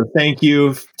 So thank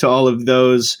you to all of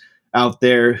those out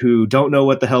there who don't know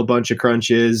what the hell Bunch of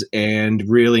Crunch is and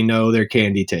really know their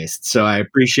candy taste. So I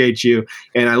appreciate you,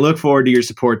 and I look forward to your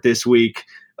support this week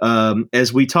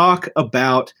as we talk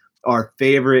about our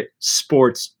favorite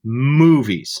sports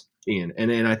movies, Ian.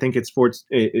 And I think it's sports.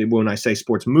 When I say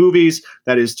sports movies,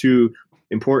 that is too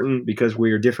important because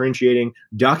we are differentiating.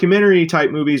 Documentary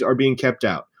type movies are being kept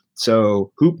out.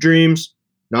 So Hoop Dreams,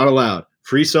 not allowed.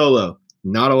 Free Solo,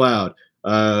 not allowed.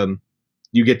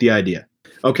 You get the idea.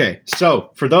 Okay,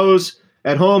 so for those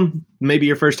at home, maybe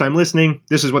your first time listening,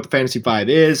 this is what the Fantasy Five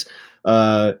is.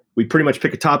 We pretty much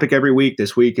pick a topic every week.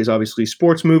 This week is obviously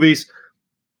sports movies.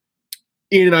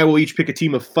 Ian and I will each pick a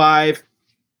team of 5,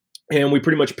 and we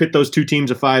pretty much pit those 2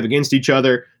 teams of 5 against each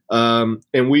other. And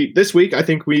this week, I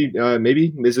think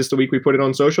maybe is this the week we put it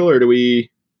on social, or do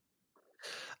we?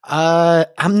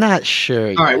 I'm not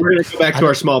sure. All right, we're gonna go back to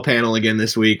our small panel again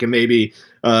this week, and maybe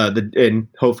and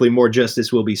hopefully more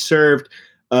justice will be served.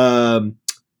 But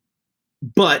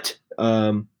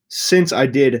since I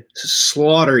did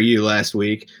slaughter you last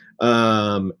week,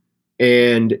 and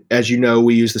as you know,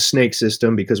 we use the snake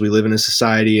system because we live in a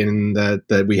society and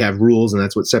that we have rules, and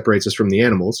that's what separates us from the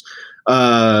animals.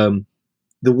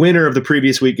 The winner of the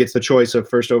previous week gets the choice of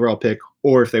first overall pick,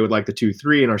 or if they would like the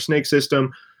 2-3 in our snake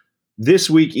system.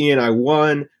 This week, Ian, I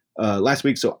won last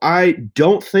week, so I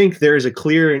don't think there is a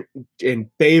clear and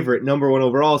favorite number 1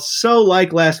 overall. So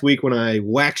like last week when I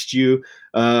waxed you,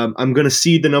 I'm going to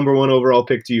cede the number 1 overall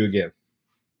pick to you again.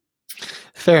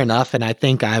 Fair enough, and I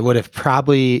think I would have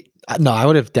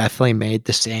definitely made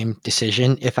the same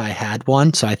decision if I had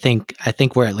one. So I think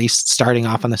we're at least starting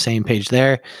off on the same page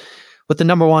there. With the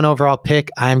number 1 overall pick,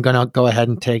 I'm going to go ahead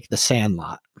and take The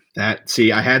Sandlot. I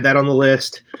had that on the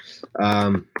list.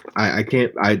 I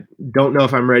don't know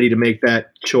if I'm ready to make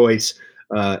that choice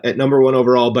at number 1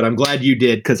 overall, but I'm glad you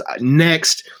did, because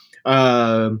next,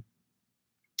 I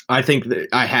think that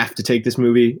I have to take this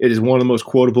movie. It is one of the most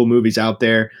quotable movies out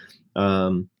there.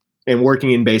 And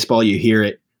working in baseball, you hear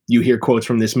it You hear quotes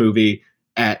from this movie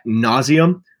at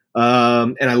nauseum,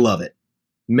 and I love it.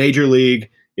 Major League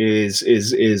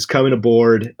is coming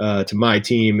aboard to my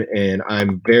team, and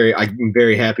I'm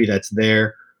very happy that's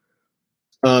there.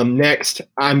 Next,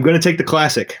 I'm going to take the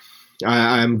classic.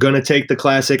 I'm going to take the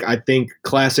classic. I think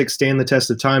classics stand the test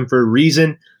of time for a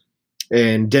reason,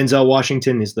 and Denzel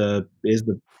Washington is the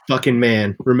fucking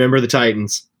man. Remember the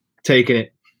Titans, taking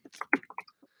it.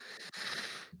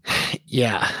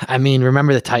 Yeah, I mean,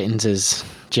 Remember the Titans is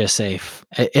just safe.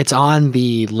 It's on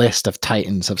the list of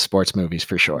Titans of sports movies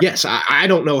for sure. Yes, I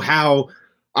don't know how.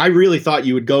 I really thought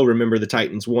you would go Remember the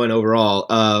Titans 1 overall.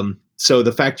 So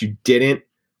the fact you didn't,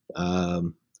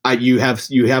 you have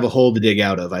a hole to dig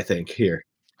out of, I think, here.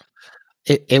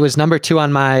 It was number 2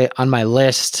 on my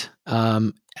list.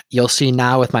 You'll see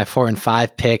now with my 4 and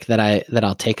 5 pick that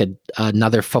I'll take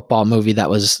another football movie that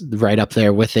was right up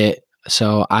there with it.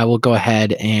 So I will go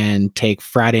ahead and take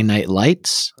Friday Night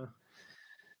Lights,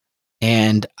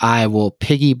 and I will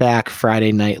piggyback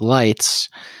Friday Night Lights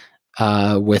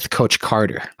with Coach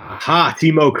Carter. Aha,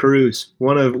 Timo Cruz,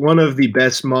 one of the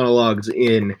best monologues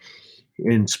in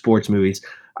sports movies.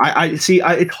 I see.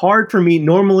 It's hard for me.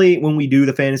 Normally, when we do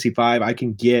the Fantasy 5, I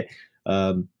can get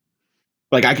I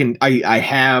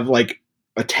have like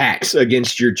attacks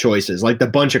against your choices. Like the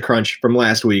Bunch of Crunch from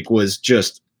last week was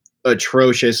just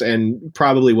atrocious and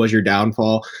probably was your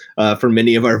downfall for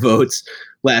many of our votes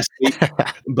last week.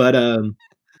 But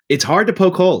it's hard to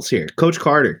poke holes here. Coach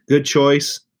Carter, good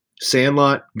choice.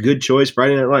 Sandlot, good choice.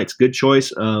 Friday Night Lights, good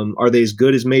choice. Are they as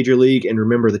good as Major League and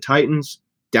Remember the Titans?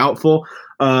 Doubtful.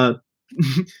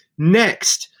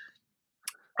 Next,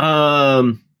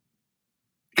 gosh,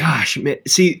 man,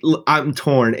 see, I'm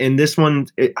torn, and this one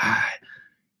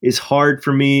is hard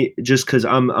for me just because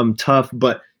I'm tough,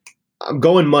 but I'm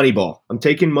going Moneyball. I'm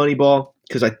taking Moneyball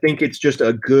because I think it's just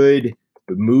a good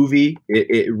movie.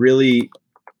 It really,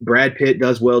 Brad Pitt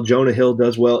does well, Jonah Hill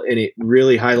does well, and it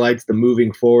really highlights the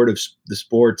moving forward of the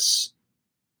sports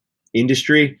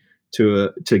industry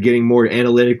to getting more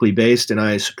analytically based, and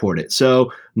I support it.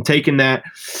 So I'm taking that.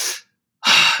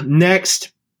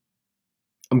 Next,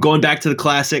 I'm going back to the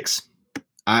classics.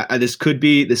 This could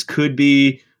be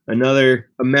a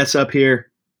mess up here.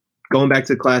 Going back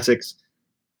to the classics.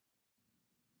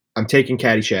 I'm taking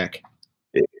Caddyshack.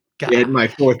 It my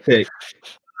 4th pick.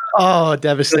 Oh,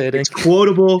 devastating. It's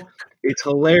quotable. It's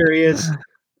hilarious.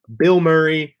 Bill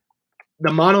Murray.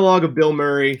 The monologue of Bill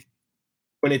Murray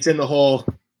when it's in the hole.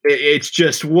 It's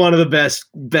just one of the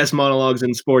best monologues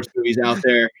in sports movies out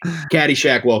there.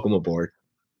 Caddyshack, welcome aboard.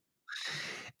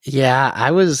 Yeah,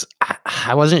 I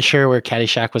wasn't sure where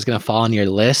Caddyshack was going to fall on your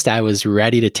list. I was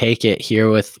ready to take it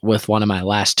here with one of my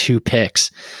last 2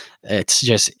 picks. It's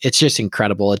just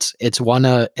incredible. It's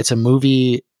a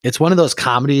movie. It's one of those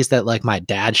comedies that like my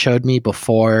dad showed me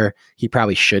before he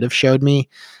probably should have showed me.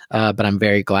 But I'm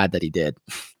very glad that he did.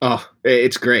 Oh,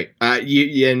 it's great.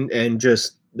 And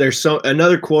just there's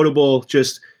another quotable.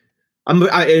 Just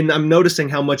I'm noticing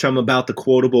how much I'm about the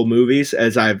quotable movies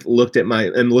as I've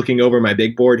looking over my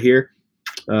big board here.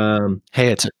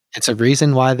 Hey, it's a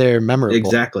reason why they're memorable.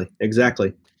 Exactly.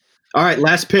 All right,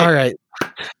 last pick. All right.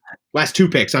 Last 2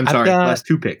 picks. Last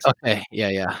 2 picks. Okay,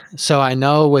 yeah. So I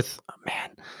know with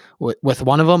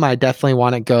one of them, I definitely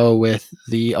want to go with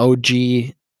the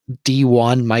OG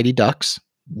D1 Mighty Ducks.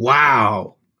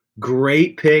 Wow,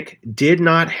 great pick. Did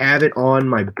not have it on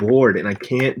my board, and I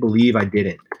can't believe I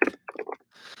didn't.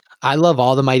 I love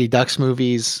all the Mighty Ducks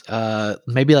movies.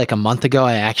 Maybe like a month ago,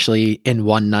 I actually in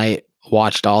one night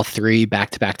watched all 3 back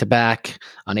to back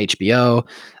on HBO.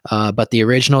 But the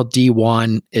original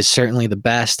D1 is certainly the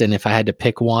best. And if I had to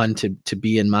pick one to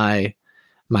be in my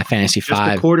Fantasy 5.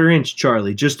 Just a quarter inch,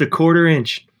 Charlie. Just a quarter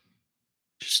inch.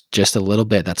 Just a little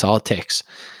bit. That's all it takes.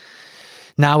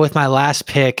 Now with my last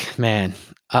pick, man,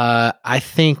 I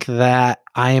think that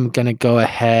I am going to go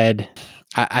ahead.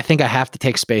 I think I have to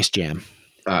take Space Jam.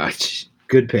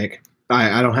 Good pick.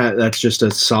 I don't have. That's just a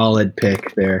solid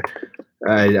pick there.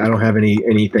 I don't have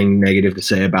anything negative to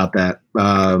say about that.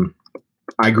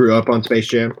 I grew up on Space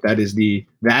Jam. That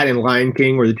and Lion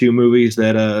King were the 2 movies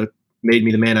that made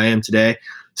me the man I am today.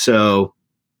 So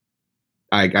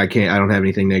I don't have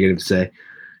anything negative to say.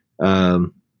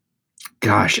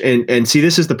 Gosh, and see,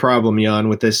 this is the problem, Jan,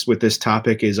 with this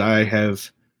topic is I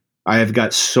have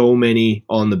got so many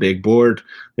on the big board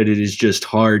that it is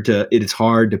hard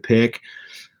to pick.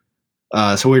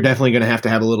 So we're definitely going to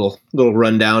have a little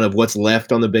rundown of what's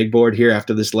left on the big board here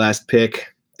after this last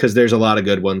pick, because there's a lot of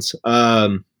good ones.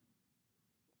 But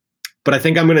I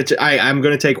think I'm going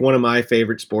to take one of my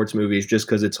favorite sports movies just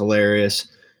because it's hilarious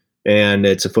and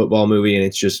it's a football movie and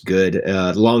it's just good.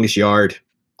 The Longest Yard.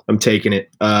 I'm taking it.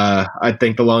 I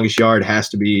think The Longest Yard has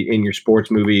to be in your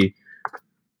sports movie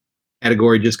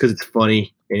category just because it's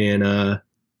funny. And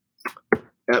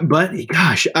but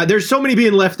gosh, there's so many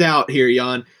being left out here,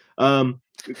 Jan.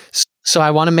 So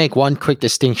I want to make one quick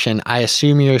distinction. I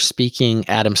assume you're speaking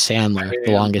Adam Sandler,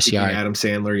 The Longest Yard. Adam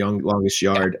Sandler, Longest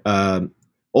Yard. Yeah.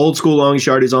 Old School Longest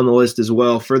Yard is on the list as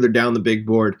well, further down the big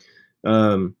board,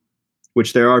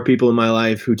 which there are people in my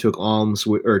life who took alms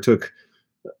or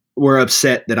were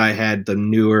upset that I had the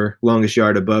newer Longest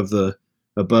Yard above the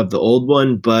old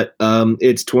one. But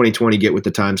it's 2020. Get with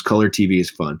the times. Color TV is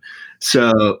fun.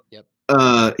 So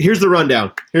here's the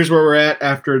rundown. Here's where we're at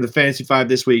after the Fantasy 5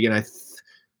 this week, and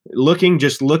looking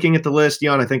at the list,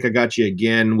 Jan, I think I got you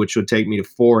again, which would take me to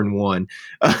 4-1.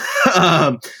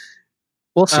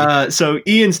 We'll see. So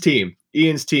Ian's team,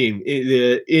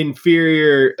 the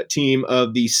inferior team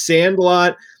of the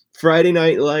Sandlot, Friday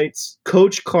Night Lights,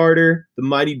 Coach Carter, the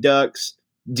Mighty Ducks,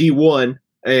 D1,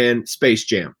 and Space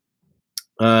Jam.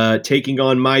 Taking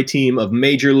on my team of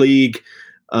Major League.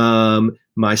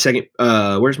 My second,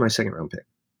 where's my second round pick?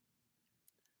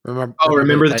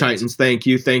 Remember the Titans. Thank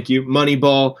you.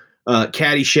 Moneyball,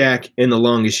 Caddyshack, and The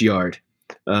Longest Yard.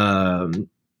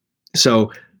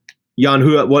 So,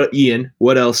 Jan, Ian,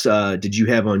 what else did you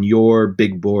have on your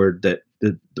big board that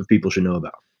the people should know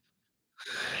about?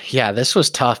 Yeah, this was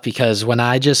tough because when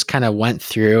I just kind of went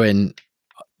through and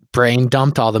brain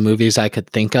dumped all the movies I could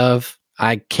think of,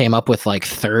 I came up with like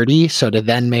 30. So to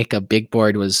then make a big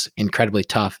board was incredibly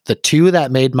tough. The two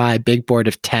that made my big board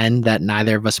of 10 that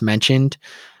neither of us mentioned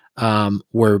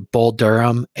were Bull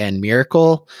Durham and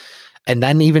Miracle. And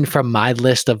then even from my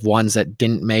list of ones that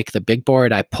didn't make the big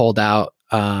board, I pulled out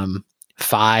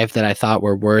 5 that I thought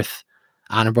were worth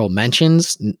honorable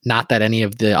mentions. Not that any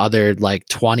of the other like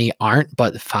 20 aren't,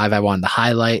 but 5 I wanted to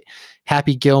highlight.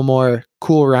 Happy Gilmore,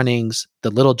 Cool Runnings, The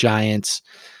Little Giants,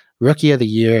 Rookie of the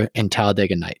Year, and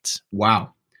Talladega Nights.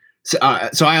 Wow. So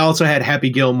I also had Happy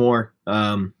Gilmore.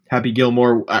 Happy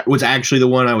Gilmore was actually the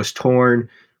one I was torn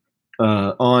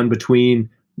on between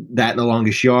that and The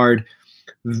Longest Yard.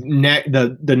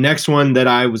 The next one that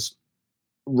I was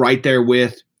right there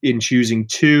with in choosing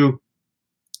 2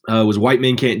 was White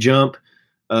Men Can't Jump.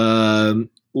 I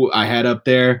had up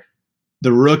there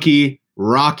The Rookie,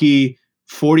 Rocky,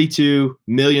 $42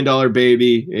 Million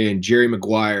Baby, and Jerry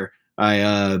Maguire.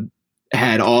 I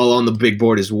had all on the big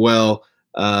board as well.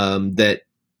 That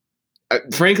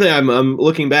frankly, I'm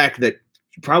looking back that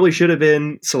probably should have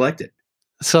been selected.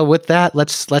 So with that,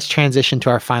 let's transition to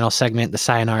our final segment, the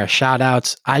Sayonara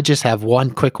shoutouts. I just have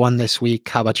one quick one this week.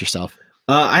 How about yourself?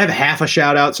 I have half a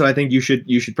shout out, so I think you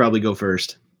should probably go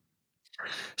first.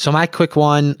 So my quick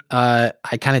one, I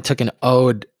kind of took an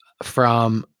ode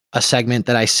from a segment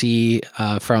that I see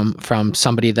from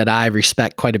somebody that I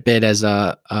respect quite a bit as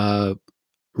a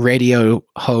radio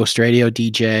host, radio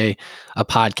DJ, a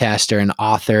podcaster, an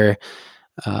author,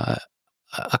 a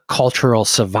cultural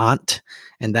savant,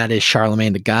 and that is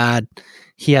Charlemagne the God.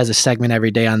 He has a segment every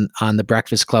day on the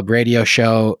Breakfast Club radio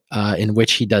show in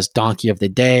which he does Donkey of the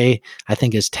Day. I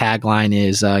think his tagline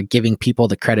is giving people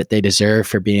the credit they deserve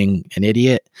for being an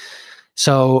idiot.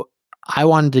 So I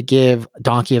wanted to give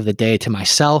Donkey of the Day to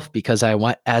myself because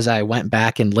as I went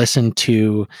back and listened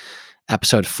to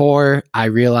episode 4, I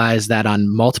realized that on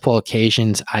multiple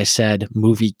occasions I said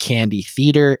movie candy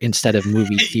theater instead of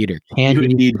movie theater candy. You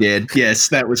indeed did. Yes,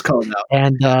 that was called out.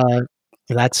 And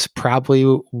that's probably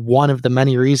one of the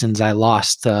many reasons I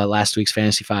lost last week's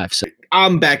Fantasy 5. So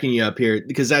I'm backing you up here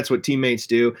because that's what teammates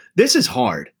do. This is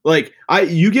hard. Like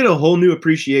you get a whole new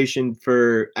appreciation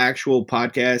for actual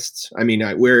podcasts. I mean,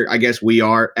 I guess we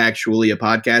are actually a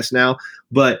podcast now,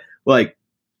 but like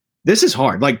this is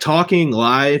hard. Like talking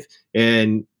live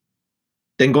and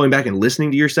then going back and listening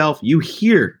to yourself, you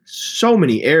hear so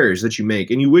many errors that you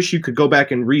make, and you wish you could go back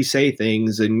and re-say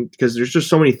things, and because there's just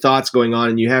so many thoughts going on,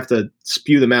 and you have to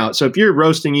spew them out. So if you're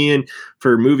roasting Ian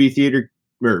for movie theater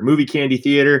or movie candy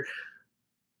theater,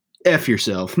 F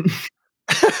yourself.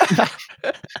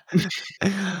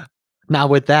 Now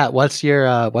with that, what's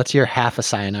your half a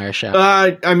sayonara show?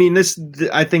 I mean,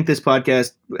 I think this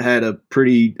podcast had a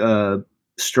pretty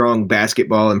strong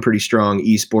basketball and pretty strong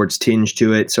esports tinge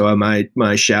to it. So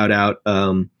my shout out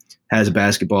has a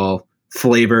basketball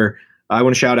flavor. I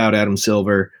want to shout out Adam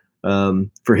Silver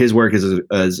for his work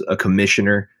as a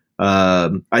commissioner.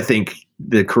 I think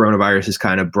the coronavirus has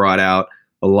kind of brought out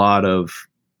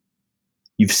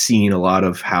you've seen a lot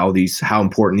of how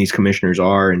important these commissioners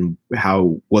are and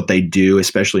what they do,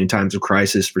 especially in times of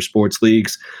crisis for sports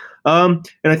leagues. And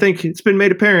I think it's been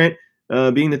made apparent,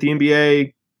 being that the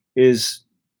NBA is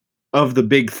of the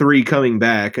big three coming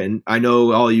back, and I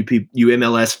know all you people, you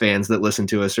MLS fans that listen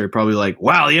to us are probably like,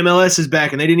 wow, the MLS is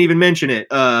back and they didn't even mention it.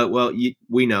 Well,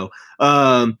 we know.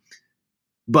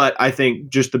 But I think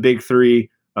just the big three,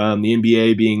 the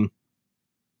NBA being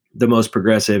the most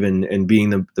progressive and being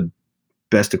the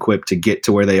best equipped to get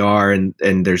to where they are, and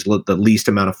there's the least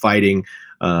amount of fighting,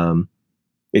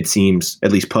 it seems,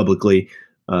 at least publicly.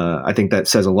 I think that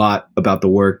says a lot about the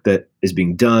work that is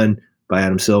being done by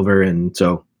Adam Silver, and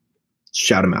so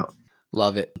shout him out.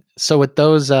 Love it. So with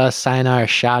those sayonara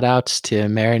shout outs to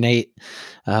marinate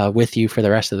with you for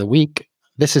the rest of the week,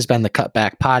 this has been the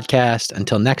Cutback Podcast.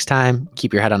 Until next time,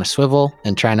 keep your head on a swivel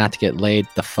and try not to get laid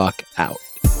the fuck out.